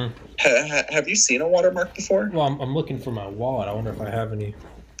 Mm-hmm. Have you seen a watermark before? Well, I'm looking for my wallet. I wonder if I have any.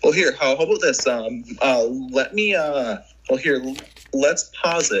 Well, here, how about this? Let's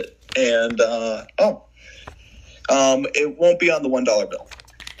pause it. And, it won't be on the $1 bill.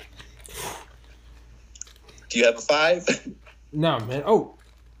 Do you have a 5? No, man. Oh,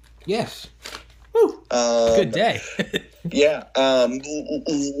 yes. Woo. Good day. Yeah.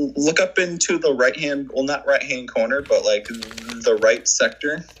 Look up into the not right-hand corner, but like the right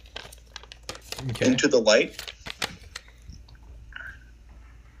sector. Okay. Into the light.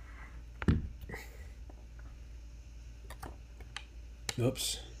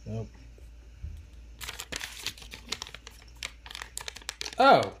 Oops. Nope.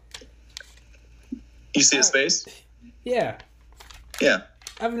 Oh. You see his face? Yeah. Yeah.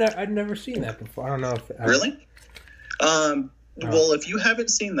 I've never seen that before. I don't know if Really? Well, if you haven't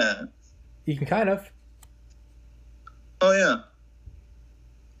seen that, you can kind of. Oh yeah.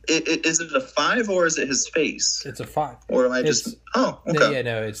 Is it a 5 or is it his face? It's a 5. Or am I just? Oh, okay. Yeah,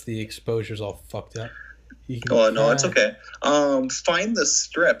 no, it's the exposure's all fucked up. Oh no, it's okay. Find the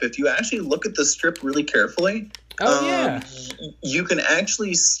strip. If you actually look at the strip really carefully, you can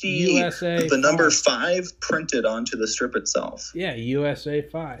actually see USA the number 5 printed onto the strip itself. Yeah, USA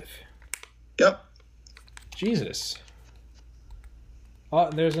 5. Yep. Jesus. Oh,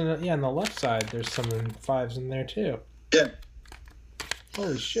 there's on the left side. There's some 5s in there too. Yeah.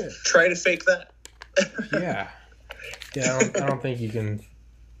 Holy shit. Try to fake that. Yeah. Yeah, I don't think you can.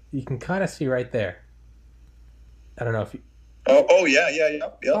 You can kind of see right there. I don't know if you. Oh yeah,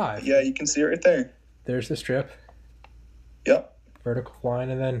 yep. 5. Yeah, you can see it right there. There's the strip. Yep. Vertical line,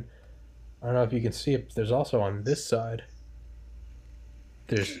 and then I don't know if you can see it. There's also on this side.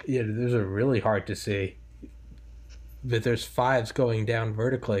 Those are really hard to see. But there's 5s going down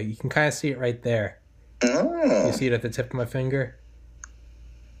vertically. You can kind of see it right there. Oh. You see it at the tip of my finger?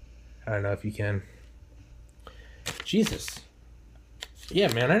 I don't know if you can. Jesus.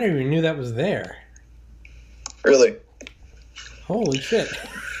 Yeah, man, I never even knew that was there. Really? Holy shit.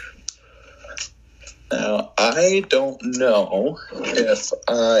 Now, I don't know if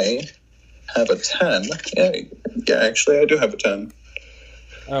I have a 10. Yeah, actually, I do have a 10.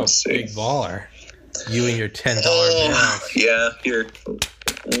 Oh, big baller. You and your $10 bills. Yeah, here.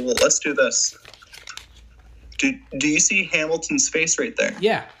 Well, let's do this. Do you see Hamilton's face right there?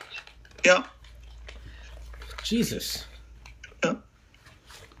 Yeah. Yeah. Jesus. Yeah.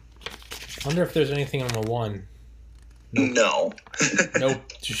 Wonder if there's anything on the 1. Nope. No.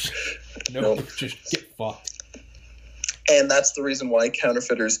 Nope. Just get fucked. And that's the reason why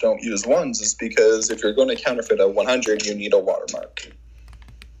counterfeiters don't use 1s, is because if you're going to counterfeit a 100, you need a watermark.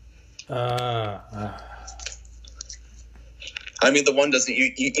 I mean, the 1 doesn't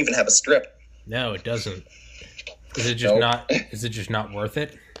even have a strip. No, it doesn't. Is it just not? Is it just not worth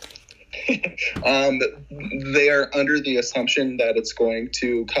it? They are under the assumption that it's going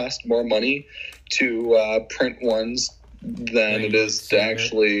to cost more money to print 1s than it is to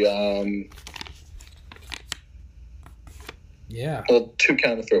actually. Yeah. Well, to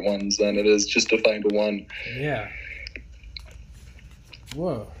counterfeit 1s than it is just to find a 1. Yeah.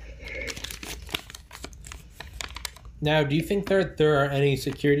 Whoa. Now, do you think there are any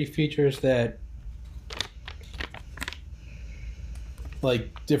security features that,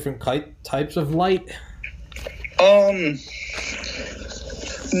 like, different types of light?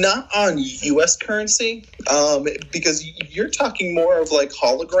 Not on U.S. currency, because you're talking more of like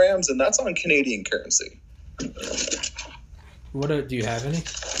holograms, and that's on Canadian currency. What do you have any?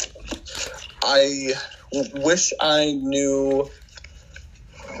 I wish I knew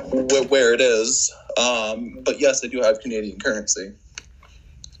where it is, but yes, I do have Canadian currency.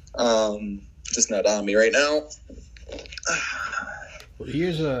 Just not on me right now. Well,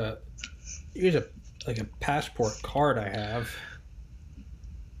 here's a passport card I have,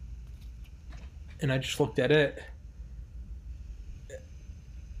 and I just looked at it,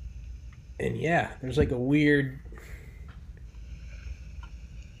 and yeah, there's like a weird.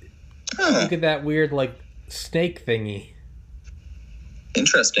 Look at that weird like snake thingy.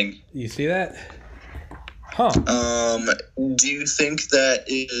 Interesting. You see that? Huh. Do you think that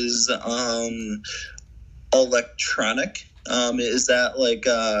is electronic? Is that like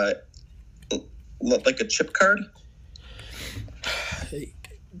a chip card?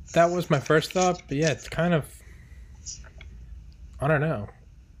 That was my first thought, but yeah, it's kind of, I don't know.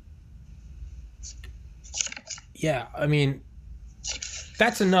 Yeah, I mean,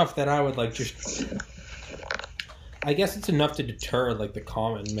 that's enough that I would like just, I guess it's enough to deter like the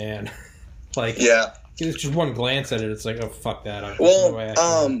common man. Like, yeah, it's just one glance at it, it's like, oh fuck that. Well,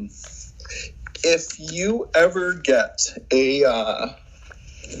 if you ever get a,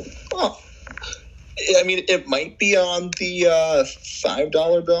 I mean, it might be on the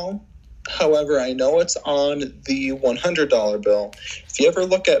 $5 bill. However, I know it's on the $100 bill. If you ever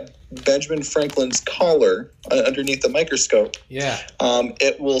look at Benjamin Franklin's collar underneath the microscope,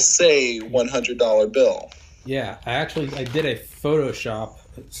 it will say $100 bill. Yeah, I did a Photoshop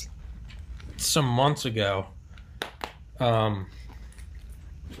some months ago.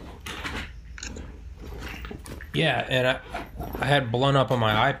 Yeah, and I had blown up on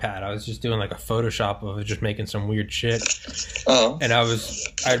my iPad. I was just doing like a Photoshop of just making some weird shit. And I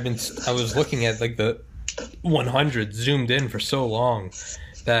was looking at like the 100 zoomed in for so long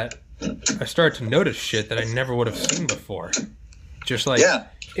that I started to notice shit that I never would have seen before. Just like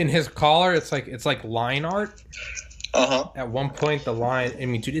in his collar, it's like line art. At one point, the line, I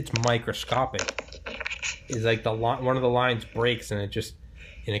mean, dude, it's microscopic. It's like one of the lines breaks and it just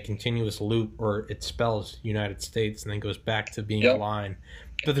in a continuous loop, or it spells United States and then goes back to being a line.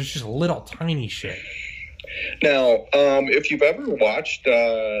 But there's just little tiny shit. Now, if you've ever watched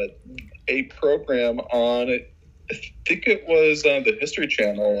a program on, I think it was the History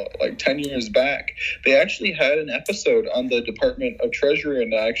Channel, like 10 years back, they actually had an episode on the Department of Treasury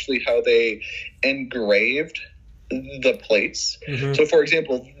and actually how they engraved the plates. So, for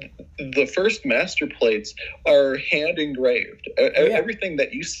example, the first master plates are hand engraved. Everything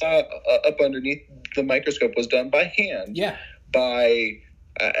that you saw up underneath the microscope was done by hand. By,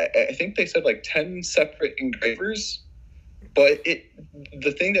 I think they said like 10 separate engravers. But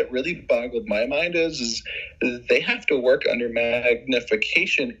the thing that really boggled my mind is they have to work under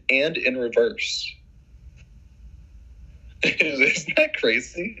magnification and in reverse. Isn't that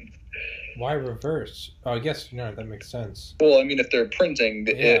crazy? Why reverse? Oh, I guess, that makes sense. Well, I mean, if they're printing,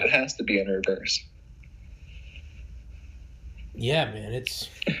 it has to be in reverse. Yeah, man, it's...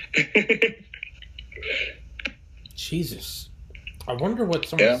 Jesus. I wonder what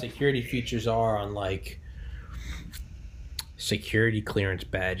some of the security features are on, like, security clearance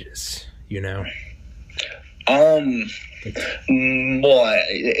badges, Well,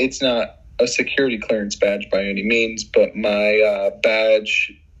 it's not a security clearance badge by any means, but my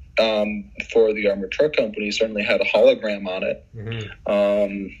badge... for the armored truck company certainly had a hologram on it.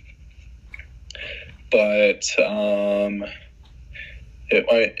 But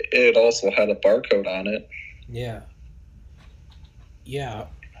it also had a barcode on it.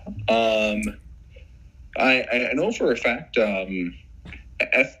 I know for a fact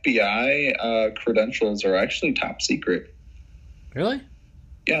FBI credentials are actually top secret. Really?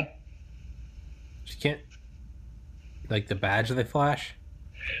 Yeah. You can't, like, the badge they flash?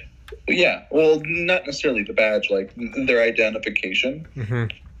 Yeah, well, not necessarily the badge, like their identification.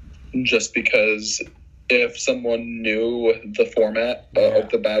 Just because if someone knew the format of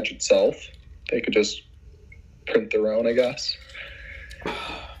the badge itself, they could just print their own, I guess.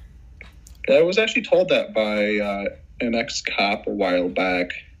 I was actually told that by an ex-cop a while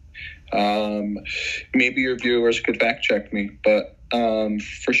back. Maybe your viewers could fact check me, but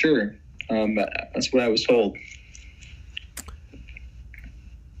for sure, that's what I was told.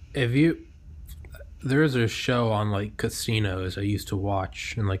 There's a show on like casinos I used to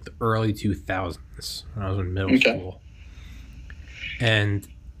watch in like the early 2000s when I was in middle school, and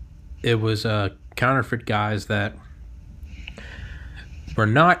it was counterfeit guys that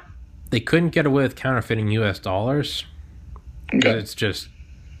they couldn't get away with counterfeiting US dollars. It's just,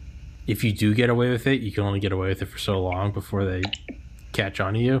 if you do get away with it, you can only get away with it for so long before they catch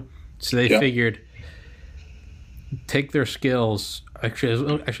on to you. So they figured, take their skills.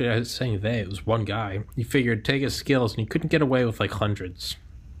 Actually, I was saying it was one guy. He figured take his skills, and he couldn't get away with like hundreds.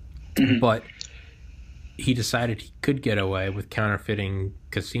 But he decided he could get away with counterfeiting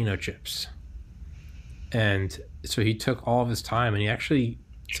casino chips. And so he took all of his time, and he actually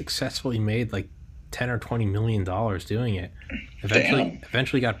successfully made like $10 or $20 million doing it.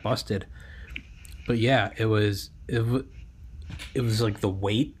 Eventually got busted. But yeah, it was like the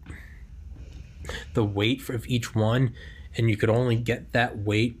weight of each one. And you could only get that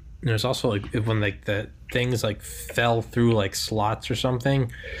weight. And there's also like when like the things like fell through like slots or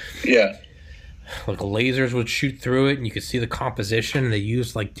something. Like lasers would shoot through it, and you could see the composition. They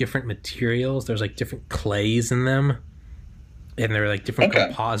used like different materials. There's like different clays in them, and they're like different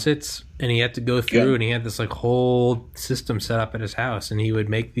composites. And he had to go through, and he had this like whole system set up at his house. And he would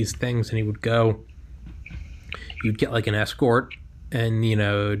make these things, and he would go. You'd get like an escort, and it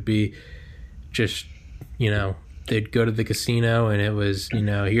would be just they'd go to the casino, and it was,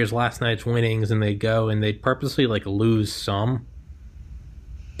 here's last night's winnings, and they'd go, and they'd purposely, like, lose some.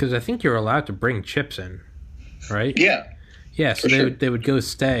 Because I think you're allowed to bring chips in, right? Yeah, so they would go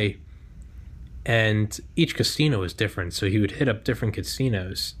stay, and each casino is different, so he would hit up different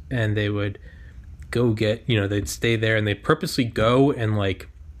casinos, and they would go get, they'd stay there, and they'd purposely go and, like,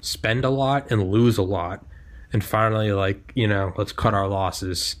 spend a lot and lose a lot, and finally, like, let's cut our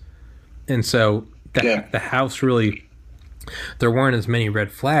losses. And so... The house really, there weren't as many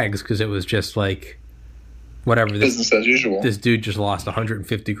red flags because it was just like, whatever. Business as usual. This dude just lost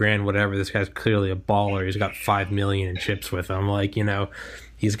 150 grand, whatever. This guy's clearly a baller. He's got 5 million in chips with him. Like,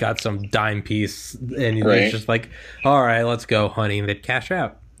 he's got some dime piece, and he's just like, all right, let's go, honey. And they'd cash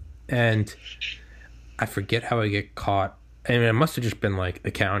out. And I forget how I get caught. I mean, it must have just been like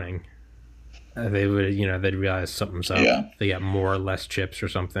accounting. They would, they'd realize something's up. They got more or less chips or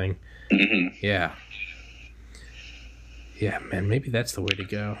something. Yeah. Yeah, man, maybe that's the way to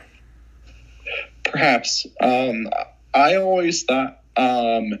go. Perhaps. I always thought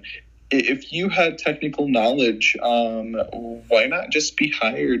if you had technical knowledge, why not just be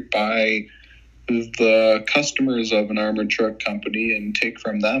hired by the customers of an armored truck company and take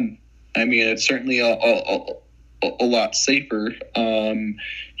from them? I mean, it's certainly a lot safer.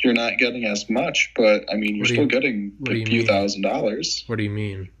 You're not getting as much, but I mean, you're still getting a few $1,000s. What do you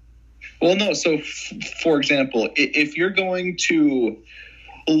mean? Well, no. So, for example, if you're going to,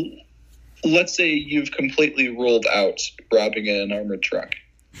 let's say you've completely ruled out robbing an armored truck.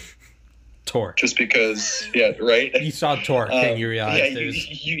 Torque. Just because, yeah, right? You saw Torque and you realized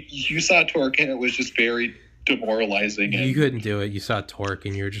you saw Torque and it was just very demoralizing. You couldn't do it. You saw Torque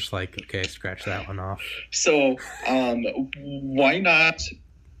and you were just like, okay, scratch that one off. So, why not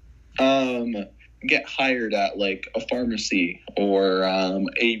get hired at like a pharmacy or a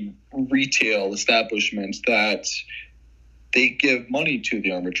retail establishment that they give money to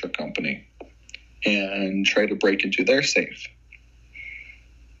the armored truck company and try to break into their safe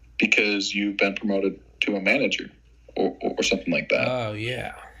because you've been promoted to a manager or something like that. Oh,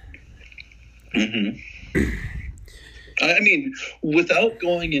 yeah. Mm-hmm. I mean, without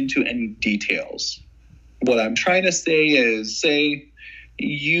going into any details, what I'm trying to say is, say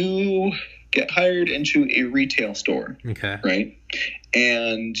you get hired into a retail store, okay, right?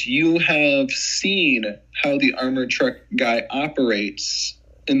 And you have seen how the armored truck guy operates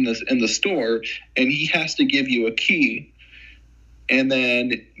in the store, and he has to give you a key, and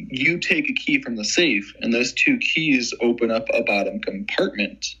then you take a key from the safe, and those two keys open up a bottom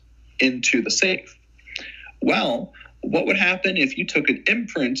compartment into the safe. Well, what would happen if you took an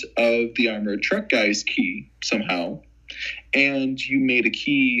imprint of the armored truck guy's key somehow, and you made a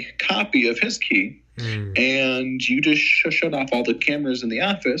key copy of his key, and you just shut off all the cameras in the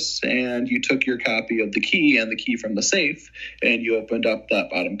office, and you took your copy of the key and the key from the safe, and you opened up that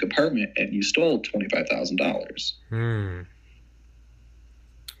bottom compartment, and you stole $25,000.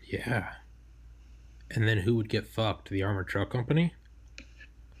 Yeah. And then who would get fucked? The armored truck company?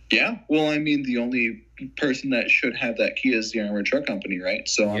 Yeah. Well, I mean, the only person that should have that key is the armored truck company, right?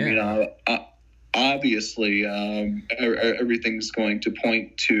 So, yeah. I mean, obviously, everything's going to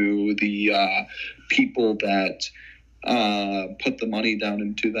point to the people that put the money down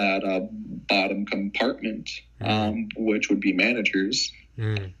into that bottom compartment, which would be managers.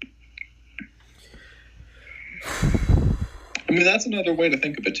 I mean, that's another way to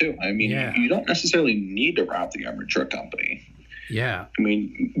think of it, too. I mean, you don't necessarily need to rob the armored truck company. Yeah. I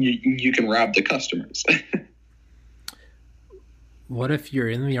mean, you can rob the customers. What if you're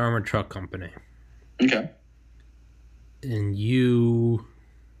in the armored truck company? Okay. And you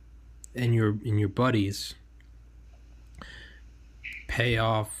and your buddies pay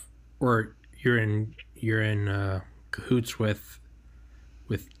off, or you're in cahoots with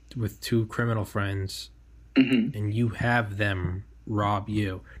two criminal friends, and you have them rob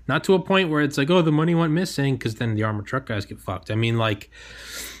you. Not to a point where it's like, oh, the money went missing, because then the armored truck guys get fucked. I mean, like,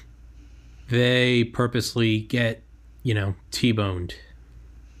 they purposely get, T-boned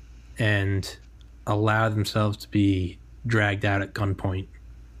and allow themselves to be dragged out at gunpoint.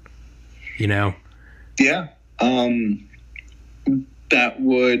 Yeah. That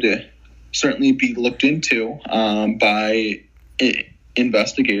would certainly be looked into by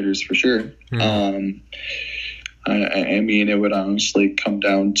investigators for sure. I mean, it would honestly come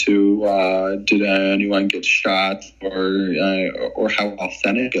down to did anyone get shot or how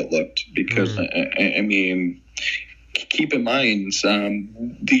authentic it looked, because I mean, keep in mind,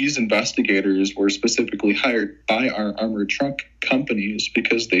 these investigators were specifically hired by our armored truck companies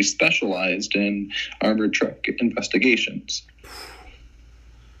because they specialized in armored truck investigations.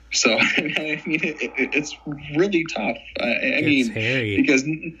 So, I mean, it's really tough. I mean, hairy. Because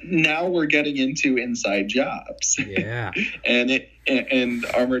now we're getting into inside jobs. Yeah. and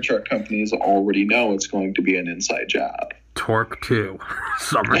armored truck companies already know it's going to be an inside job. Torque 2,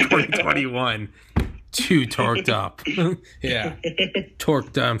 summer 2021. 2 torqued up. Yeah.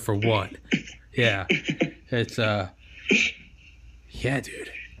 Torqued down for what? Yeah. It's, yeah,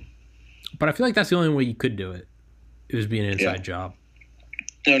 dude. But I feel like that's the only way you could do it. It was be an inside job.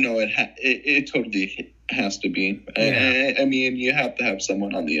 No, it totally has to be. Yeah. I mean, you have to have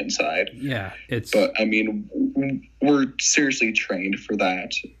someone on the inside. Yeah, But I mean, we're seriously trained for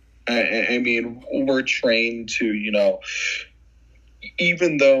that. I mean, we're trained to,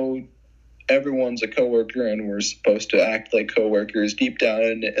 even though everyone's a coworker and we're supposed to act like coworkers, deep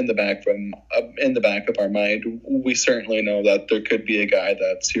down in the back of our mind, we certainly know that there could be a guy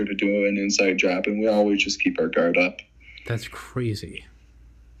that's here to do an inside job, and we always just keep our guard up. That's crazy.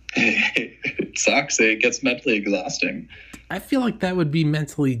 It sucks. It gets mentally exhausting. I feel like that would be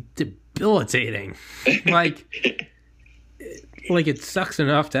mentally debilitating. Like it sucks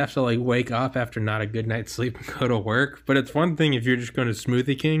enough to have to like wake up after not a good night's sleep and go to work. But it's one thing if you're just going to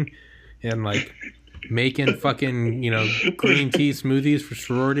Smoothie King and like making fucking, green tea smoothies for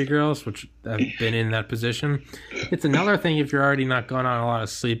sorority girls, which I've been in that position. It's another thing if you're already not going on a lot of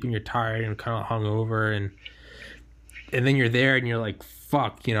sleep and you're tired and kind of hungover and then you're there and you're like,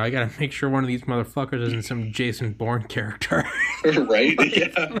 fuck, I gotta make sure one of these motherfuckers isn't some Jason Bourne character. Right?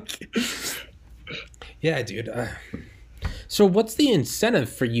 Yeah. Yeah, dude. So what's the incentive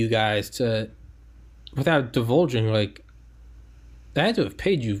for you guys to, without divulging, like, they had to have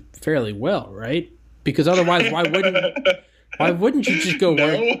paid you fairly well, right? Because otherwise, why wouldn't you just go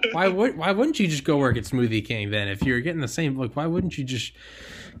work? Why wouldn't you just go work at Smoothie King then? If you're getting the same, like, why wouldn't you just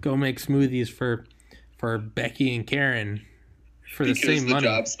go make smoothies for Becky and Karen for the same money? Because the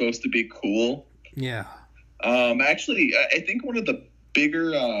job's supposed to be cool. Yeah. Actually, I think one of the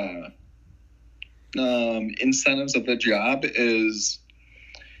bigger incentives of the job is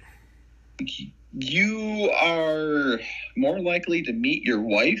you are more likely to meet your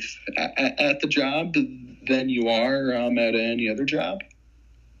wife at the job than you are at any other job.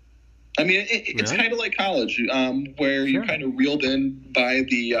 I mean, it's kind of like college, where you're kind of reeled in by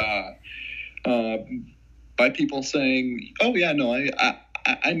the by people saying, "Oh yeah, no,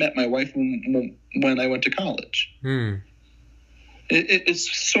 I met my wife when I went to college."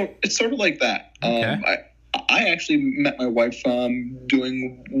 It's sort of like that. Okay. I actually met my wife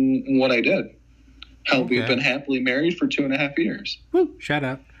doing what I did. Hell, we've been happily married for 2.5 years. Woo, shut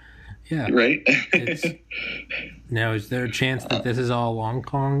up. Yeah. Right? Now, is there a chance that this is all long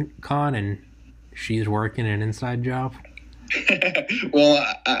con and she's working an inside job? Well,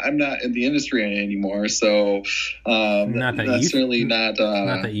 I'm not in the industry anymore, so not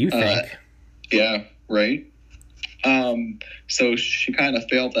that you think. Yeah, right. So she kind of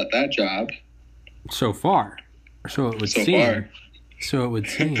failed at that job. So far. So it would seem.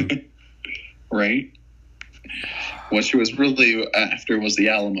 Right. What she was really after was the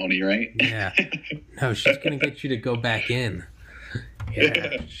alimony, right? Yeah. No, she's gonna get you to go back in.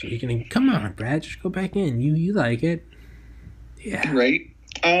 Yeah. She's gonna come on, Brad, just go back in. You like it. Yeah. Right.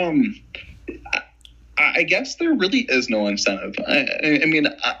 I guess there really is no incentive. I mean,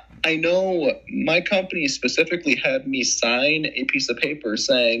 I know my company specifically had me sign a piece of paper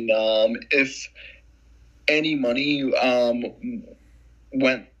saying if any money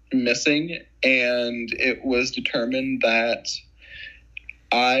went missing and it was determined that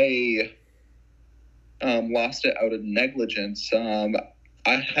I lost it out of negligence, I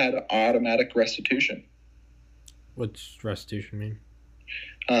had automatic restitution. What's restitution mean?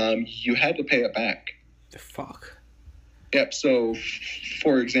 You had to pay it back. The fuck? Yep. So,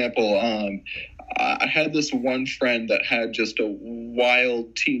 for example, I had this one friend that had just a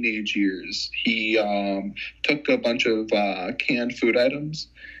wild teenage years. He took a bunch of canned food items,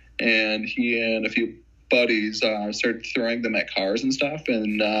 and he and a few buddies started throwing them at cars and stuff,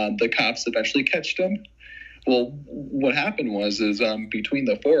 and the cops eventually catched him. Well, what happened was between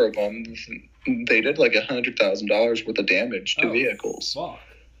the four of them, they did like $100,000 worth of damage to vehicles. Fuck.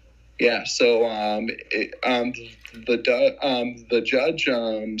 Yeah, so the judge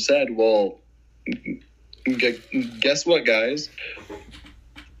said, "Well, guess what, guys?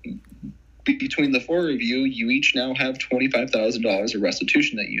 Between the four of you, you each now have $25,000 of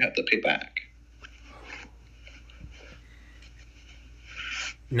restitution that you have to pay back."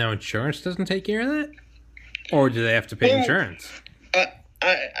 Now, insurance doesn't take care of that, or do they have to pay insurance?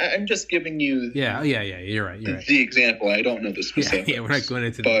 I'm just giving you. Yeah. You're right. The example. I don't know the specifics. Yeah, we're not going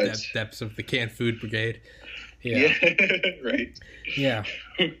into the depths of the canned food brigade. Yeah. Right. Yeah.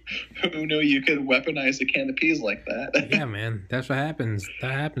 Who knew you could weaponize a can of peas like that? Yeah, man. That's what happens.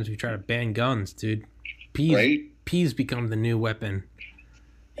 That happens if you try to ban guns, dude. Peas become the new weapon.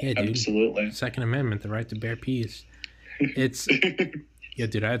 Yeah, dude. Absolutely. Second Amendment, the right to bear peas. It's yeah,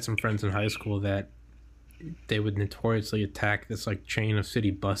 dude. I had some friends in high school that they would notoriously attack this like chain of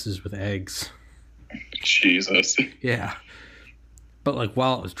city buses with eggs. Jesus. Yeah. But like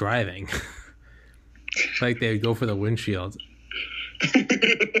while it was driving, like they would go for the windshield.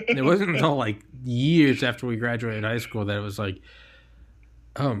 It wasn't until like years after we graduated high school that it was like,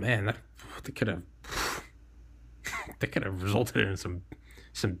 oh man, that could have resulted in some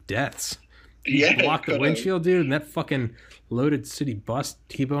deaths. Yeah, block the windshield, dude, and that fucking loaded city bus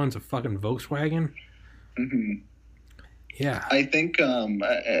T-bones a fucking Volkswagen. Mm-hmm. Yeah, I think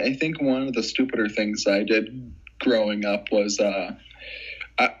one of the stupider things I did growing up was I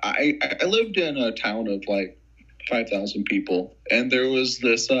lived in a town of like 5,000 people. And there was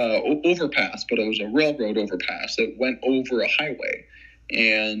this overpass, but it was a railroad overpass that went over a highway.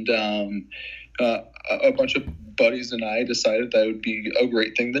 And a bunch of buddies and I decided that would be a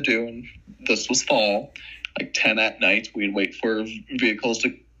great thing to do. And this was fall, like 10 at night. We'd wait for vehicles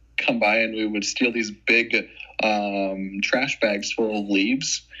to come by, and we would steal these big trash bags full of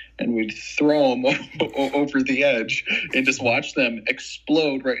leaves, and we'd throw them over the edge and just watch them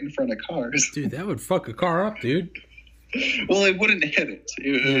explode right in front of cars. Dude, that would fuck a car up, dude. Well, it wouldn't hit it.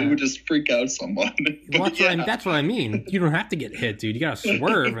 It would just freak out someone. Well, that's what I mean. You don't have to get hit, dude. You got to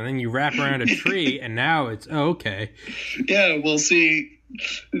swerve, and then you wrap around a tree, and now it's, okay. Yeah, well, see,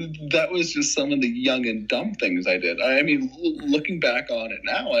 that was just some of the young and dumb things I did. I mean, looking back on it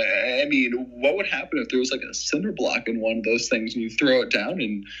now, I mean, what would happen if there was like a cinder block in one of those things and you throw it down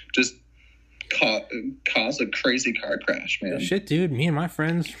and just cause a crazy car crash, man? Shit, dude. Me and my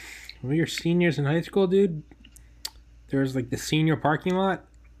friends, when we were seniors in high school, dude, there was like the senior parking lot.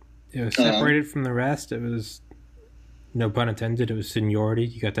 It was separated from the rest. It was, no pun intended, it was seniority.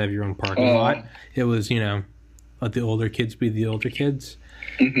 You got to have your own parking lot. It was, let the older kids be the older kids.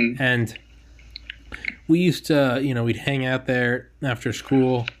 Mm-hmm. And we used to, we'd hang out there after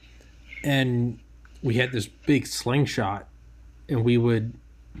school, and we had this big slingshot, and we would,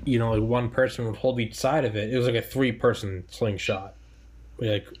 like one person would hold each side of it. It was like a 3-person slingshot.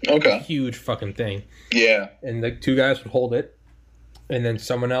 Like, a huge fucking thing. Yeah. And the 2 guys would hold it, and then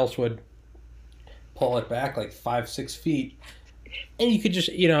someone else would pull it back like 5-6 feet. And you could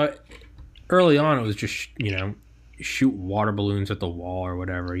just, early on it was just, shoot water balloons at the wall or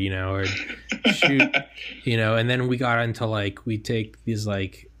whatever, or shoot, and then we got into like, we'd take these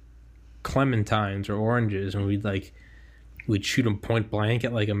like clementines or oranges, and we'd shoot them point blank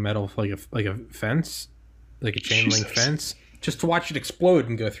at like a metal, like a fence, like a chain link fence, just to watch it explode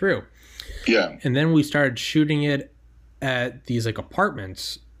and go through. Yeah. And then we started shooting it at these like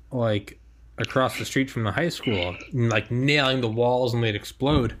apartments, like across the street from the high school, and, like nailing the walls, and they'd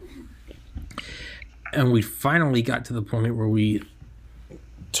explode. And we finally got to the point where we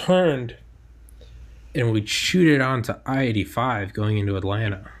turned and we'd shoot it onto I-85 going into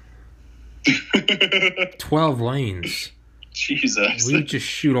Atlanta. 12 lanes. Jesus. We'd just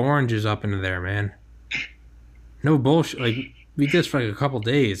shoot oranges up into there, man. No bullshit. Like, we did this for like a couple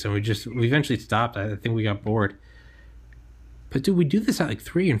days, and we eventually stopped. I think we got bored. But dude, we do this at like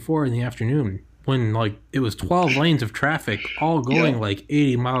 3 and 4 in the afternoon when like it was 12 lanes of traffic all going like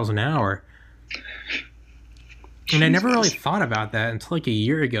 80 miles an hour. And I never really thought about that until like a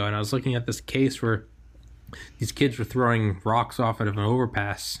year ago, and I was looking at this case where these kids were throwing rocks off of an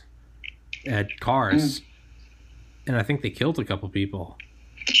overpass at cars, and I think they killed a couple people.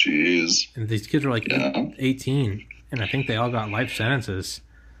 Jeez. And these kids were like 18, and I think they all got life sentences.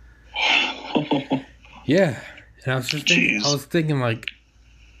 Yeah. And I was just thinking like,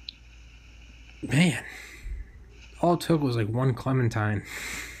 man, all it took was like one clementine.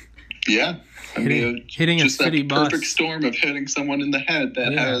 Yeah. Hitting just a city bus. Perfect storm of hitting someone in the head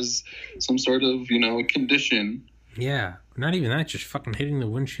that has some sort of, condition. Yeah. Not even that, just fucking hitting the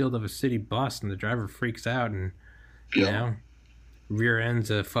windshield of a city bus, and the driver freaks out and, rear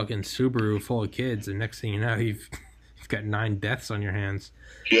ends a fucking Subaru full of kids, and next thing you know, you've got 9 deaths on your hands.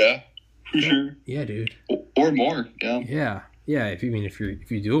 Yeah, for sure. Yeah, dude. Or more. Yeah. Yeah. Yeah. If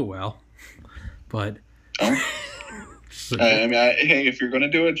you do it well, but. So, hey, if you're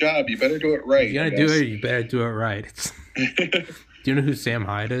gonna do a job, you better do it right. If you're gonna do it, you better do it right. Do you know who Sam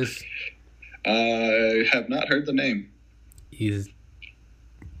Hyde is? I have not heard the name. He's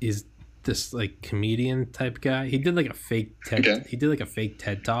this like comedian type guy. He did like a fake TED. Okay. He did like a fake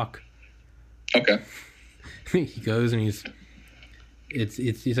TED talk. Okay. He goes and he's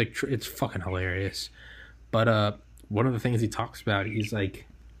like it's fucking hilarious. But one of the things he talks about, he's like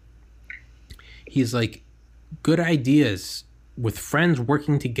good ideas with friends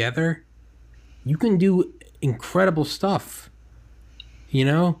working together. You can do incredible stuff.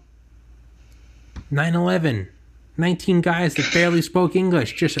 9/11. 19 guys that barely spoke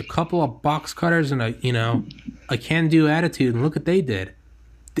English, just a couple of box cutters and a can-do attitude, and look what they did.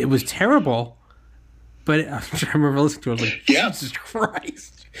 It was terrible, but I remember listening to it, I was like, Jesus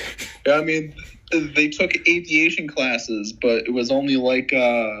Christ. Yeah, I mean, they took aviation classes, but it was only like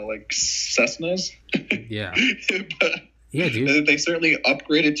Cessnas. Yeah. But yeah, dude. They certainly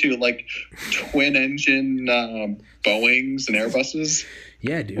upgraded to like twin-engine Boeings and Airbuses.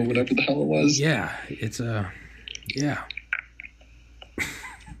 Yeah, dude. Or whatever the hell it was. Yeah, it's yeah.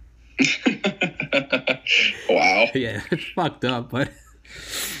 Wow. Yeah, it's fucked up, but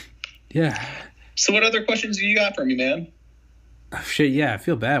yeah. So what other questions do you got for me, man? Oh, shit, yeah, I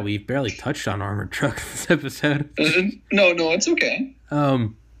feel bad. We barely touched on armored truck this episode. No, it's okay.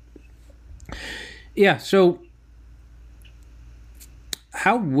 Yeah, so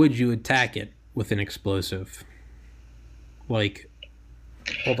how would you attack it with an explosive? Like,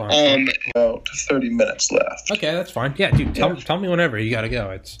 hold on. About 30 minutes left. Okay, that's fine. Yeah, dude, tell me whenever you gotta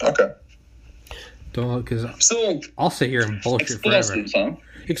go. It's okay. Don't because So I'll sit here and bullshit explosives, forever. huh?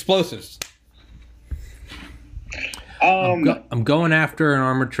 Explosives. I'm going after an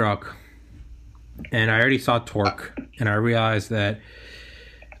armored truck, and I already saw torque, and I realized that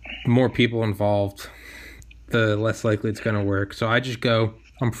the more people involved, the less likely it's going to work. So I just go.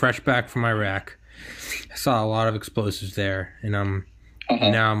 I'm fresh back from Iraq. I saw a lot of explosives there, and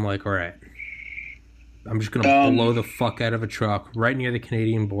now I'm like, all right, I'm just going to blow the fuck out of a truck right near the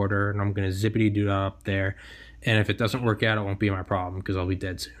Canadian border, and I'm going to zippity doo up there. And if it doesn't work out, it won't be my problem because I'll be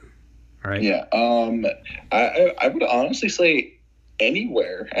dead soon. All right. Yeah. I would honestly say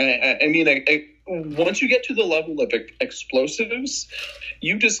anywhere. I mean, once you get to the level of explosives,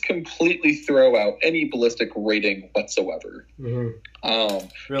 you just completely throw out any ballistic rating whatsoever. Mm-hmm.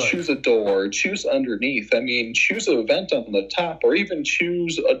 Really? Choose a door, choose underneath. I mean, choose a vent on the top, or even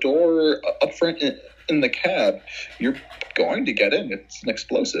choose a door up front in the cab. You're going to get in. It's an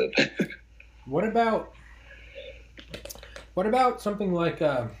explosive. What about something like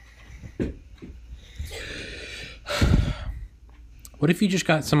what if you just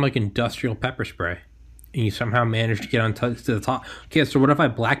got some like industrial pepper spray and you somehow managed to get on to the top? Okay, so what if I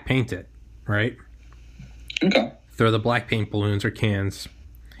black paint it, right? Okay. Throw the black paint balloons or cans,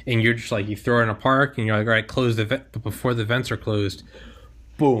 and you're just like, you throw it in a park and you're like, all right, close the vent, but before the vents are closed,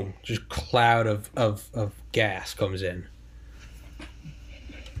 boom, just cloud of gas comes in.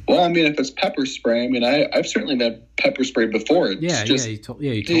 Well, I mean, if it's pepper spray, I mean, I've certainly had pepper spray before. It's you told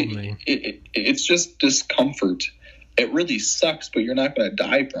me. It's just discomfort. It really sucks, but you're not going to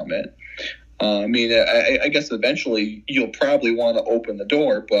die from it. I mean, I guess eventually you'll probably want to open the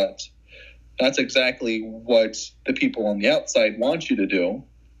door, but that's exactly what the people on the outside want you to do.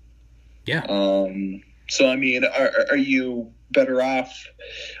 Yeah. So, I mean, are you better off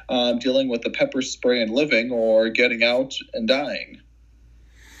dealing with the pepper spray and living, or getting out and dying?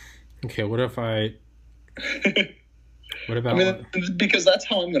 Okay, what if I... What about... I mean, because that's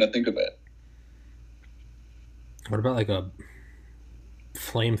how I'm going to think of it. What about like a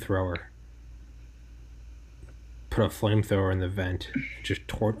flamethrower? Put a flamethrower in the vent. Just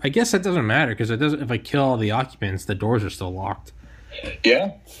torch. I guess that doesn't matter because it doesn't. If I kill all the occupants, the doors are still locked.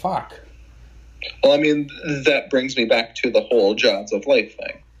 Yeah. Fuck. Well, I mean, that brings me back to the whole jaws of life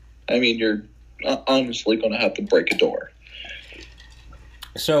thing. I mean, you're honestly going to have to break a door.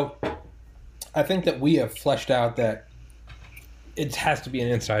 So, I think that we have fleshed out that it has to be an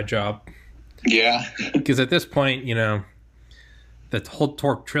inside job. Yeah. Because at this point, you know, the whole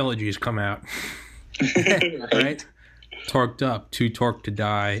Torque trilogy has come out. Right? Torqued Up, Too Torqued to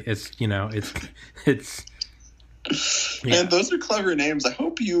Die. It's, you know, it's yeah. Man, those are clever names. I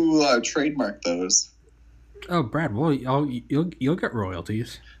hope you trademark those. Oh, Brad, well, you'll get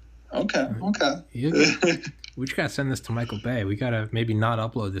royalties. Okay. We just gotta send this to Michael Bay. We gotta maybe not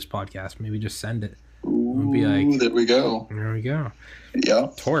upload this podcast. Maybe just send it. Ooh, be like, there we go. There we go. Yeah.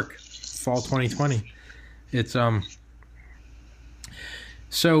 Torque, fall 2020. It's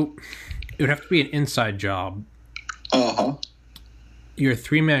So it would have to be an inside job. Uh-huh. You're a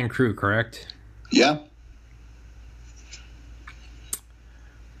 3-man crew, correct? Yeah.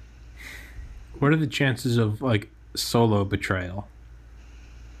 What are the chances of like solo betrayal?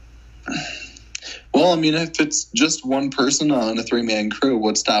 Well, I mean, if it's just one person on a 3-man crew,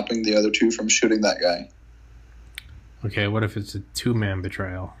 what's stopping the other two from shooting that guy? Okay, what if it's a 2-man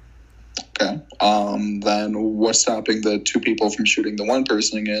betrayal? Okay. Then what's stopping the 2 people from shooting the one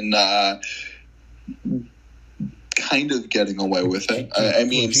person and kind of getting away with it? I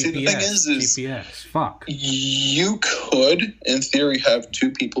mean, GPS, see, the thing is GPS. Fuck. You could, in theory, have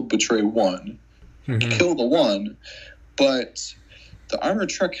 2 people betray one, kill the one, but the armored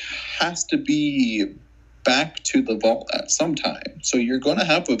truck has to be back to the vault at some time. So you're going to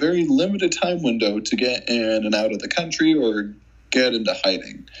have a very limited time window to get in and out of the country or get into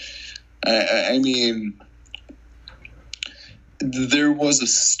hiding. I mean, there was a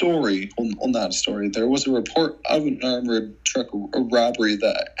story, well, not a story, there was a report of an armored truck robbery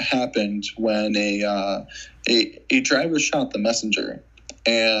that happened when a driver shot the messenger.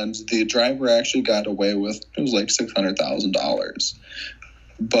 And the driver actually got away with, it was like $600,000.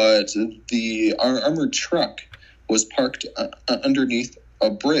 But the armored truck was parked underneath a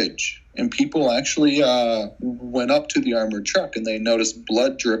bridge, and people actually went up to the armored truck and they noticed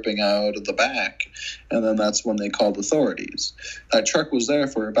blood dripping out of the back, and then that's when they called authorities. That truck was there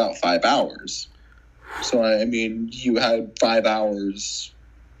for about 5 hours. So, I mean, you had 5 hours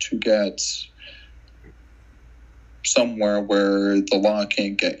to get somewhere where the law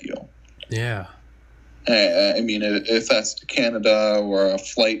can't get you. Yeah. I mean, if that's to Canada or a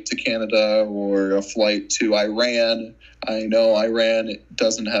flight to Canada or a flight to Iran, I know Iran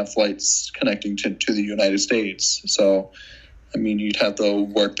doesn't have flights connecting to the United States. So, I mean, you'd have to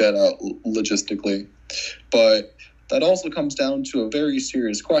work that out logistically. But that also comes down to a very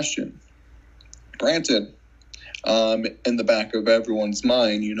serious question. Granted, in the back of everyone's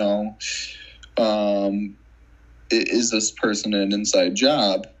mind, you know, is this person an inside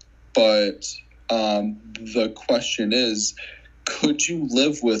job? But the question is, could you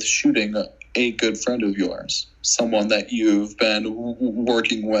live with shooting a good friend of yours, someone that you've been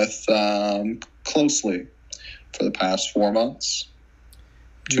working with closely for the past 4 months,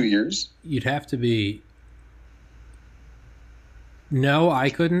 2 years? You'd have to be... No, I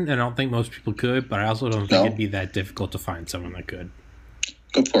couldn't, and I don't think most people could, but I also don't think it'd be that difficult to find someone that could.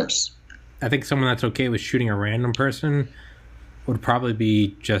 Of course. I think someone that's okay with shooting a random person would probably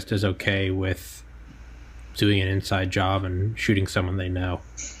be just as okay with doing an inside job and shooting someone they know.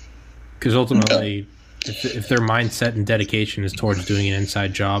 Because ultimately, if their mindset and dedication is towards doing an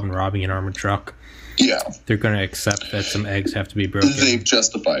inside job and robbing an armored truck, they're going to accept that some eggs have to be broken. They've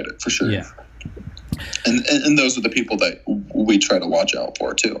justified it, for sure. Yeah. And those are the people that we try to watch out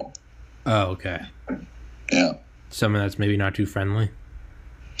for, too. Oh, okay. Yeah. Someone that's maybe not too friendly?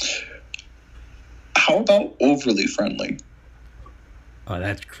 How about overly friendly? Oh,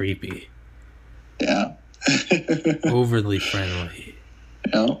 that's creepy. Yeah. Overly friendly.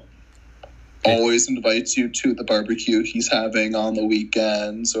 Yeah. Always invites you to the barbecue he's having on the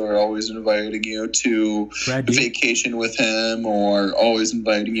weekends, or always inviting you to vacation with him, or always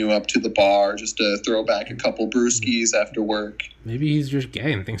inviting you up to the bar just to throw back a couple brewskis after work. Maybe he's just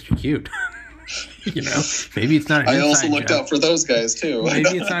gay and thinks you're cute. You know, maybe it's not an inside job. I also looked out for those guys, too.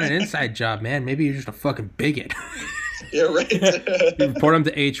 Maybe it's not an inside job, man. Maybe you're just a fucking bigot. Yeah, right. You report him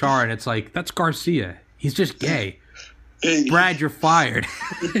to HR, and it's like, that's Garcia. He's just gay. Hey. Brad, you're fired.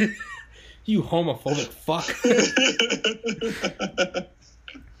 You homophobic fuck.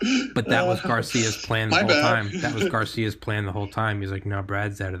 But that was Garcia's plan the whole time. That was Garcia's plan the whole time. He's like, no,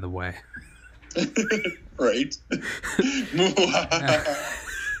 Brad's out of the way. Right.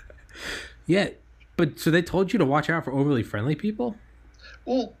 Yeah, but so they told you to watch out for overly friendly people?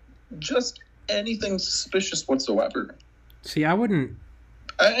 Well, just anything suspicious whatsoever. See, I wouldn't...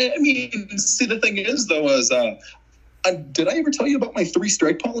 I mean, see, the thing is, though, is... did I ever tell you about my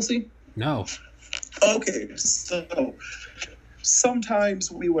 3-strike policy? No. Okay, so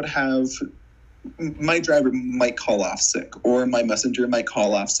sometimes we would have... My driver might call off sick, or my messenger might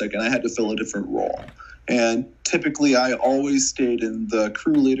call off sick, and I had to fill a different role. And typically, I always stayed in the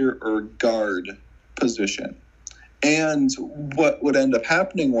crew leader or guard position. And what would end up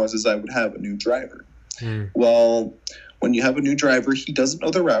happening is I would have a new driver. Well, when you have a new driver, he doesn't know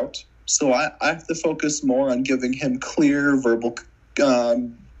the route. So I have to focus more on giving him clear verbal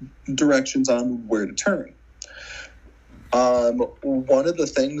directions on where to turn. One of the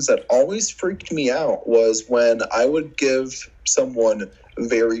things that always freaked me out was when I would give someone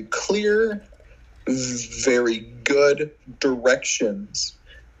very clear, very good directions,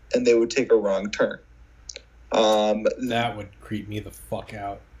 and they would take a wrong turn. That would creep me the fuck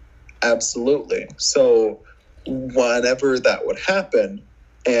out. Absolutely. So whenever that would happen,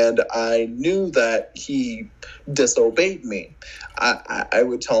 and I knew that he disobeyed me, I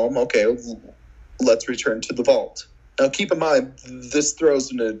would tell him, okay, let's return to the vault. Now, keep in mind, this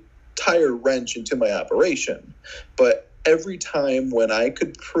throws an entire wrench into my operation. But every time when I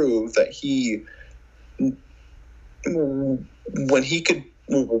could prove that when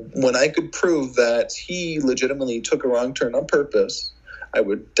I could prove that he legitimately took a wrong turn on purpose, I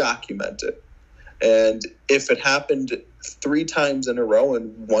would document it. And if it happened 3 times in a row in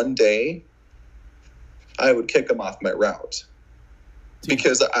one day, I would kick him off my route.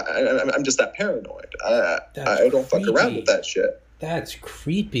 Because I'm just that paranoid. I don't fuck around with that shit. That's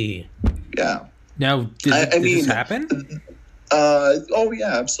creepy. Yeah. Now, did this happen? Oh,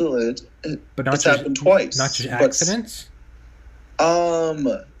 yeah, absolutely. It's happened twice. Not just accidents?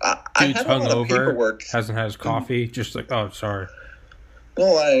 I had a lot of paperwork. Hasn't had his coffee, just like, oh, sorry.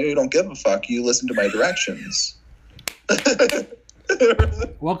 Well, I don't give a fuck. You listen to my directions.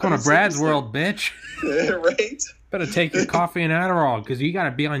 Welcome to Brad's world, bitch. Right? Better take your coffee and Adderall, because you got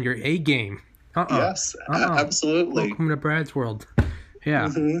to be on your A game. Yes, absolutely. Welcome to Brad's world. Yeah.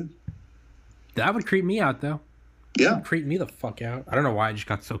 Mm-hmm. That would creep me out, though. Yeah. That would creep me the fuck out. I don't know why I just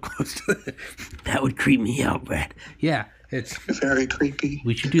got so close to it. That would creep me out, Brad. Yeah, it's very creepy.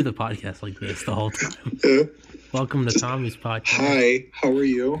 We should do the podcast like this the whole time. Yeah. Welcome to Tommy's podcast. Hi, how are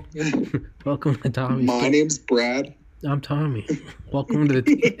you? Welcome to Tommy's My name's Brad. I'm Tommy. Welcome to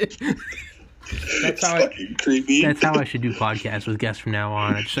the That's how fucking creepy. That's how I should do podcasts with guests from now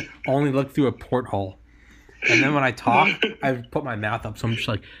on. I just only look through a porthole. And then when I talk, I put my mouth up, so I'm just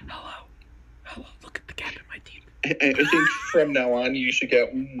like, hello, look at the gap in my teeth. I think from now on you should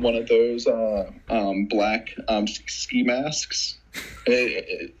get one of those black ski masks.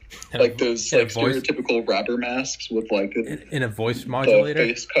 Like those like stereotypical rubber masks with like in a voice modulator,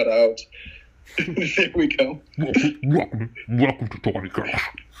 the face cut out. There we go. Welcome to Tommy Crash.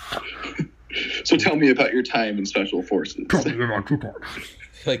 So tell me about your time in Special Forces. Tell me about your time.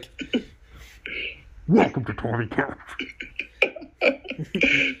 Like, welcome to Tommy Crash.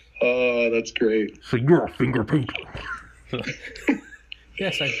 Oh, that's great. So you're a finger painter.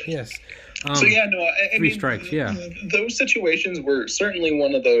 Yes. So yeah, no, I three mean, strikes, yeah. Those situations were certainly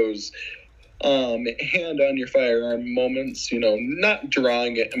one of those hand on your firearm moments, not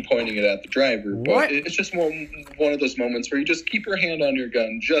drawing it and pointing it at the driver, but it's just one of those moments where you just keep your hand on your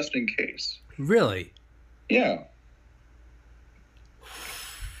gun just in case. Really? Yeah.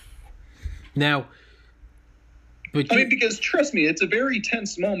 Now, I mean, because trust me, it's a very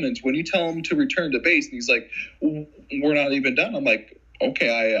tense moment when you tell him to return to base and he's like, we're not even done. I'm like,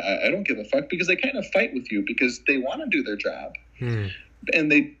 okay, I don't give a fuck, because they kind of fight with you because they want to do their job.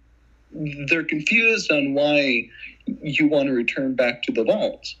 And they're confused on why you want to return back to the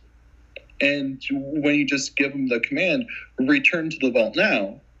vault. And when you just give them the command, return to the vault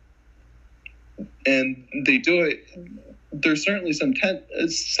now, and they do it, there's certainly some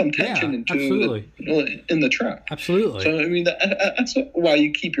tension in the truck. Absolutely. So, I mean, that's why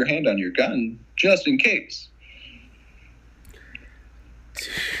you keep your hand on your gun, just in case.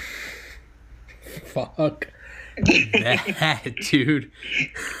 Fuck that, dude.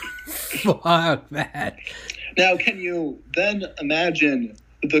 Fuck that. Now, can you then imagine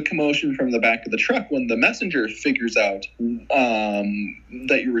the commotion from the back of the truck when the messenger figures out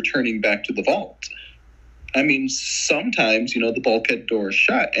that you're returning back to the vault? I mean, sometimes, the bulkhead door is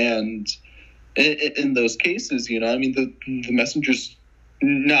shut, and in those cases, the messenger's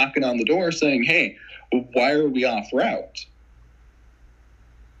knocking on the door saying, hey, why are we off route?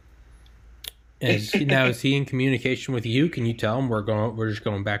 Is he in communication with you? Can you tell him we're just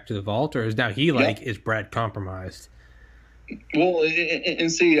going back to the vault, or is is Brad compromised? Well, and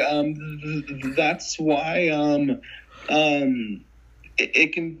see, that's why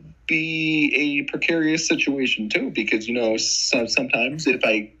it can be a precarious situation too, because sometimes if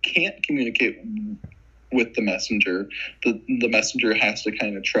I can't communicate with the messenger, the messenger has to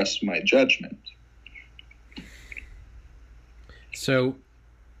kind of trust my judgment. So.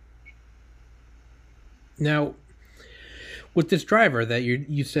 Now, with this driver that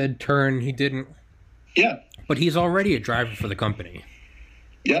you said turn, he didn't. Yeah. But he's already a driver for the company.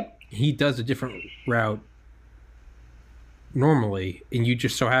 Yeah. He does a different route normally, and you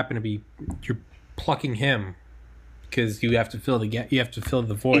just so happen to be you're plucking him because you have to fill the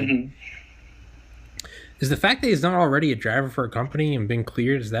void. Mm-hmm. Is the fact that he's not already a driver for a company and been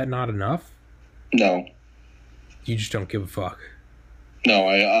cleared, is that not enough? No. You just don't give a fuck. No,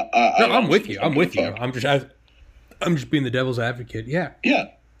 I'm with you. I'm with you. I'm just being the devil's advocate. Yeah. Yeah.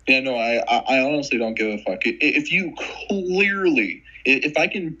 No, I honestly don't give a fuck. If I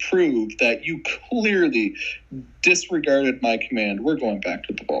can prove that you clearly disregarded my command, we're going back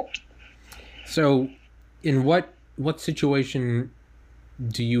to the vault. So, in what situation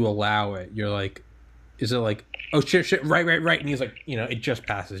do you allow it? You're like, is it like, oh shit, right, and he's like, it just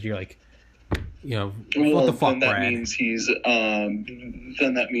passes. You're like, what the fuck, then that Brad? means he's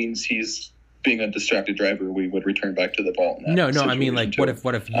being a distracted driver. We would return back to the vault. No, I mean, like, what if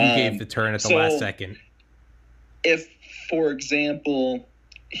you gave the turn at the last second? If, for example,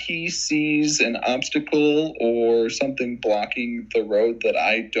 he sees an obstacle or something blocking the road that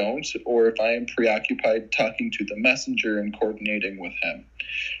I don't, or if I am preoccupied talking to the messenger and coordinating with him.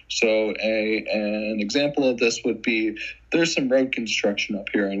 So an example of this would be, there's some road construction up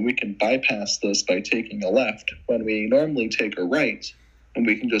here and we can bypass this by taking a left when we normally take a right, and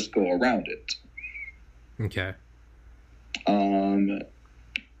we can just go around it. Okay.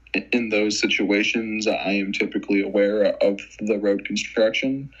 In those situations, I am typically aware of the road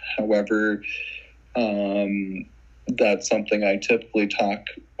construction. However, that's something I typically talk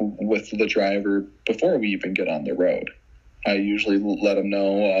with the driver before we even get on the road. I usually let them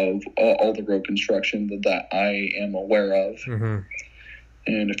know of all the road construction that I am aware of. Mm-hmm.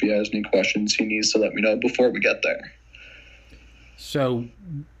 And if he has any questions, he needs to let me know before we get there. So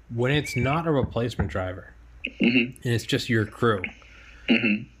when it's not a replacement driver Mm-hmm. and it's just your crew,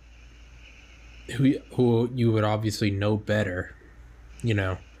 Mm-hmm. who you would obviously know better, you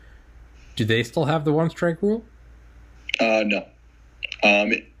know, do they still have the one strike rule? No.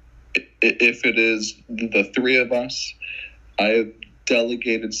 If it is the three of us, I have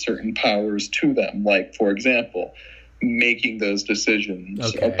delegated certain powers to them. Like, for example, making those decisions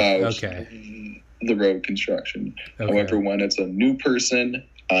about the road construction. Okay. However, when it's a new person,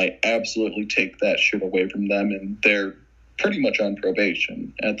 I absolutely take that shit away from them, and they're pretty much on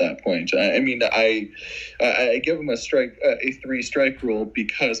probation at that point. I mean, I give them a 3-strike rule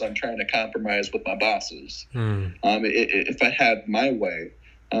because I'm trying to compromise with my bosses. If I had my way,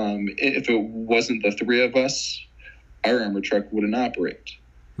 if it wasn't the three of us, our armored truck wouldn't operate.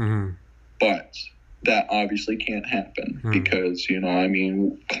 Mm-hmm. But that obviously can't happen because, you know, I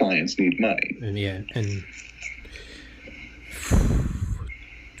mean, clients need money. And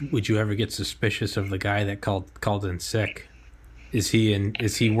would you ever get suspicious of the guy that called in sick? Is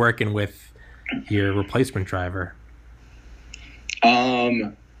he working with your replacement driver?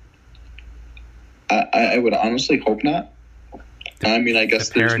 I would honestly hope not. I mean, I guess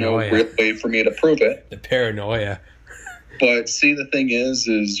there's no real way for me to prove it. The paranoia. But see, the thing is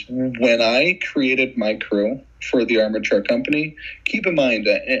when I created my crew for the armored truck company, keep in mind,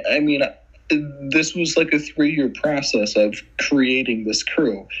 I mean, this was like a 3-year process of creating this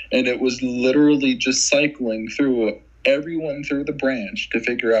crew. And it was literally just cycling through everyone through the branch to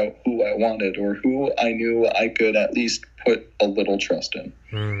figure out who I wanted or who I knew I could at least put a little trust in.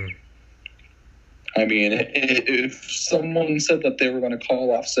 I mean, if someone said that they were going to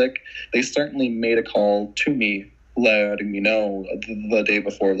call off sick, they certainly made a call to me, letting me know the day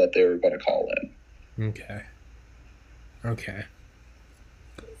before that they were going to call in. Okay.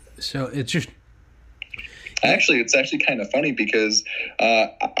 So it's just... It's actually kind of funny because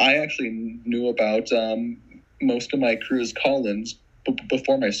I actually knew about most of my crew's call-ins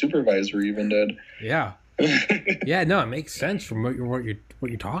before my supervisor even did. Yeah. Yeah, no, it makes sense from what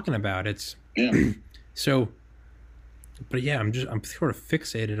you're talking about. It's... Yeah. So, but yeah, I'm sort of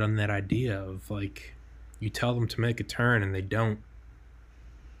fixated on that idea of like, you tell them to make a turn and they don't,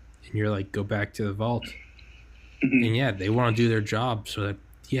 and you're like, go back to the vault. Mm-hmm. And yeah, they want to do their job, so that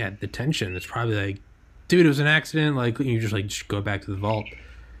the tension is probably like, dude, it was an accident. Like, you just go back to the vault.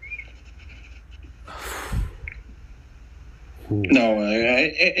 No,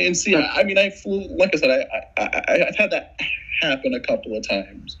 and see, I mean, like I said, I've had that happen a couple of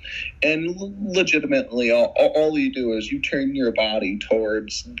times, and legitimately, all you do is you turn your body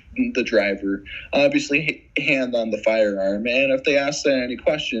towards the driver, obviously hand on the firearm, and if they ask any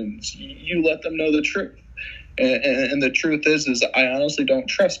questions, you let them know the truth. And the truth is I honestly don't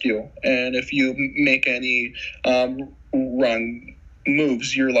trust you, and if you make any wrong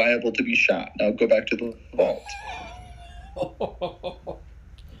moves, you're liable to be shot. Now go back to the vault.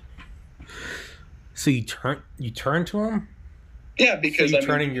 So you turn to him? Yeah, because so you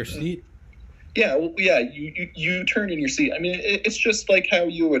turn in your seat. Yeah, well, yeah, you turn in your seat. I mean, it's just like how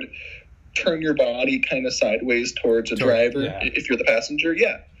you would turn your body kind of sideways towards a driver if you're the passenger.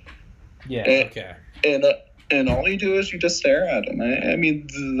 Yeah. Yeah. Okay. And all you do is you just stare at him. I mean,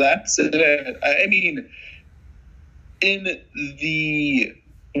 that's it. I mean, in the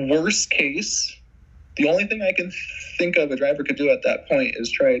worst case, the only thing I can think of a driver could do at that point is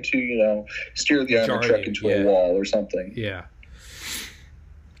try to, you know, steer the armored truck into a wall or something. Yeah.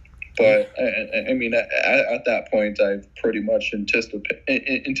 But, I mean, at that point, I've pretty much anticipated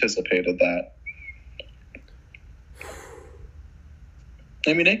that.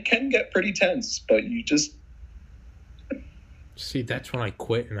 I mean, it can get pretty tense, but you just... See, that's when I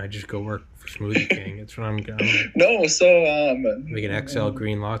quit and I just go work for Smoothie King. It's when I'm going. No, so make an XL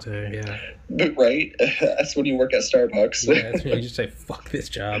green latte. Yeah. Right. That's when you work at Starbucks. Yeah, that's when you just say fuck this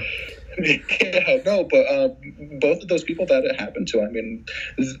job. Yeah, no, but both of those people that it happened to, I mean,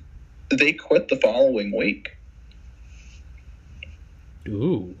 they quit the following week.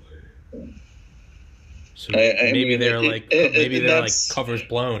 Ooh. So maybe they're like covers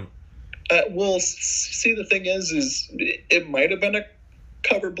blown. Well, see, the thing is it might have been a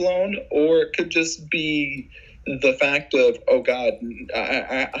cover blown, or it could just be the fact of, oh God,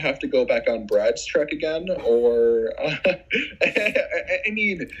 I have to go back on Brad's truck again, or I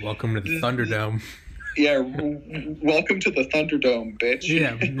mean, welcome to the Thunderdome. Yeah, welcome to the Thunderdome, bitch.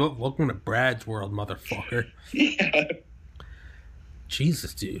 Yeah, welcome to Brad's world, motherfucker. Yeah.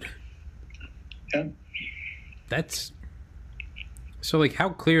 Jesus, dude. Yeah. That's... So, like, how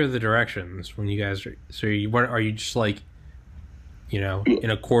clear are the directions when you guys are... So, are you just, like... in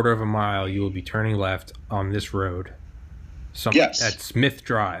a quarter of a mile, you will be turning left on this road. Yes. At Smith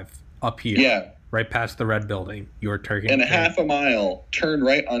Drive, up here. Yeah. Right past the red building. You're turning. In a half a mile, turn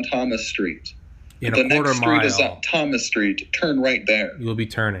right on Thomas Street. In the a quarter next street mile, is on Thomas Street. Turn right there. You'll be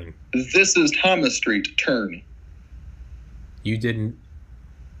turning. This is Thomas Street. Turn. You didn't.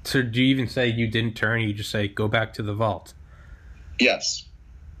 So do you even say you didn't turn? You just say go back to the vault. Yes.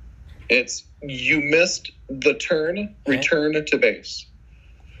 It's you missed the turn. Return to base.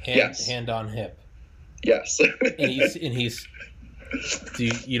 Yes. Hand on hip. Yes. and he's.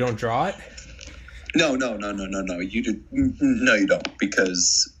 You don't draw it? No. You do. No, you don't,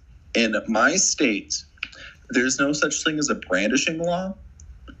 because in my state, there's no such thing as a brandishing law.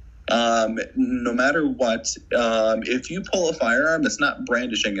 No matter what, if you pull a firearm, it's not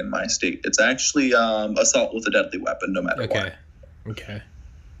brandishing in my state. It's actually assault with a deadly weapon, no matter what. Okay.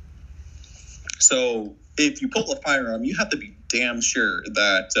 So if you pull a firearm, you have to be damn sure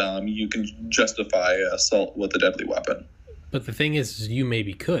that you can justify assault with a deadly weapon. But the thing is you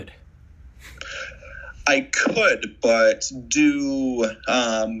maybe could. I could, but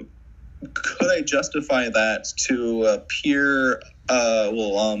could I justify that to a peer,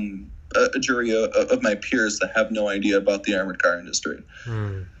 a jury of my peers that have no idea about the armored car industry?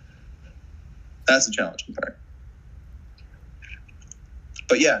 That's the challenging part.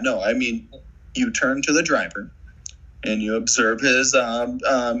 But yeah, no, I mean, you turn to the driver and you observe his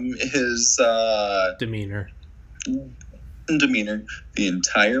demeanor the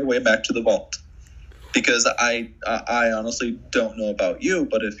entire way back to the vault. Because I honestly don't know about you,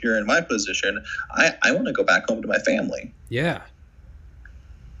 but if you're in my position, I want to go back home to my family. Yeah.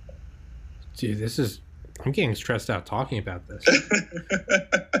 Dude, I'm getting stressed out talking about this.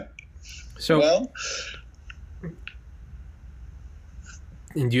 So,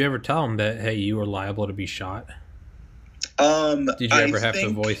 and do you ever tell them that, hey, you are liable to be shot? Did you ever have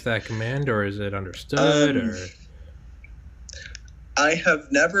to voice that command, or is it understood, or... I have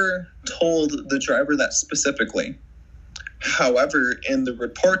never told the driver that specifically. However, in the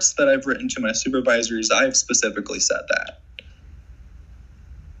reports that I've written to my supervisors, I've specifically said that.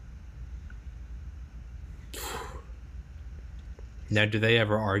 Now, do they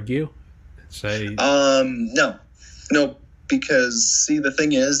ever argue? Say, no, because see, the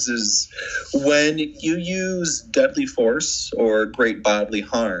thing is when you use deadly force or great bodily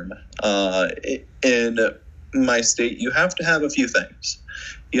harm, in my state, you have to have a few things.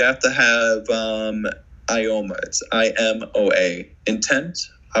 You have to have IOMA. It's IMOA. Intent,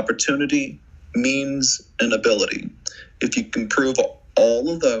 opportunity, means, and ability. If you can prove all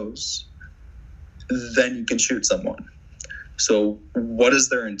of those, then you can shoot someone. So what is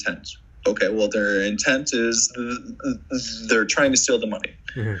their intent? Okay, well, their intent is they're trying to steal the money.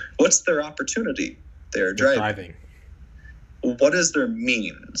 Mm-hmm. What's their opportunity? They're driving. What is their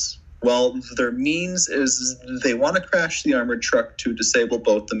means? Well, their means is they want to crash the armored truck to disable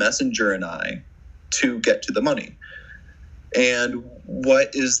both the messenger and I to get to the money. And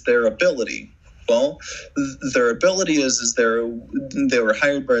what is their ability? Well, their ability is they were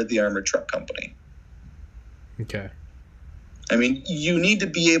hired by the armored truck company. Okay. I mean, you need to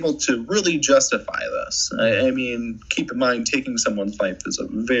be able to really justify this. I mean, keep in mind, taking someone's life is a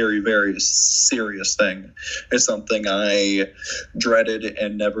very, very serious thing. It's something I dreaded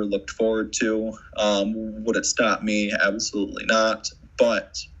and never looked forward to. Would it stop me? Absolutely not.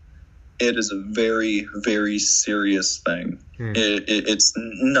 But it is a very, very serious thing. It's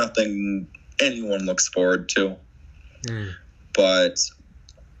nothing anyone looks forward to. But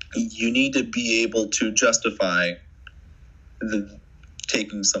you need to be able to justify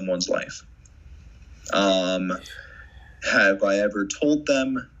taking someone's life. Have I ever told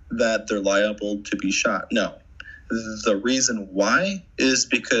them that they're liable to be shot? No. The reason why is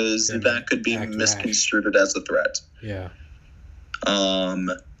because that could be misconstrued as a threat. Yeah.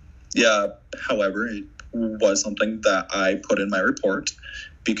 Yeah. However, it was something that I put in my report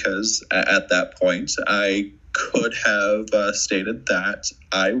because at that point I could have stated that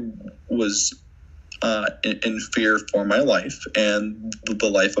I was in fear for my life and the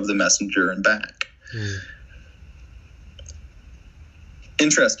life of the messenger and back.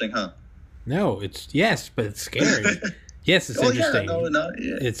 Interesting, huh? No, yes, but it's scary. Yes, it's interesting. Yeah,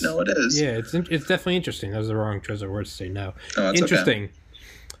 it is. Yeah, it's definitely interesting. That was the wrong choice of words to say. No, interesting. Okay.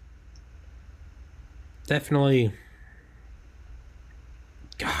 Definitely.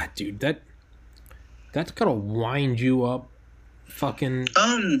 God, dude, that's gotta wind you up. Fucking.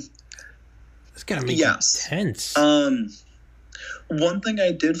 It's gotta make you tense. One thing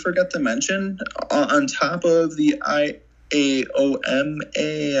I did forget to mention on top of the IAOMA,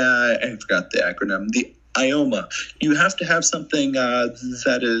 I forgot the acronym. The IOMA. You have to have something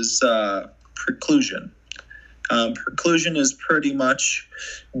that is preclusion. Preclusion is pretty much,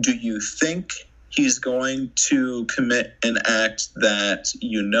 do you think he's going to commit an act that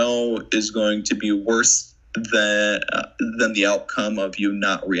you know is going to be worse than the outcome of you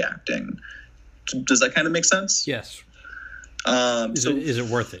not reacting? Does that kind of make sense? Yes. Is it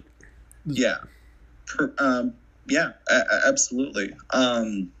worth it? Yeah. Absolutely.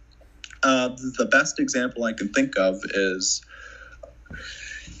 The best example I can think of is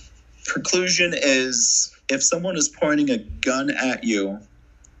preclusion is if someone is pointing a gun at you,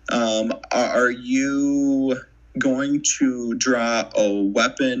 are you going to draw a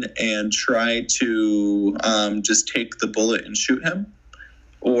weapon and try to just take the bullet and shoot him?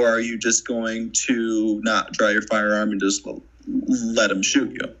 Or are you just going to not draw your firearm and just let him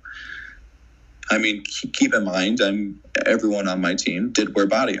shoot you? I mean, keep in mind, everyone on my team did wear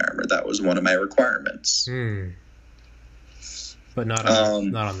body armor. That was one of my requirements. But not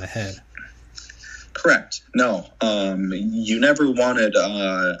on the head. Correct. No. You never wanted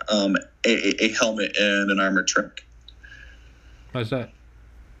a helmet and an armored truck. Why's that?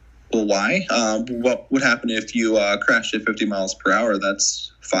 Well, why? What would happen if you crashed at 50 miles per hour?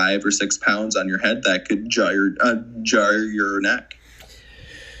 That's 5 or 6 pounds on your head that could jar your neck.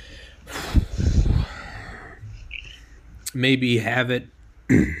 Maybe have it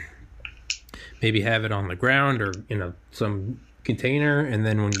on the ground or in some container, and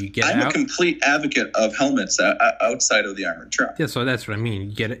then when you get out... I'm a complete advocate of helmets outside of the armored truck. Yeah, so that's what I mean.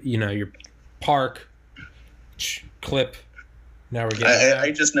 You get it, your park, clip. Now we're getting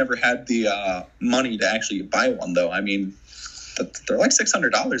I just never had the money to actually buy one, though. I mean, they're like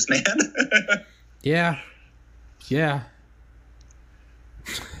 $600, man. Yeah.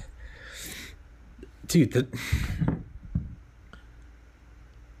 Dude,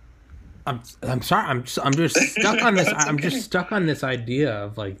 I'm sorry. I'm just stuck on this. I'm just stuck on this idea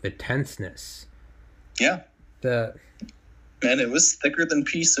of like the tenseness. Yeah. Man, it was thicker than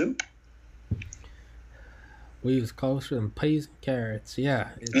pea soup. We was closer than peas and carrots. Yeah.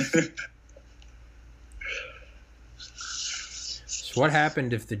 So what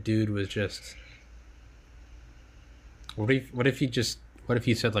happened if the dude was just? What if he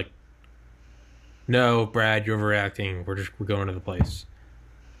said like, "No, Brad, you're overreacting. We're going to the place."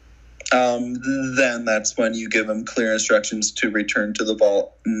 Then that's when you give him clear instructions to return to the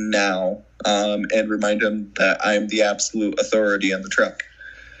vault now, and remind him that I am the absolute authority on the truck.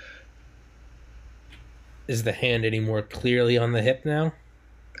 Is the hand any more clearly on the hip now?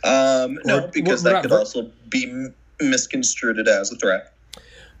 No, because that could also be misconstrued as a threat.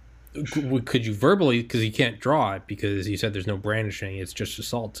 Could you verbally, because you can't draw it because you said there's no brandishing, it's just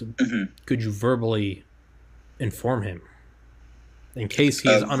assault. Mm-hmm. Could you verbally inform him in case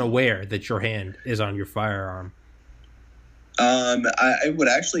he's unaware that your hand is on your firearm? I would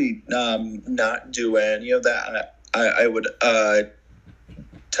actually not do any of that. I would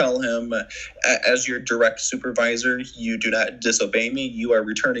tell him, as your direct supervisor, you do not disobey me. You are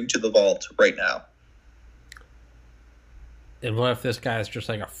returning to the vault right now. And what if this guy is just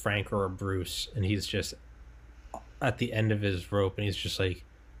like a Frank or a Bruce, and he's just at the end of his rope, and he's just like,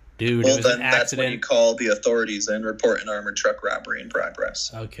 dude, it was an accident. That's when you call the authorities and report an armored truck robbery in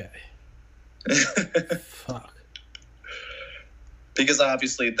progress. Okay. Fuck. Because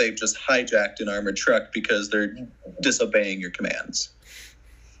obviously they've just hijacked an armored truck because they're disobeying your commands.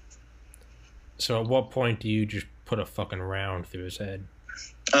 So at what point do you just put a fucking round through his head?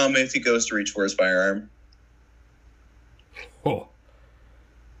 If he goes to reach for his firearm. Oh.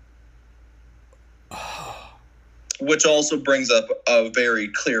 Which also brings up a very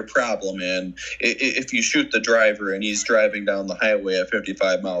clear problem. And if you shoot the driver and he's driving down the highway at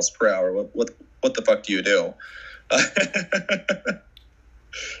 55 miles per hour, what the fuck do you do?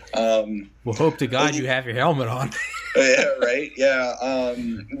 Well, hope to God you have your helmet on. Yeah, right. Yeah.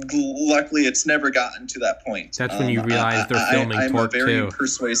 Luckily, it's never gotten to that point. That's when you realize they're filming I'm Torque a very 2.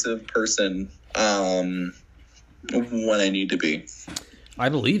 persuasive person when I need to be. I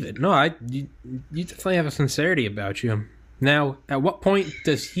believe it. No, you definitely have a sincerity about you. Now, at what point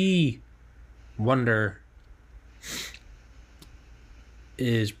does he wonder,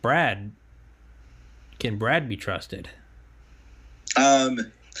 can Brad be trusted?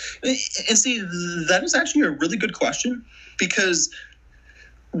 And see, that is actually a really good question, because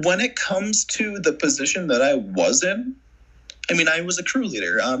when it comes to the position that I was in, I mean, I was a crew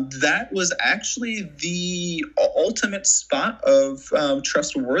leader. That was actually the ultimate spot of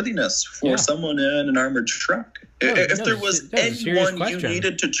trustworthiness for someone in an armored truck. If there was anyone you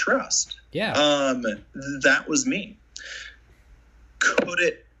needed to trust, that was me. Could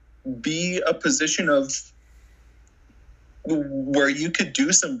it be a position of where you could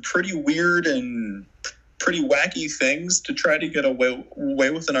do some pretty weird and pretty wacky things to try to get away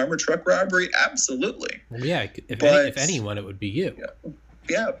with an armored truck robbery? Absolutely. Well, yeah, if anyone, it would be you.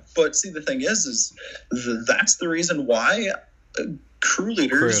 Yeah, but see, the thing is that's the reason why crew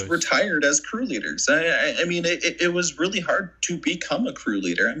leaders retired as crew leaders. I mean, it was really hard to become a crew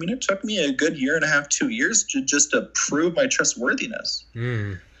leader. I mean, it took me a good 1.5, 2 years just to prove my trustworthiness.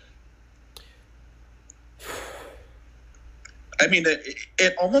 I mean,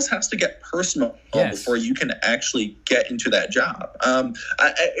 it almost has to get personal before you can actually get into that job. I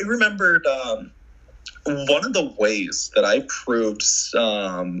remembered one of the ways that I proved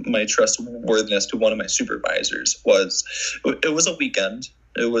my trustworthiness to one of my supervisors was, it was a weekend.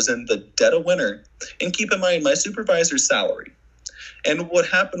 It was in the dead of winter. And keep in mind, my supervisor's salary. And what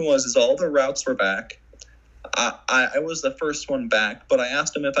happened was all the routes were back. I was the first one back, but I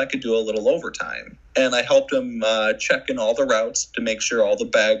asked him if I could do a little overtime. And I helped him check in all the routes to make sure all the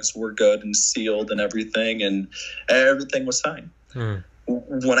bags were good and sealed and everything was fine.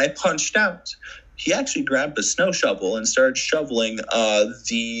 When I punched out, he actually grabbed a snow shovel and started shoveling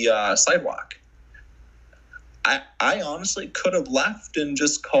the sidewalk. I honestly could have left and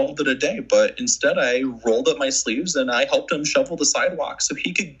just called it a day, but instead I rolled up my sleeves and I helped him shovel the sidewalk so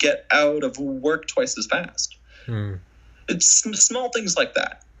he could get out of work twice as fast. It's small things like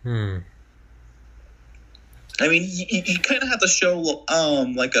that. I mean, you kind of have to show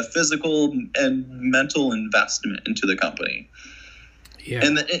like a physical and mental investment into the company. Yeah.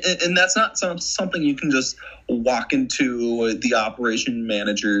 And that's not something you can just walk into the operation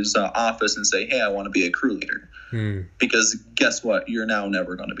manager's office and say, hey, I want to be a crew leader. Because guess what? You're now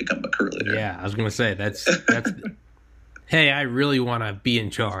never going to become a crew leader. Yeah, I was going to say, that's hey, I really want to be in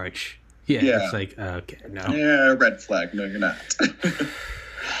charge. Yeah, it's like, okay, no. Yeah, red flag. No, you're not.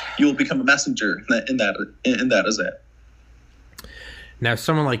 You will become a messenger, and that is it. Now,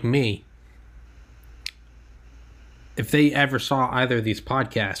 someone like me, if they ever saw either of these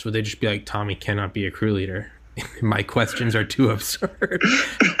podcasts, would they just be like, Tommy cannot be a crew leader? My questions are too absurd.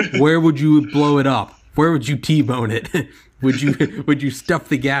 Where would you blow it up? Where would you T-bone it? Would you stuff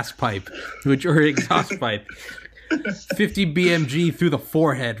the gas pipe? Or exhaust pipe? 50 BMG through the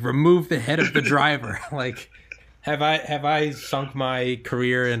forehead. Remove the head of the driver. Like, have I sunk my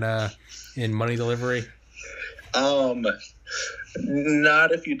career in money delivery?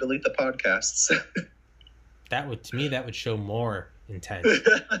 Not if you delete the podcasts. To me that would show more intent.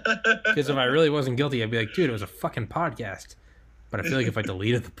 Because if I really wasn't guilty, I'd be like, dude, it was a fucking podcast. But I feel like if I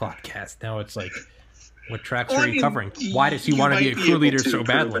deleted the podcast, now it's like, what tracks are you covering? Why does he want to be a crew leader so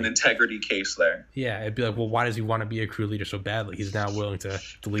badly? An integrity case there. Yeah, it'd be like, well, why does he want to be a crew leader so badly? He's now willing to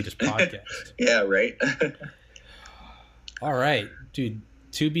delete his podcast. Yeah, right. All right, dude.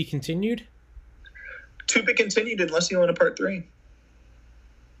 To be continued? To be continued, unless you want a part 3.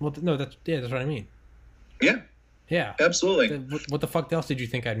 Well, no, that's what I mean. Yeah, absolutely. What the fuck else did you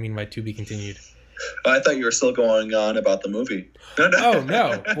think I'd mean by to be continued? I thought you were still going on about the movie. No. Oh,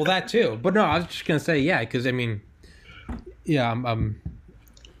 no. Well, that too. But no, I was just going to say, yeah, because, I mean, yeah, I'm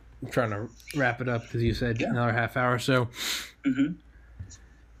trying to wrap it up because you said another half hour. So you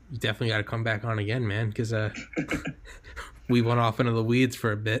definitely got to come back on again, man, because we went off into the weeds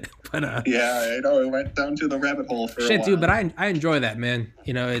for a bit. But yeah, I know. We went down to the rabbit hole for a while. Dude, but I enjoy that, man.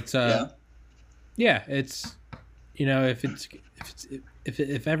 You know, it's yeah, it's, you know, if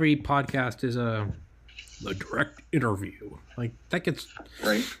every podcast is a direct interview, like that gets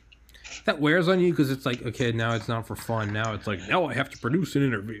right, that wears on you because it's like, okay, now it's not for fun. Now it's like, now I have to produce an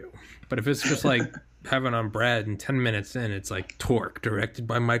interview. But if it's just like having on Brad and 10 minutes in, it's like Torque, directed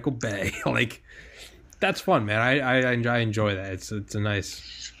by Michael Bay. Like, that's fun, man. I enjoy that. It's a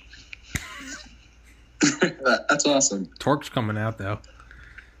nice. That's awesome. Torque's coming out though.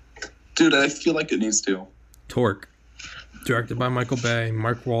 Dude, I feel like it needs to. Torque. Directed by Michael Bay,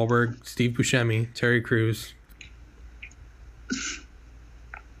 Mark Wahlberg, Steve Buscemi, Terry Crews.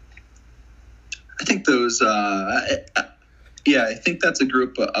 I think those, I think that's a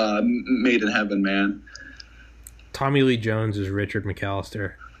group made in heaven, man. Tommy Lee Jones is Richard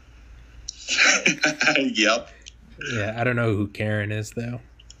McAllister. Yep. Yeah, I don't know who Karen is, though.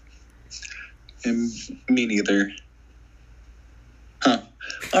 Me neither. Huh.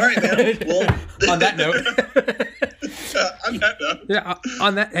 All right, man. Well, on that note. On that note. Yeah,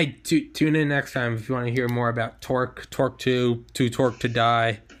 on that, hey, tune in next time if you want to hear more about Torque, Torque 2, Too Torque to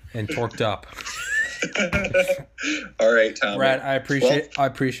Die, and Torqued Up. All right, Tom. Brad, I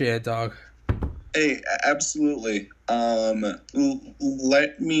appreciate it, dog. Hey, absolutely.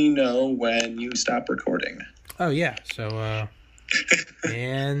 Let me know when you stop recording. Oh, yeah. So,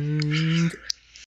 And